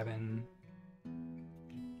you grabbing?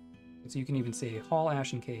 So you can even say Hall,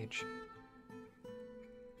 Ash, and Cage.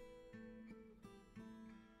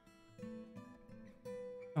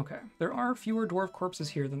 Okay, there are fewer dwarf corpses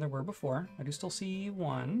here than there were before. I do still see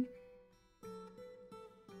one.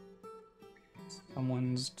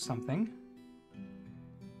 Someone's something.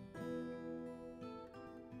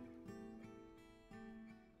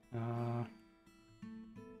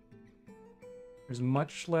 There's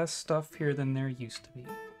much less stuff here than there used to be.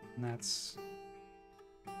 And that's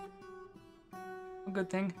a good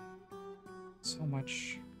thing. So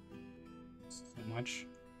much.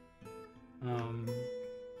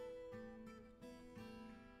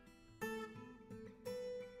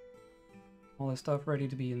 All this stuff ready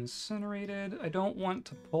to be incinerated. I don't want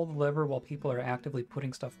to pull the lever while people are actively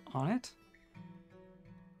putting stuff on it.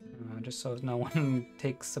 Just so no one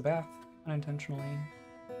takes a bath unintentionally.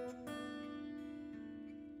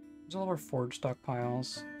 There's all of our forge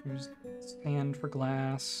stockpiles. Here's sand for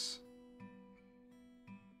glass.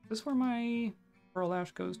 Is this where my pearl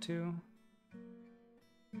ash goes to?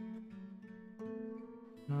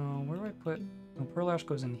 No, where do I put... Oh, pearl ash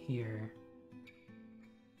goes in here.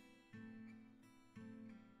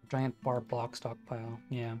 Giant bar block stockpile.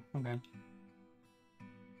 Yeah, okay.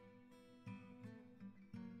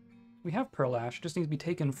 We have pearl ash. It just needs to be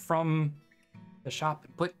taken from the shop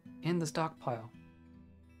and put in the stockpile.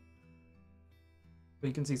 But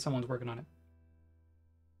you can see someone's working on it.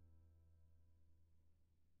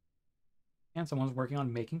 And someone's working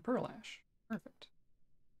on making pearl ash. Perfect.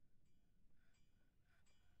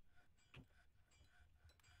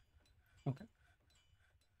 Okay.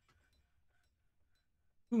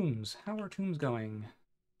 Tombs. How are tombs going?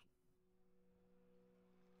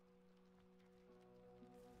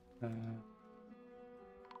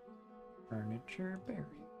 Furniture berry.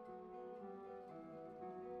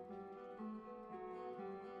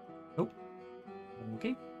 Oh.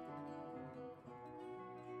 Okay.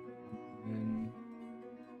 And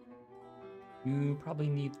you probably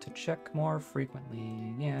need to check more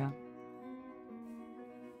frequently. Yeah.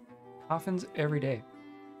 Coffins every day.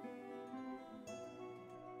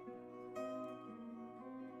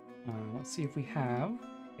 Let's see if we have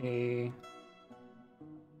a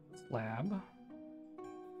slab.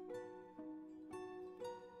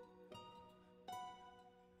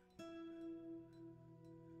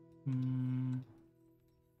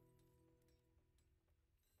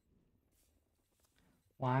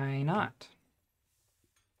 Why not?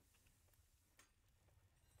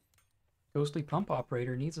 Ghostly pump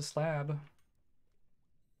operator needs a slab.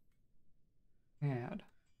 Add.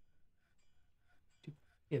 To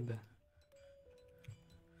Ib.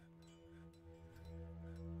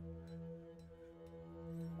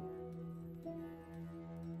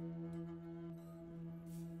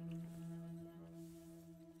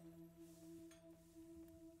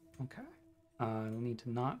 Okay. We'll need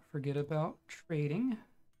to not forget about trading.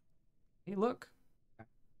 Hey, look. Okay.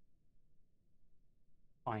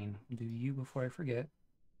 Fine. I'll do you before I forget.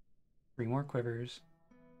 3 more quivers.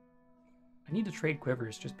 I need to trade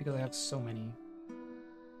quivers just because I have so many.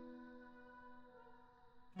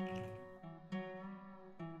 Okay.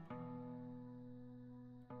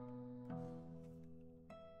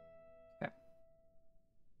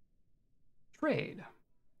 Trade.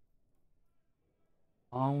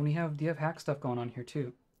 Oh, we have DF hack stuff going on here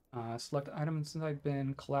too. Select item inside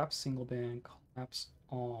bin, collapse single bin, collapse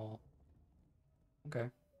all. Okay.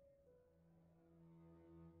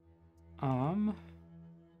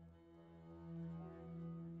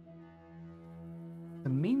 The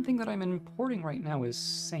main thing that I'm importing right now is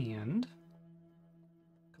sand.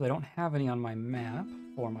 Because I don't have any on my map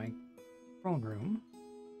for my throne room.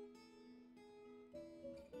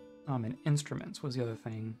 And instruments was the other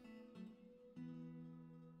thing.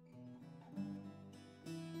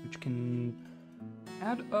 Which can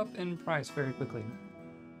add up in price very quickly.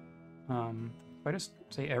 If I just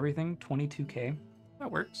say everything, 22k, that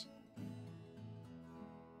works.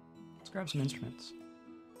 Let's grab some instruments.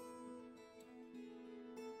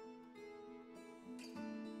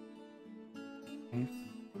 Okay.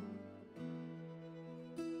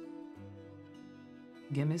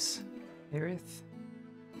 Gimis, Aerith,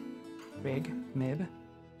 Rig, Mib.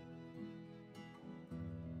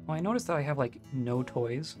 Oh, I noticed that I have, like, no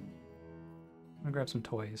toys. I'm gonna grab some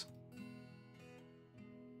toys.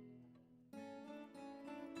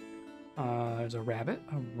 There's a rabbit,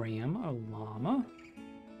 a ram, a llama,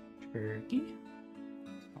 turkey,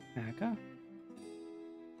 alpaca.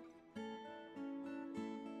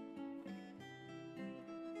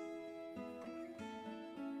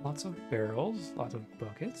 Lots of barrels, lots of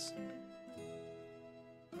buckets.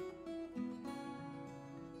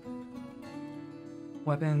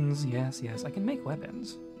 Weapons, yes, yes, I can make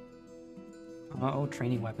weapons. Oh,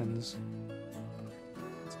 training weapons.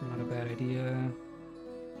 It's not a bad idea.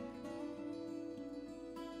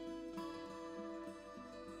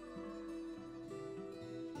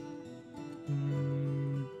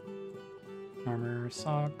 Armor,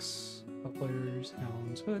 socks, bucklers,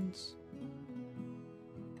 helms, hoods.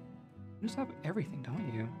 You just have everything,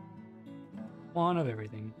 don't you? One of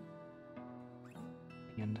everything.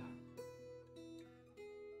 And.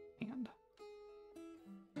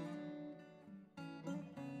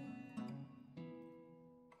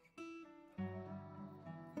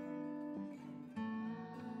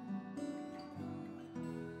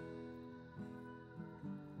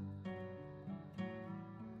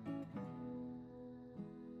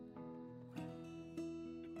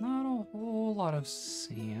 Not a whole lot of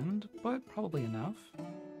sand, but probably enough.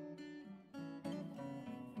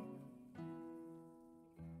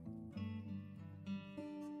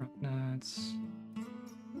 Rock nuts.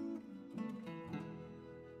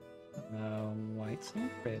 White sand,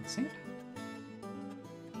 red sand,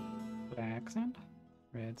 black sand,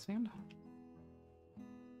 red sand.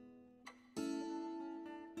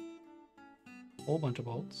 Whole bunch of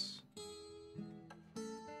bolts.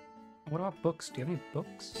 What about books? Do you have any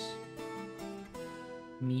books?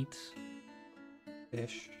 Meat,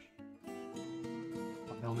 fish,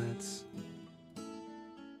 helmets.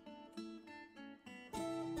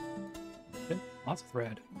 Good. Lots of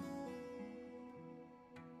thread.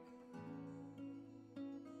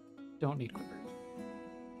 Don't need quivers.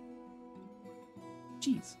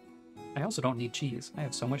 Cheese. I also don't need cheese. I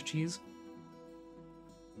have so much cheese.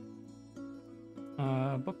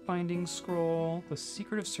 Bookbinding scroll. The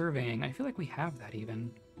secret of surveying. I feel like we have that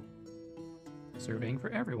even. Surveying for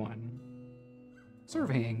everyone.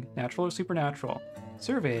 Surveying. Natural or supernatural.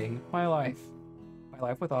 Surveying. My life. My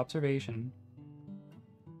life with observation.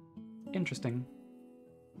 Interesting.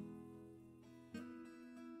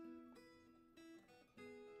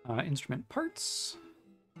 Instrument parts.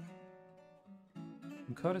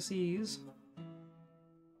 Some codices.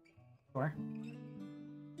 Sure.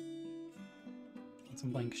 And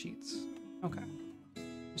some blank sheets. Okay.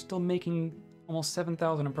 We're still making almost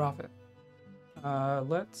 7,000 in profit.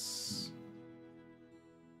 Let's...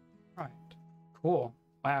 Right. Cool.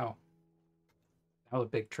 Wow. That was a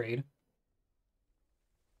big trade.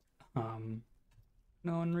 No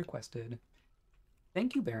one requested.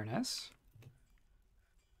 Thank you, Baroness.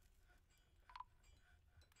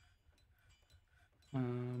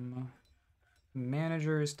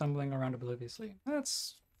 Manager is stumbling around obliviously.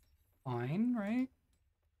 That's fine, right?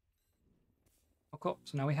 Oh, cool.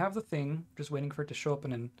 So now we have the thing, just waiting for it to show up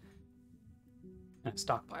in a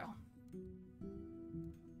stockpile.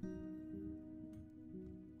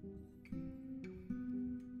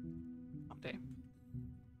 Update.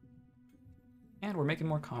 And we're making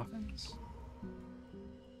more coffins.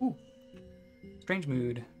 Ooh. Strange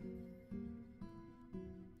mood.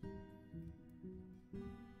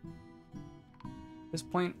 At this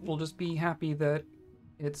point, we'll just be happy that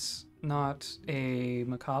it's not a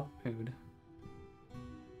macabre mood.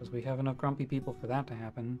 Because we have enough grumpy people for that to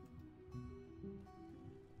happen.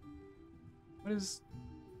 What is...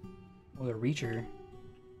 Oh, the Reacher.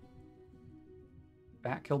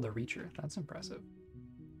 Bat killed the Reacher. That's impressive.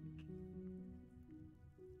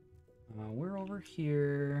 We're over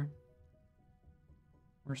here.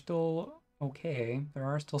 We're still okay. There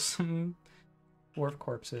are still some dwarf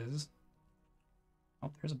corpses. Oh,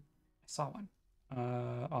 there's a... I saw one.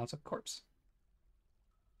 Oh, it's a corpse.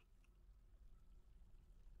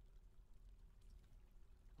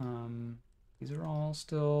 These are all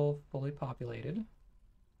still fully populated.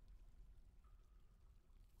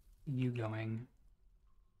 You going?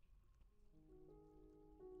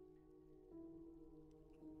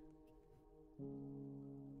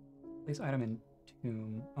 Place item in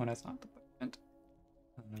tomb. Oh, that's not the event.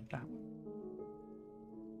 That one.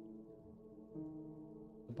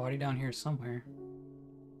 The body down here somewhere.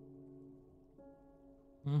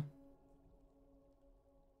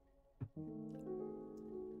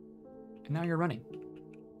 And now you're running.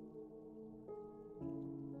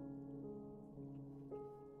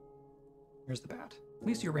 Here's the bat. At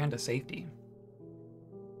least you ran to safety.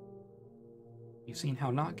 You've seen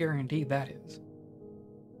how not guaranteed that is.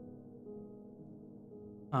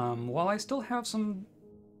 While I still have some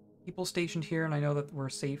people stationed here and I know that we're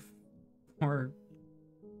safe or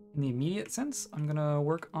in the immediate sense, I'm gonna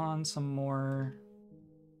work on some more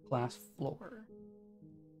glass floor.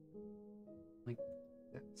 Like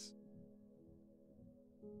this.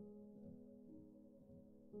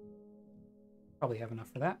 Probably have enough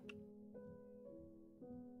for that.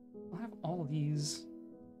 I'll have all of these.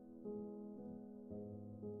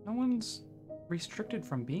 No one's restricted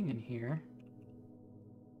from being in here.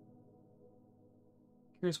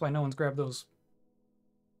 Curious why no one's grabbed those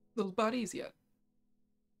bodies yet.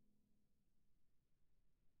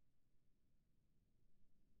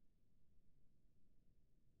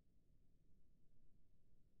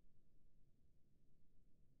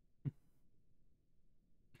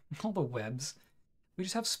 All the webs. We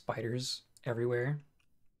just have spiders everywhere.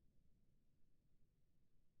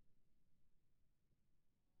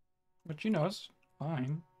 But you know, it's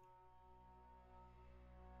fine.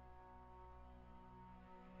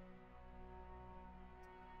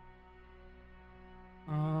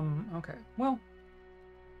 Okay. Well,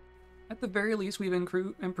 at the very least, we've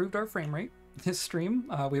improved our frame rate. This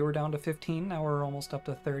stream, we were down to 15, now we're almost up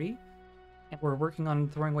to 30. And we're working on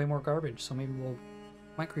throwing away more garbage, so maybe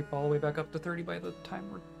might creep all the way back up to 30 by the time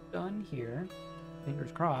we're done here.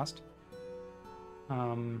 Fingers crossed.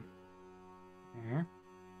 There.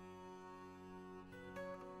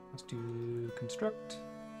 Let's do construct,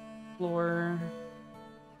 floor.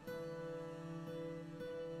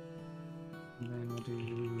 And then we'll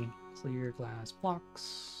do clear glass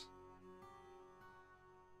blocks.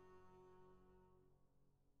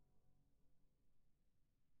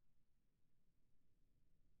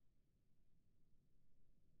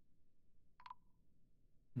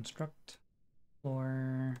 Construct,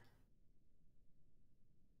 floor.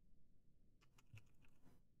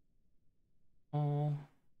 All.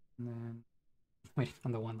 And then waiting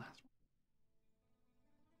on the one last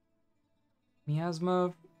one.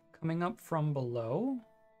 Miasma coming up from below?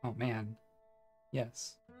 Oh man.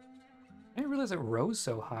 Yes. I didn't realize it rose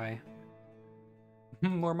so high.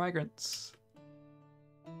 More migrants.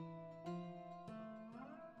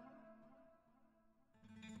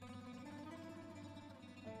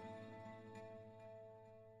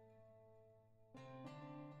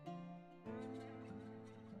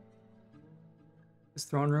 This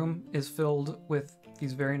throne room is filled with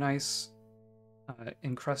these very nice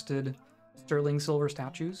encrusted sterling silver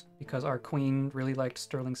statues because our queen really liked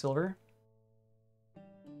sterling silver.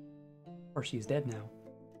 Or she's dead now.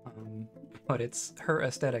 But it's her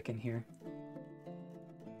aesthetic in here.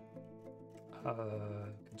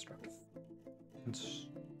 Construct.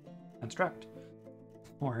 Construct.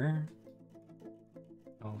 Or...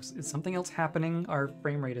 oh, is something else happening? Our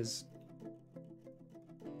frame rate is...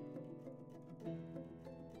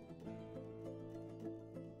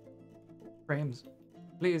 frames.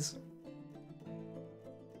 Please.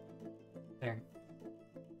 There.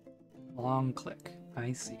 Long click.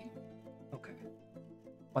 I see. Okay.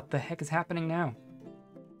 What the heck is happening now?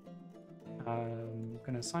 I'm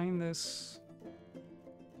gonna assign this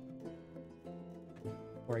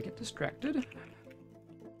before I get distracted.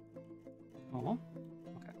 Oh,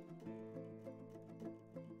 okay.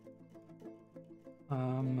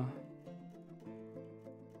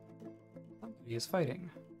 Somebody is fighting.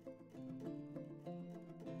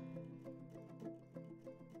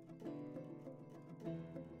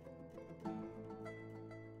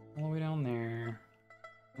 All the way down there.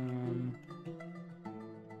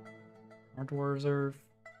 Our dwarves are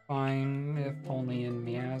fine, if only in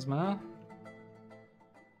miasma.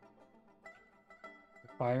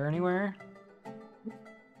 Fire anywhere?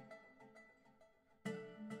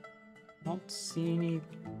 Don't see any.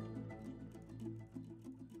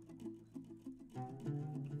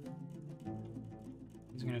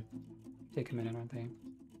 These are gonna take a minute, aren't they?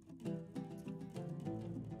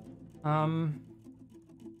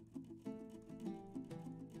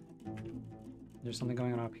 There's something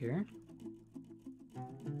going on up here.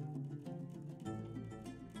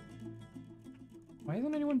 Why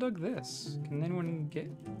hasn't anyone dug this? Can anyone get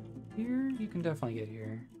here? You can definitely get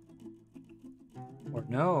here. Or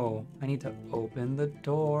no, I need to open the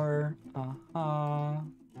door.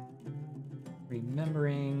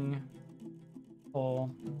 Remembering. Oh,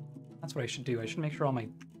 that's what I should do. I should make sure all my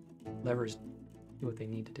levers do what they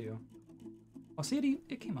need to do. Oh, see,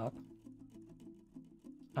 it came up.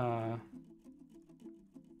 I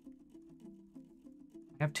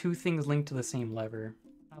have have two things linked to the same lever.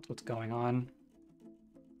 That's what's going on.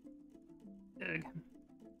 Ugh.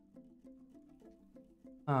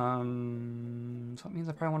 So it means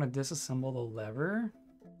I probably want to disassemble the lever.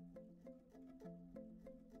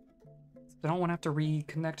 I don't want to have to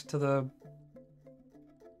reconnect to the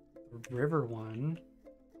river one.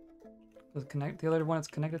 The other one it's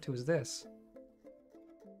connected to is this.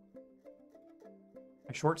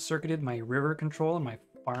 I short-circuited my river control and my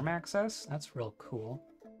farm access. That's real cool.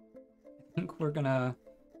 I think we're gonna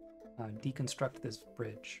deconstruct this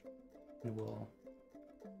bridge. And we'll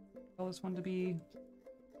tell this one to be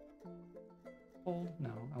pulled.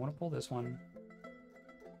 No, I want to pull this one.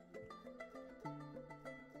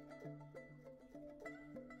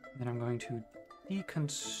 Then I'm going to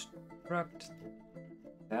deconstruct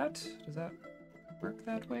that. Does that work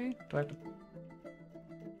that way? Do I have to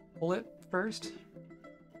pull it first?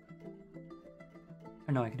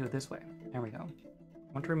 Or no, I can do it this way. There we go.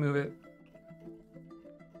 I want to remove it.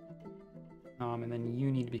 And then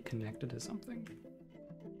you need to be connected to something.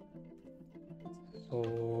 So,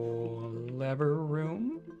 lever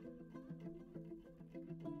room.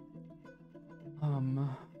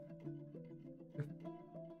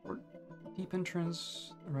 Deep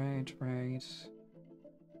entrance. Right.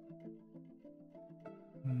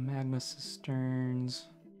 Magma cisterns.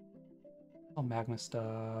 All magma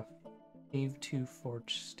stuff. Cave 2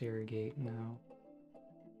 forge stairgate now.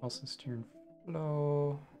 All cistern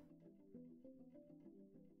flow.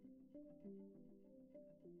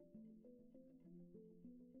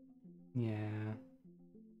 Yeah.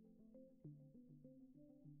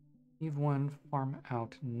 Cave 1 farm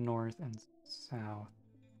out north and south.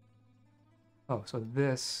 Oh, so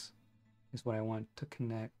this is what I want to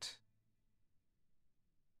connect.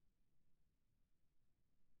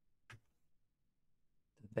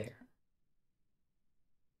 There.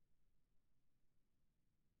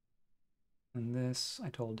 And this I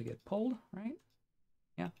told to get pulled, right?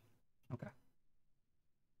 Yeah? Okay.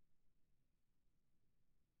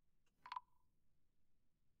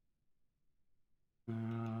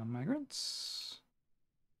 Migrants.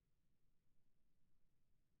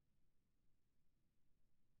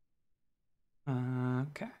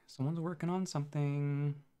 Okay, someone's working on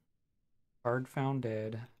something. Bard found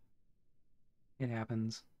dead. It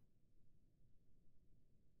happens.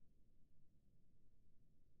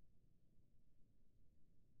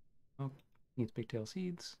 Oh, needs pigtail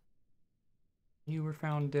seeds. You were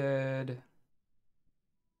found dead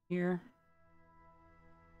here.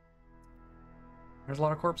 There's a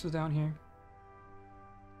lot of corpses down here.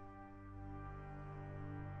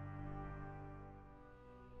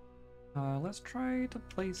 Let's try to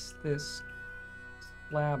place this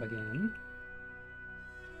slab again.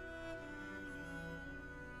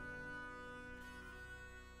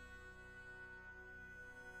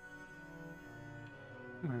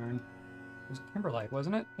 It was Kimberlite,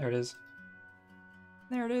 wasn't it? There it is.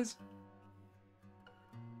 There it is.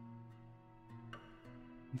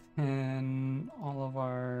 And all of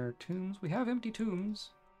our tombs. We have empty tombs.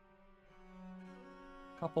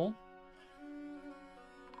 Couple.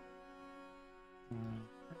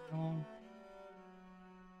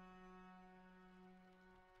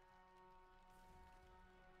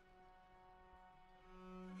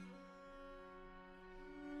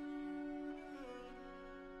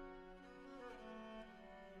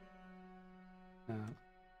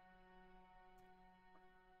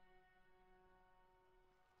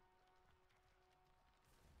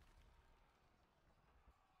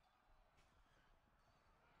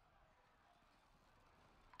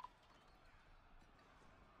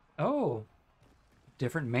 Oh,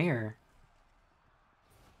 different mayor.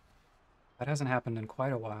 That hasn't happened in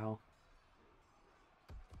quite a while.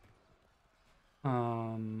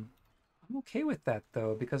 I'm okay with that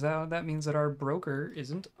though, because that means that our broker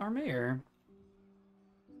isn't our mayor.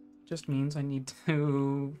 Just means I need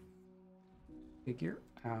to figure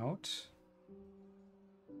out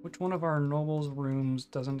which one of our nobles' rooms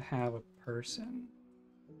doesn't have a person.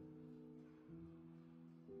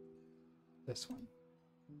 This one.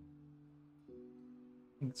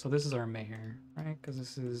 So this is our mayor, right? Because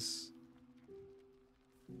this is...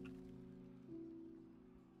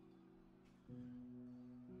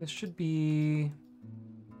 This should be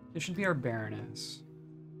our baroness.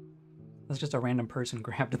 That's just a random person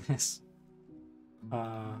grabbed this.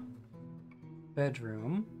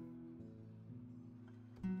 Bedroom.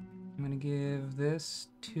 I'm gonna give this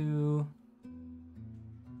to...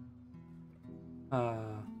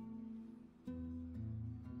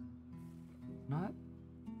 Not...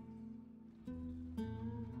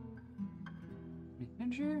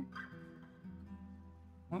 Manager?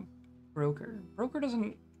 Want broker. Broker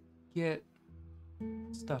doesn't get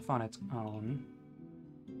stuff on its own,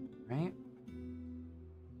 right?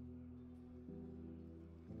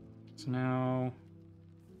 So now,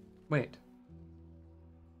 wait.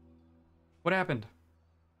 What happened?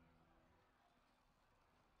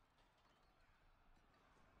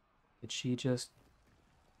 Did she just...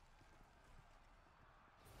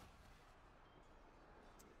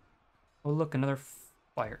 Oh, look, another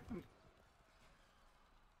fire.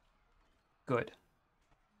 Good.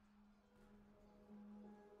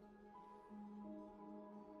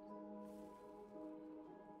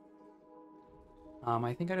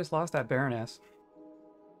 I think I just lost that Baroness.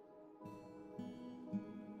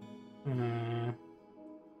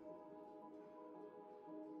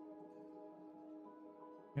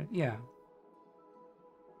 Yeah.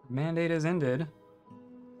 Mandate is ended.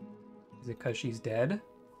 Is it because she's dead?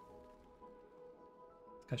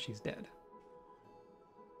 It's because she's dead.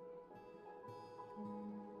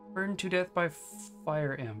 Burned to death by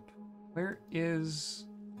fire imp. Where is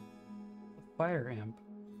the fire imp?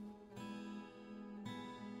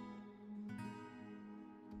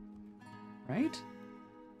 Right?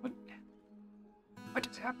 What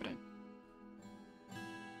is happening?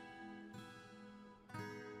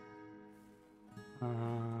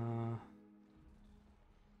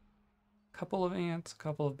 Couple of ants,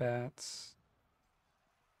 couple of bats.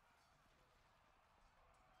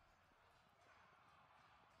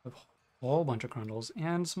 A whole bunch of grundles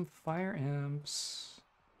and some fire imps.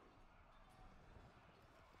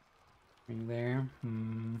 Right there.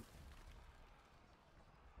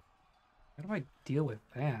 How do I deal with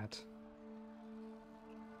that?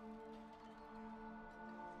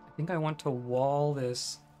 I think I want to wall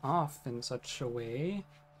this off in such a way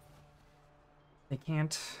they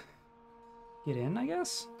can't get in, I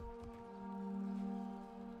guess?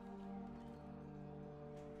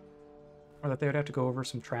 Or that they would have to go over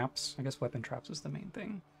some traps. I guess weapon traps is the main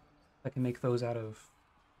thing. I can make those out of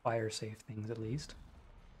fire-safe things, at least.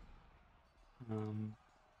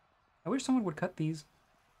 I wish someone would cut these.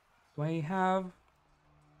 Do I have...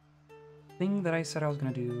 thing that I said I was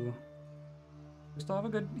gonna do? We still have a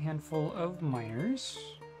good handful of miners.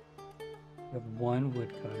 We have one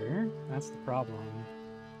woodcutter. That's the problem.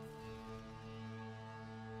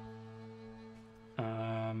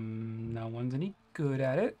 No one's any good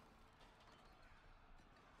at it.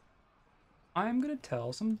 I'm gonna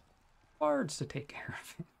tell some bards to take care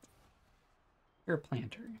of it. You're a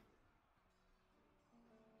planter.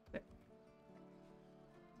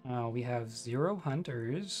 We have 0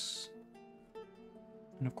 hunters.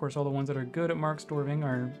 And of course all the ones that are good at marksdwarving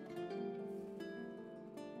are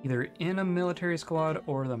either in a military squad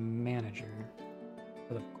or the manager,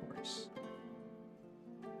 of course.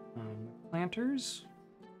 Planters.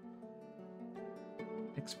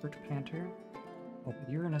 Expert planter. Oh, but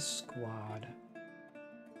you're in a squad.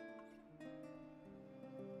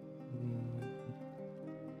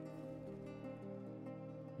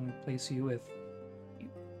 I'm gonna place you with...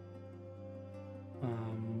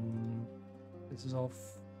 this is all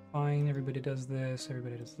fine. Everybody does this.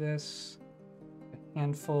 Everybody does this. A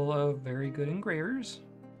handful of very good engravers.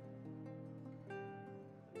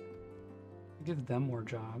 Give them more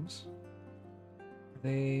jobs.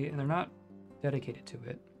 They're not dedicated to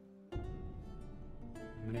it.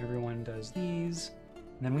 And everyone does these.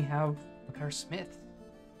 And then we have, look at our smith.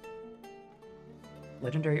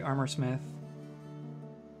 Legendary armor smith.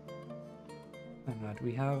 Do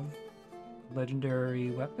we have legendary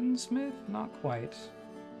weaponsmith? Not quite.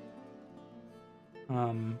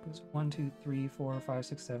 There's 1, 2, 3, 4, 5,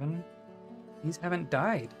 6, 7. These haven't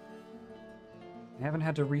died. I haven't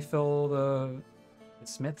had to refill the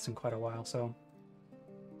smiths in quite a while, so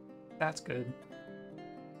that's good.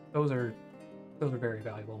 Those are very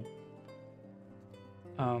valuable.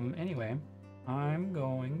 Anyway, I'm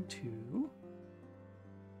going to...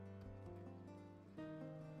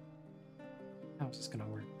 How is this gonna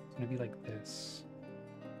work? It's gonna be like this.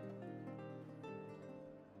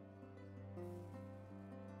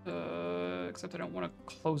 Except I don't want to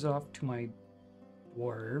close off to my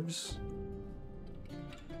dwarves.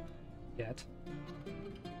 Yet.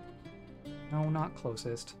 No, not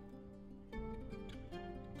closest.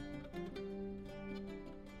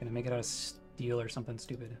 Gonna make it out of steel or something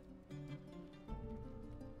stupid.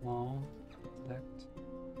 Wall. Select.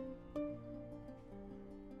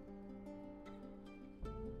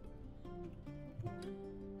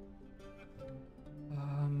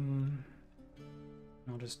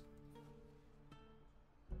 I'll just...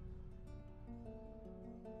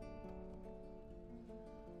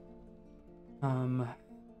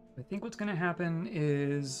 I think what's gonna happen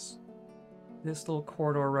is This little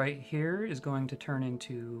corridor right here is going to turn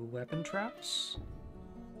into weapon traps.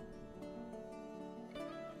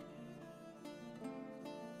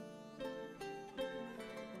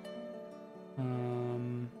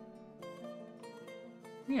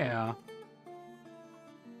 Yeah.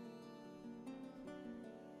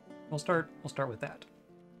 We'll start with that.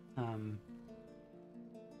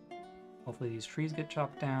 Hopefully these trees get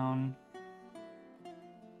chopped down.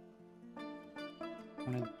 I'm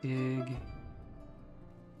gonna dig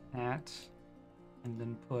that and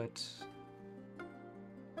then put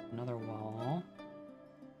another wall.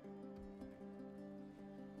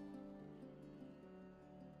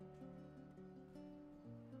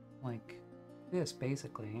 Like this,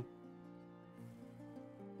 basically.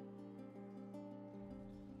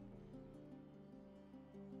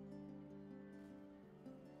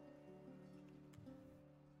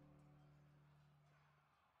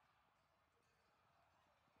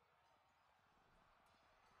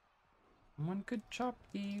 Someone could chop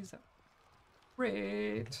these up.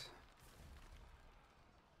 Great.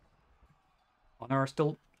 Well, there are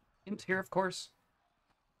still imps here, of course.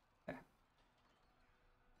 Okay.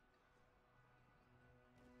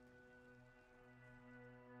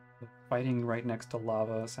 Fighting right next to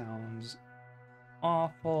lava sounds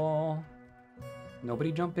awful.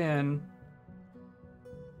 Nobody jump in.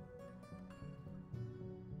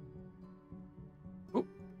 Oop.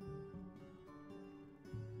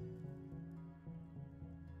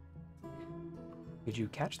 Did you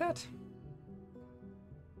catch that?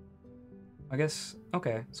 I guess,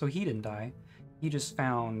 okay, so he didn't die. He just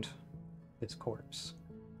found this corpse.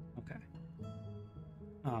 Okay.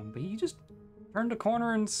 But he just turned a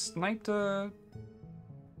corner and sniped a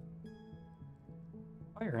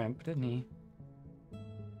fire imp, didn't he?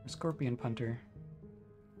 A scorpion punter.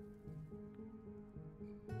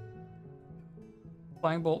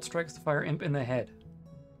 Flying bolt strikes the fire imp in the head,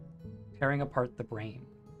 tearing apart the brain.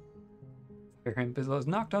 Fire imp is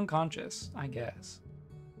knocked unconscious, I guess.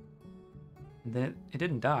 And then it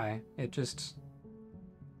didn't die, it just...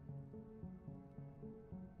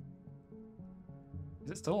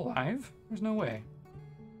 Is it still alive? There's no way.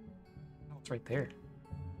 Oh, it's right there.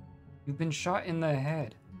 You've been shot in the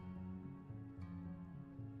head.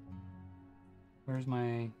 Where's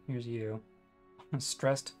my... Here's you.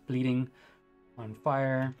 Stressed, bleeding, on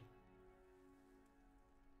fire.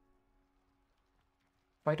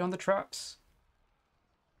 Fight on the traps.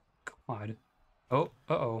 God. Oh,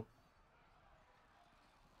 uh-oh.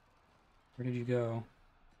 Where did you go?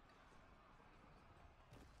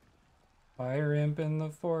 Fire imp in the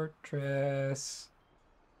fortress.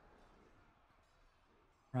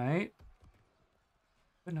 Right?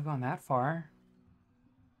 Couldn't have gone that far.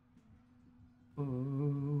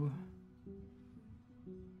 Ooh.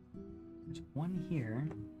 There's one here.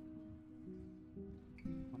 I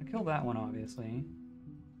want to kill that one, obviously.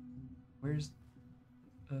 Where's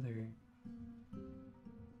the other?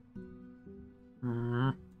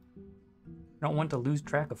 I don't want to lose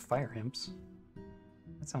track of fire imps.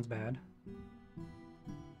 That sounds bad.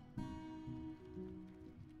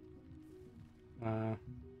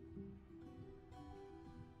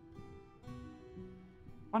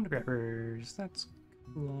 Wand grabbers, that's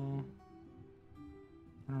cool.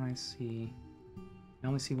 What do I see? I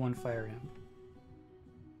only see one fire imp.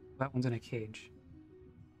 That one's in a cage.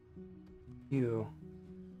 You.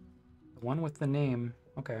 The one with the name.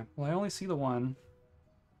 Okay, well I only see the one.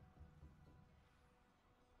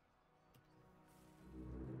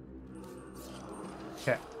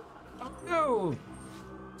 Okay. Oh no!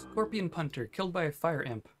 Scorpion punter killed by a fire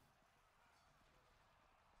imp.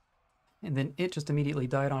 And then it just immediately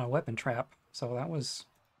died on a weapon trap. So that was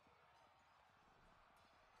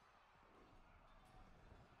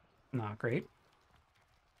not great.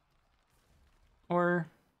 Or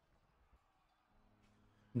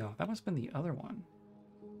no, that must have been the other one.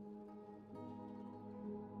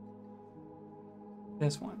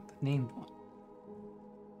 This one, the named one.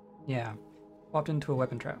 Yeah, popped into a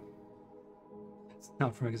weapon trap. It's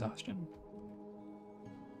not from exhaustion.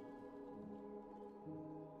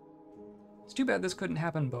 It's too bad this couldn't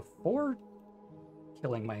happen before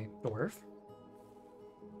killing my dwarf.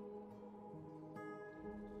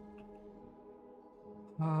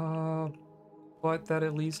 But that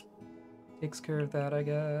at least takes care of that, I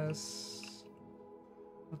guess.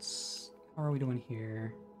 How are we doing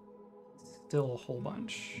here? Still a whole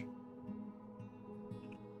bunch.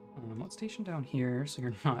 Let's station down here so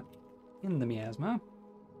you're not in the miasma.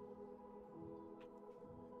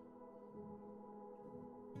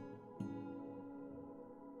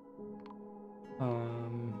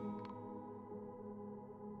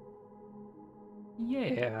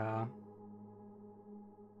 Yeah.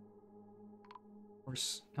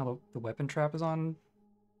 course, now the weapon trap is on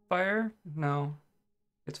fire? No,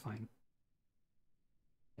 it's fine.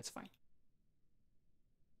 It's fine.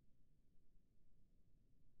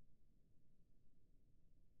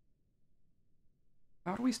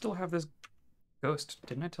 How do we still have this ghost?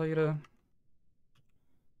 Didn't I tell you to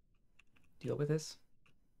deal with this?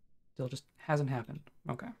 Still just hasn't happened.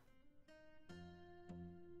 Okay.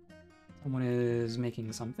 Someone is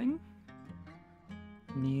making something.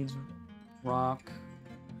 Needs rock,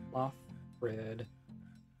 cloth, bread.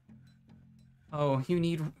 Oh, you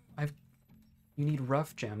need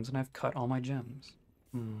rough gems, and I've cut all my gems.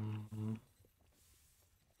 Hmm.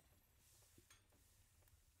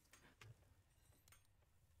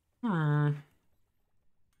 Hmm.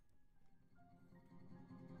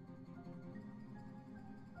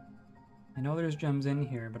 I know there's gems in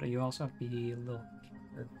here, but you also have to be a little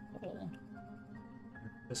careful.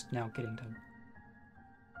 Just now getting to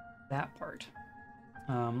that part.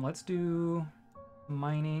 Let's do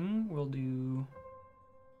mining. We'll do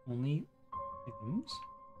only items.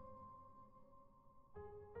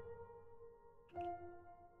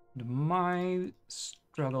 And my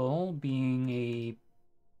struggle, being a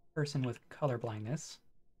person with color blindness,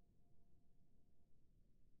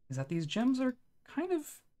 is that these gems are kind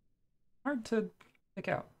of hard to pick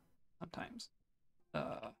out sometimes.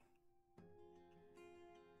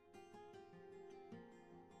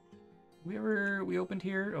 We opened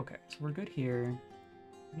here? Okay, so we're good here.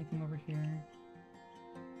 Anything over here?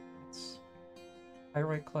 It's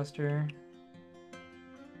pyrite cluster.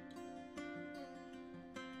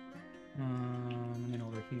 And then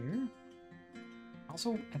over here.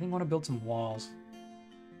 Also, I think I want to build some walls.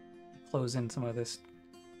 Close in some of this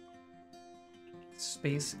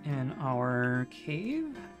space in our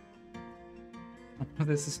cave.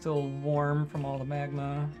 This is still warm from all the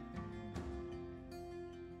magma.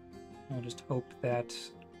 I'll just hope that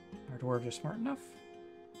our dwarves are smart enough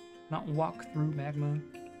not walk through magma.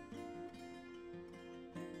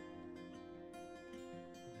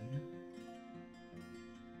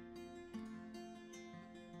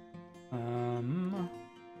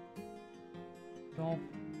 All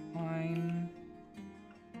fine.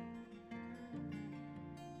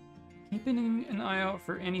 Keeping an eye out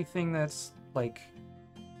for anything that's like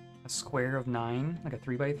a square of 9, like a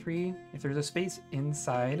 3x3. If there's a space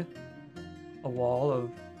inside a wall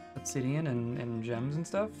of obsidian and gems and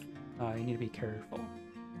stuff, you need to be careful.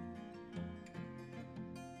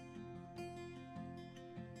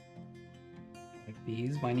 Like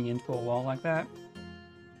these, binding into a wall like that.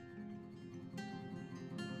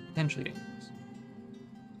 Potentially dangerous.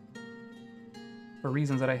 For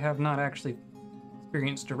reasons that I have not actually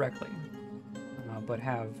experienced directly, but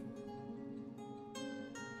have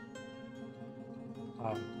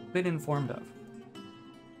been informed of.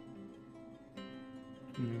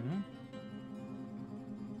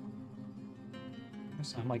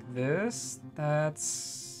 Something like this.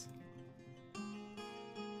 That's...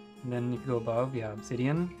 And then if you go above, yeah,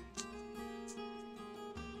 obsidian.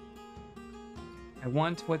 I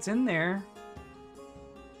want what's in there,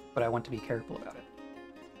 but I want to be careful about it.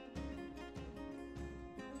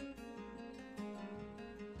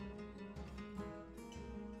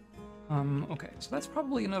 Okay, so that's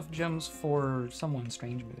probably enough gems for someone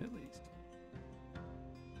strange mood at least.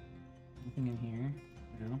 Nothing in here?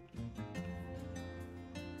 No.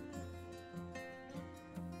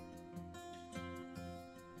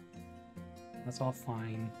 That's all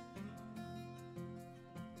fine.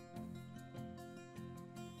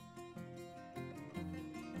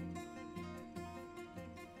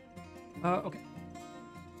 Okay.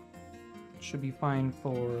 Should be fine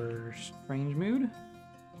for strange mood.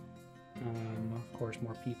 Of course,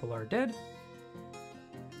 more people are dead.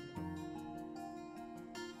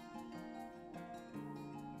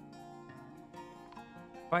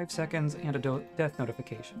 Five seconds and a death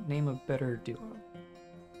notification. Name a better duo.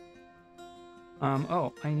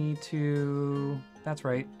 Oh, I need to... That's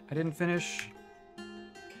right. I didn't finish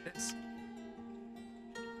this.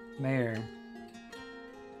 Mayor.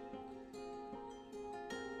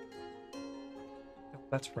 Oh,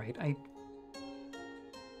 that's right. I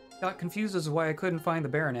got confused as to why I couldn't find the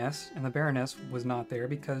Baroness, and the Baroness was not there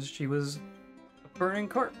because she was a burning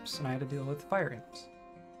corpse, and I had to deal with fire imps.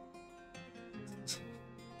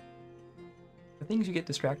 The things you get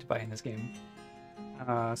distracted by in this game.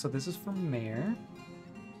 So this is for Mayor.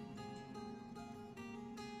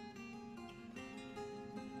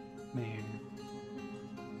 Mayor.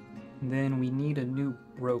 And then we need a new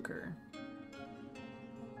broker.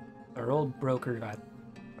 Our old broker got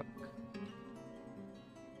broke.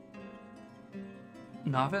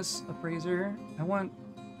 Novice appraiser. I want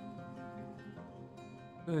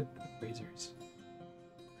Good appraisers.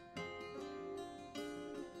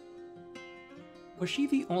 Was she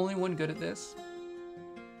the only one good at this?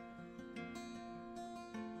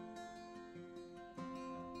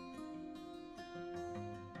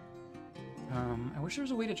 I wish there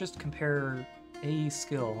was a way to just compare a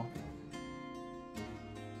skill.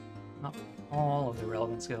 Not all of the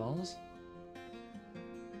relevant skills.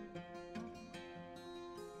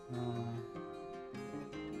 I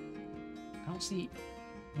don't see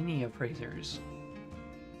any appraisers.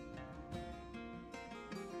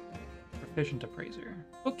 Proficient appraiser.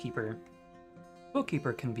 Bookkeeper.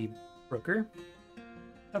 Bookkeeper can be broker.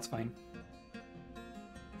 That's fine.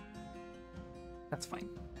 That's fine.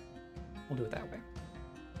 We'll do it that way.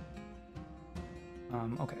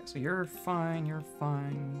 Okay, so you're fine, you're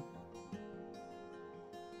fine.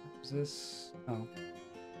 What was this? Oh.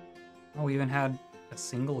 Oh, we even had a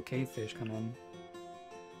single cave fish come in.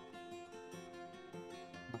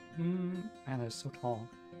 Man, that is so tall.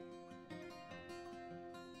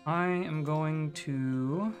 I am going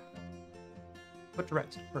to put to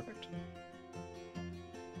rest. Perfect. I'm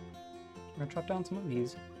gonna chop down some of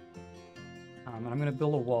these. And I'm gonna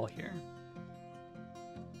build a wall here.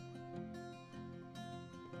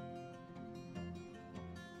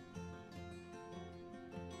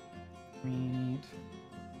 Great.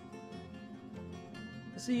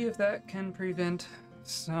 See if that can prevent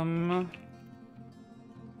some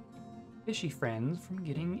fishy friends from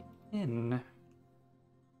getting in.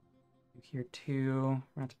 Here too. We're gonna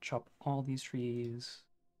have to chop all these trees.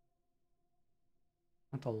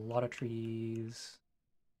 That's a lot of trees.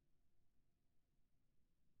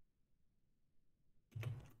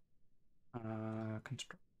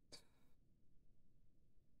 Construct.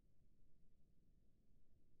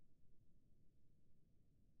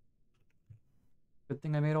 Good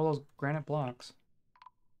thing I made all those granite blocks.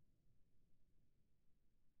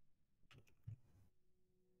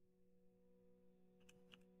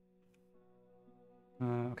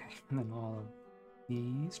 Okay, and then all of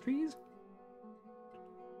these trees?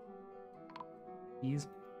 These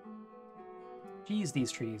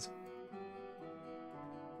trees.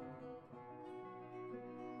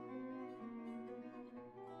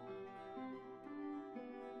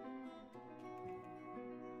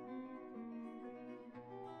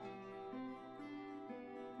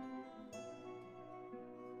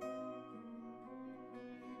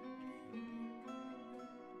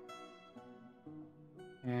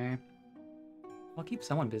 Okay. I'll keep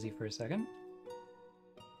someone busy for a second.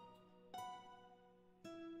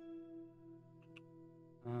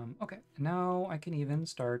 Okay, now I can even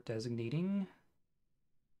start designating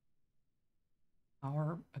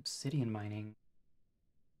our obsidian mining.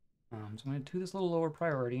 So I'm going to do this a little lower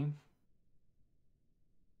priority. I'm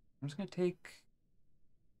just going to take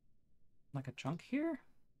like a chunk here.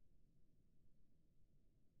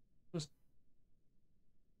 Just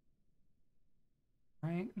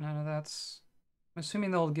right, none of that's... I'm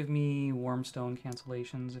assuming they'll give me wormstone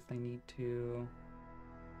cancellations if they need to.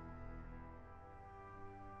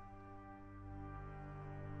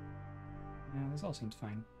 Yeah, this all seems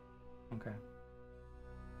fine. Okay.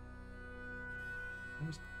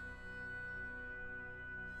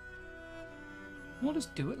 We'll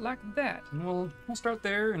just do it like that, and we'll start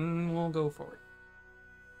there, and we'll go forward.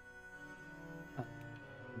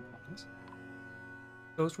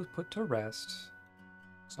 Ghost was put to rest.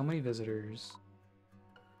 So many visitors.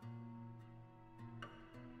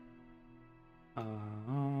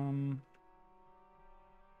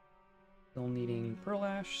 Still needing pearl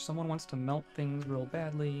ash. Someone wants to melt things real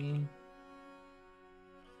badly.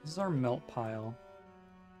 This is our melt pile.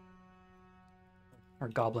 Our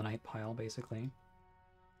goblinite pile, basically.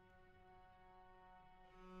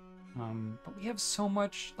 But we have so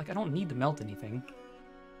much... Like, I don't need to melt anything.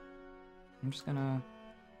 I'm just gonna...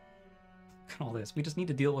 Look at all this. We just need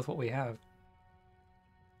to deal with what we have.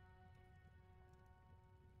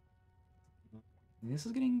 This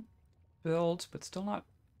is getting built, but still not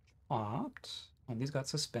popped. Oh, these got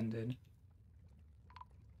suspended.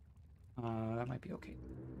 That might be okay.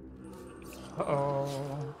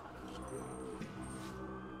 Uh-oh.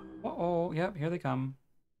 Uh-oh. Yep, here they come.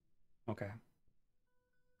 Okay.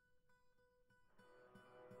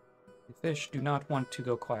 The fish do not want to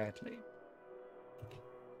go quietly.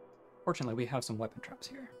 Fortunately, we have some weapon traps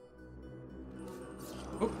here.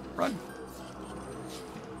 Oh, run!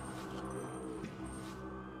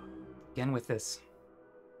 Again with this.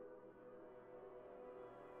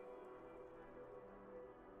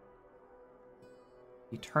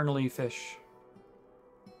 Eternally fish.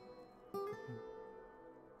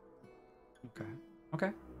 Okay.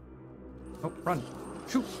 Okay. Oh, run.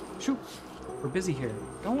 Shoot! Shoot! We're busy here.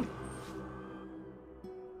 Don't...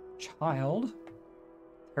 Child.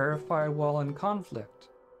 Terrified while in conflict.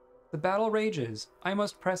 The battle rages. I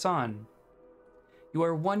must press on. You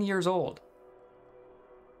are 1 year old.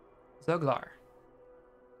 Zuglar.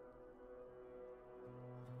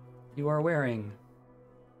 You are wearing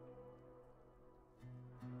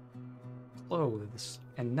clothes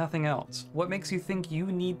and nothing else. What makes you think you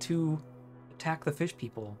need to attack the fish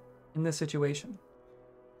people in this situation?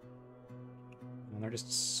 And they're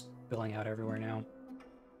just spilling out everywhere now.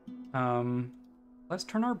 Let's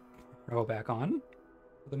turn our row back on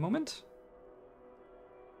for the moment.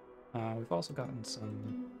 We've also gotten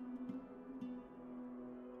some...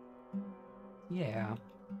 Yeah.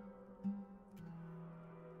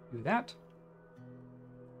 Do that.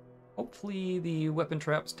 Hopefully the weapon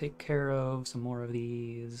traps take care of some more of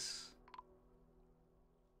these.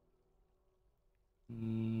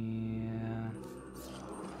 Yeah.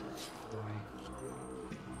 Boy.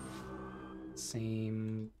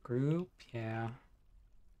 Same group, yeah.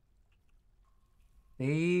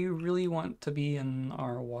 They really want to be in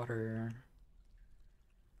our water.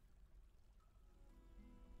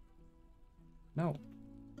 No.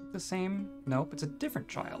 The same? Nope, it's a different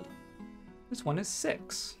child. This one is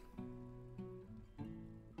 6.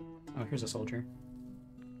 Oh, here's a soldier.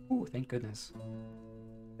 Ooh, thank goodness.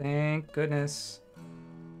 Thank goodness.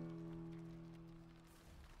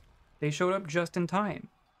 They showed up just in time,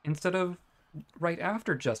 instead of right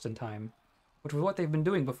after just in time, which was what they've been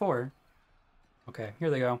doing before. Okay, here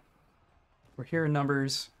they go. We're here in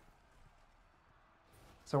numbers.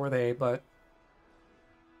 So are they, but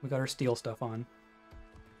we got our steel stuff on.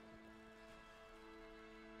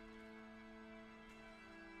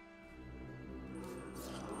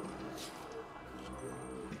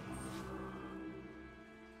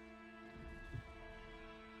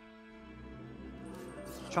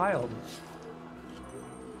 Child.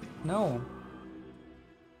 No.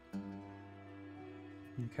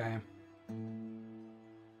 Okay.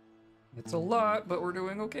 It's a lot, but we're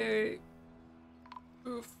doing okay.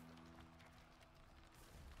 Oof.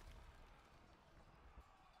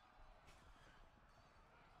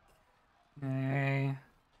 Hey.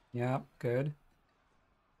 Yep, good.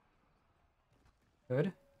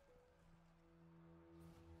 Good.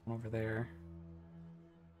 Over there.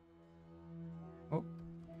 Oh.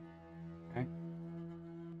 Okay.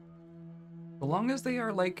 So long as they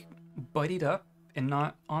are, like, buddied up and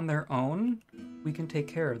not on their own, we can take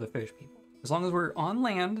care of the fish people. As long as we're on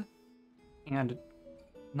land and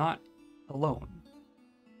not alone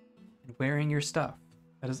and wearing your stuff.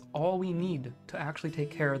 That is all we need to actually take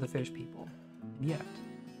care of the fish people. And yet,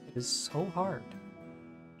 it is so hard.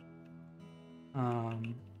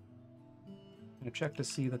 I'm gonna check to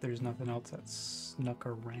see that there's nothing else that's snuck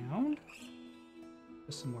around.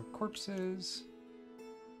 Just some more corpses.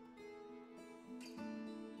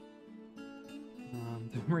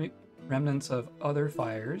 The remnants of other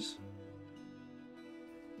fires.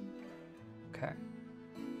 Okay.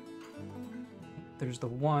 There's the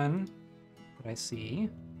one that I see.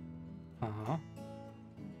 Of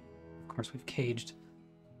course, we've caged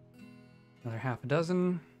another half a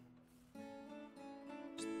dozen.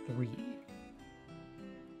 Just 3.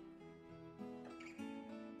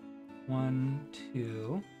 1,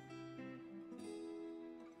 2.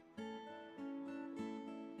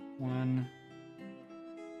 1,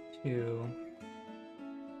 2.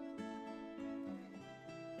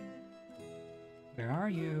 Where are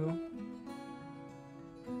you?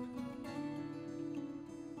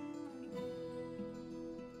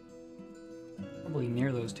 Probably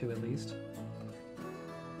near those 2 at least.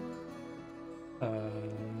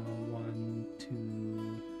 1,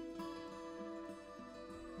 2.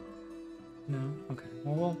 No? Okay.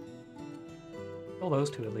 Well, we'll kill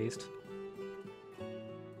those 2 at least.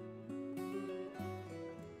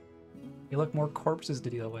 You look more corpses to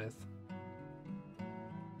deal with.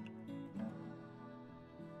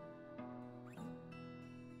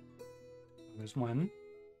 There's 1,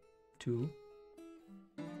 2,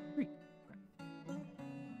 3.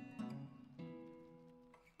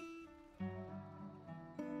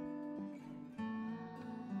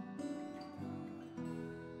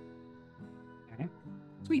 Okay.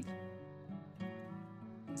 Sweet.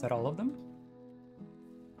 Is that all of them?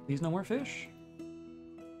 Please no more fish?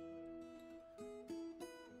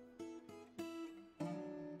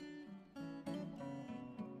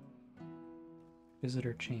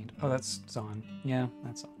 Visitor chained. Oh, that's Zon. Yeah,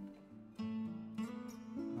 that's Zon.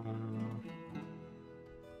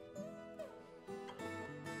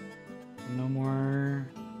 No more.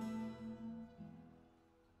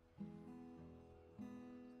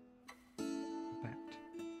 That.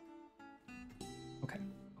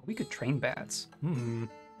 We could train bats. Okay.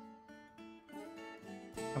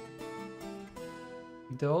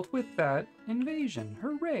 Dealt with that invasion.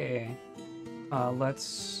 Hooray!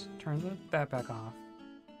 Let's turn that back off.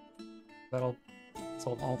 That'll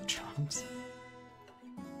solve all the jobs.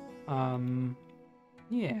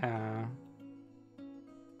 Yeah.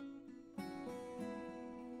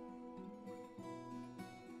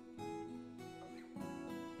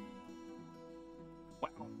 Wow.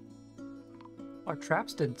 Our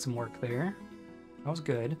traps did some work there. That was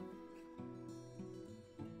good.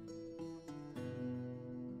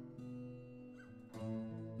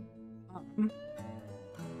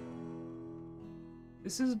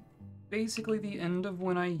 This is basically the end of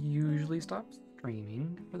when I usually stop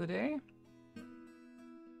streaming for the day.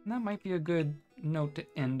 And that might be a good note to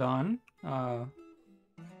end on.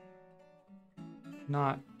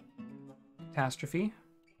 Not catastrophe.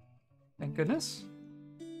 Thank goodness.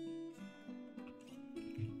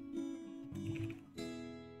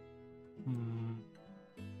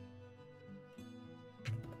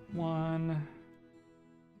 One.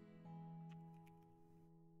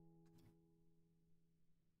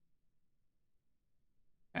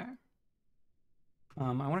 Okay.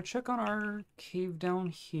 I want to check on our cave down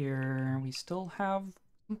here. We still have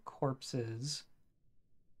some corpses.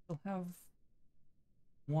 Still have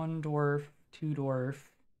one dwarf, two dwarf.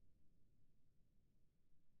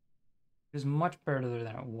 It is much better than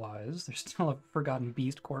it was. There's still a forgotten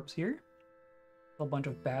beast corpse here. Still a bunch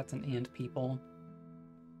of bats and ant people.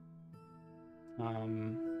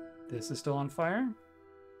 This is still on fire.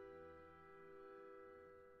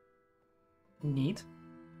 Neat.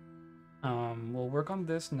 We'll work on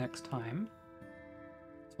this next time.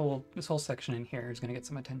 This whole section in here is going to get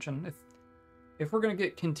some attention. If we're going to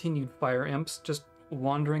get continued fire imps just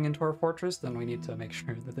wandering into our fortress, then we need to make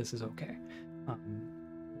sure that this is okay.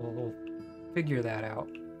 We'll figure that out.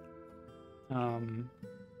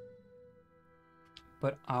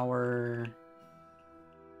 But our...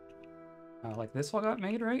 like this all got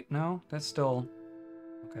made, right? No, that's still...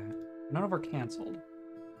 Okay. None of our canceled.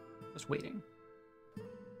 Just waiting.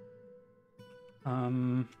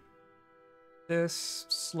 This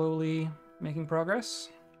slowly making progress.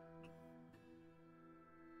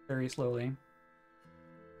 Very slowly.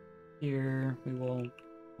 Here we'll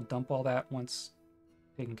dump all that once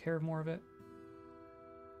taking care of more of it.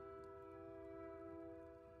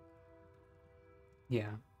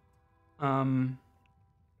 Yeah. And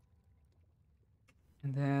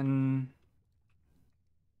then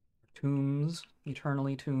tombs,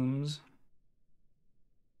 eternally tombs.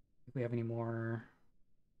 If we have any more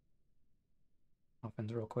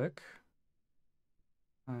coffins real quick.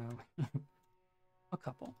 A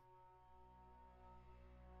couple.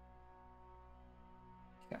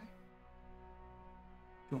 Okay.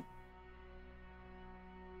 Cool.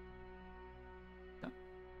 Done.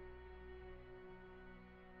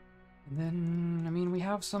 And then, I mean, we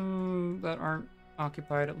have some that aren't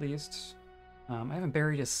occupied at least. I haven't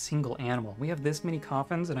buried a single animal. We have this many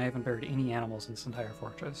coffins and I haven't buried any animals in this entire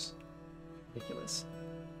fortress. Ridiculous.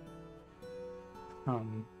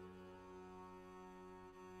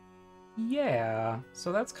 Yeah,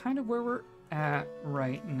 so that's kind of where we're at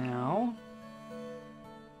right now.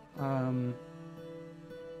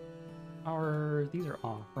 These are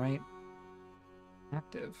off, right?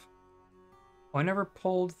 Active. Oh, I never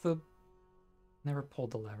pulled the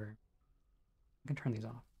lever. I can turn these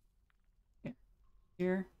off. Yeah.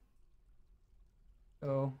 Here.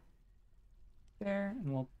 Go there,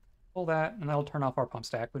 and we'll pull that, and that'll turn off our pump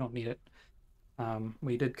stack. We don't need it.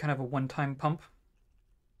 We did kind of a one-time pump,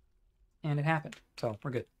 and it happened, so we're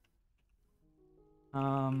good.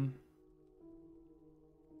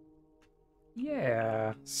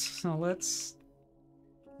 Yeah, so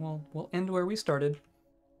we'll end where we started.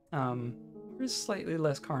 There's slightly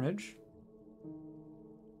less carnage.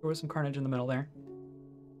 There was some carnage in the middle there.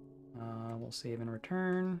 We'll save and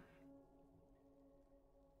return.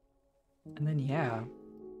 And then, yeah.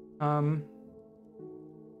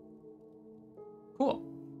 Cool.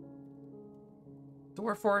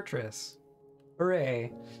 Dwarf Fortress.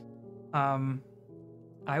 Hooray.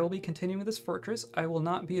 I will be continuing this fortress. I will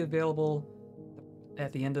not be available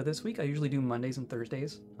at the end of this week. I usually do Mondays and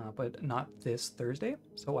Thursdays, but not this Thursday.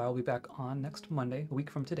 So I'll be back on next Monday, a week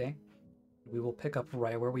from today. We will pick up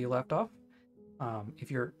right where we left off. If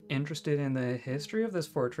you're interested in the history of this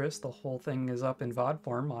fortress, the whole thing is up in VOD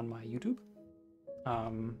form on my YouTube.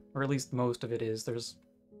 Or at least most of it is. There's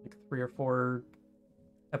like 3 or 4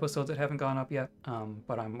 episodes that haven't gone up yet,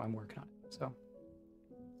 but I'm working on it. So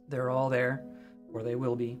they're all there, or they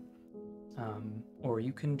will be. Or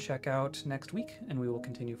you can check out next week, and we will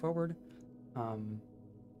continue forward.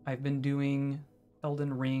 I've been doing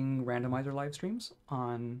Elden Ring randomizer live streams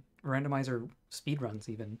on randomizer speed runs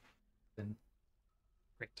even. Been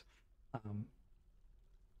great. Um,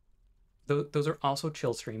 those are also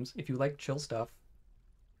chill streams. If you like chill stuff,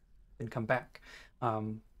 then come back.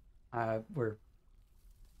 Um, we're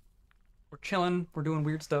chilling. We're doing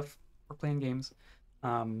weird stuff. We're playing games.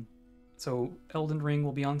 Um, so Elden Ring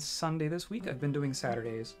will be on Sunday this week. I've been doing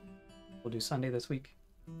Saturdays. We'll do Sunday this week,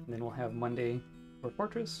 and then we'll have Monday Dwarf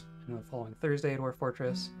Fortress, and the following Thursday Dwarf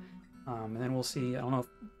Fortress, and then we'll see. I don't know if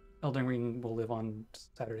Elden Ring will live on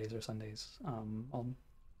Saturdays or Sundays. I want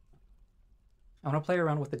to play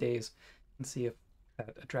around with the days and see if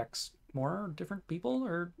that attracts more different people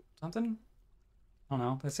or something. I don't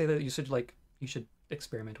know. Let's say that you should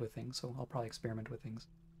experiment with things, so I'll probably experiment with things.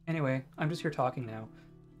 Anyway, I'm just here talking now,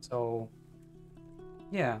 so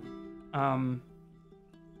yeah. I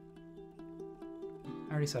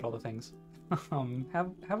already said all the things.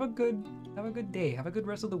 Have a good day. Have a good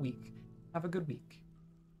rest of the week. Have a good week,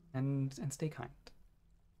 and stay kind.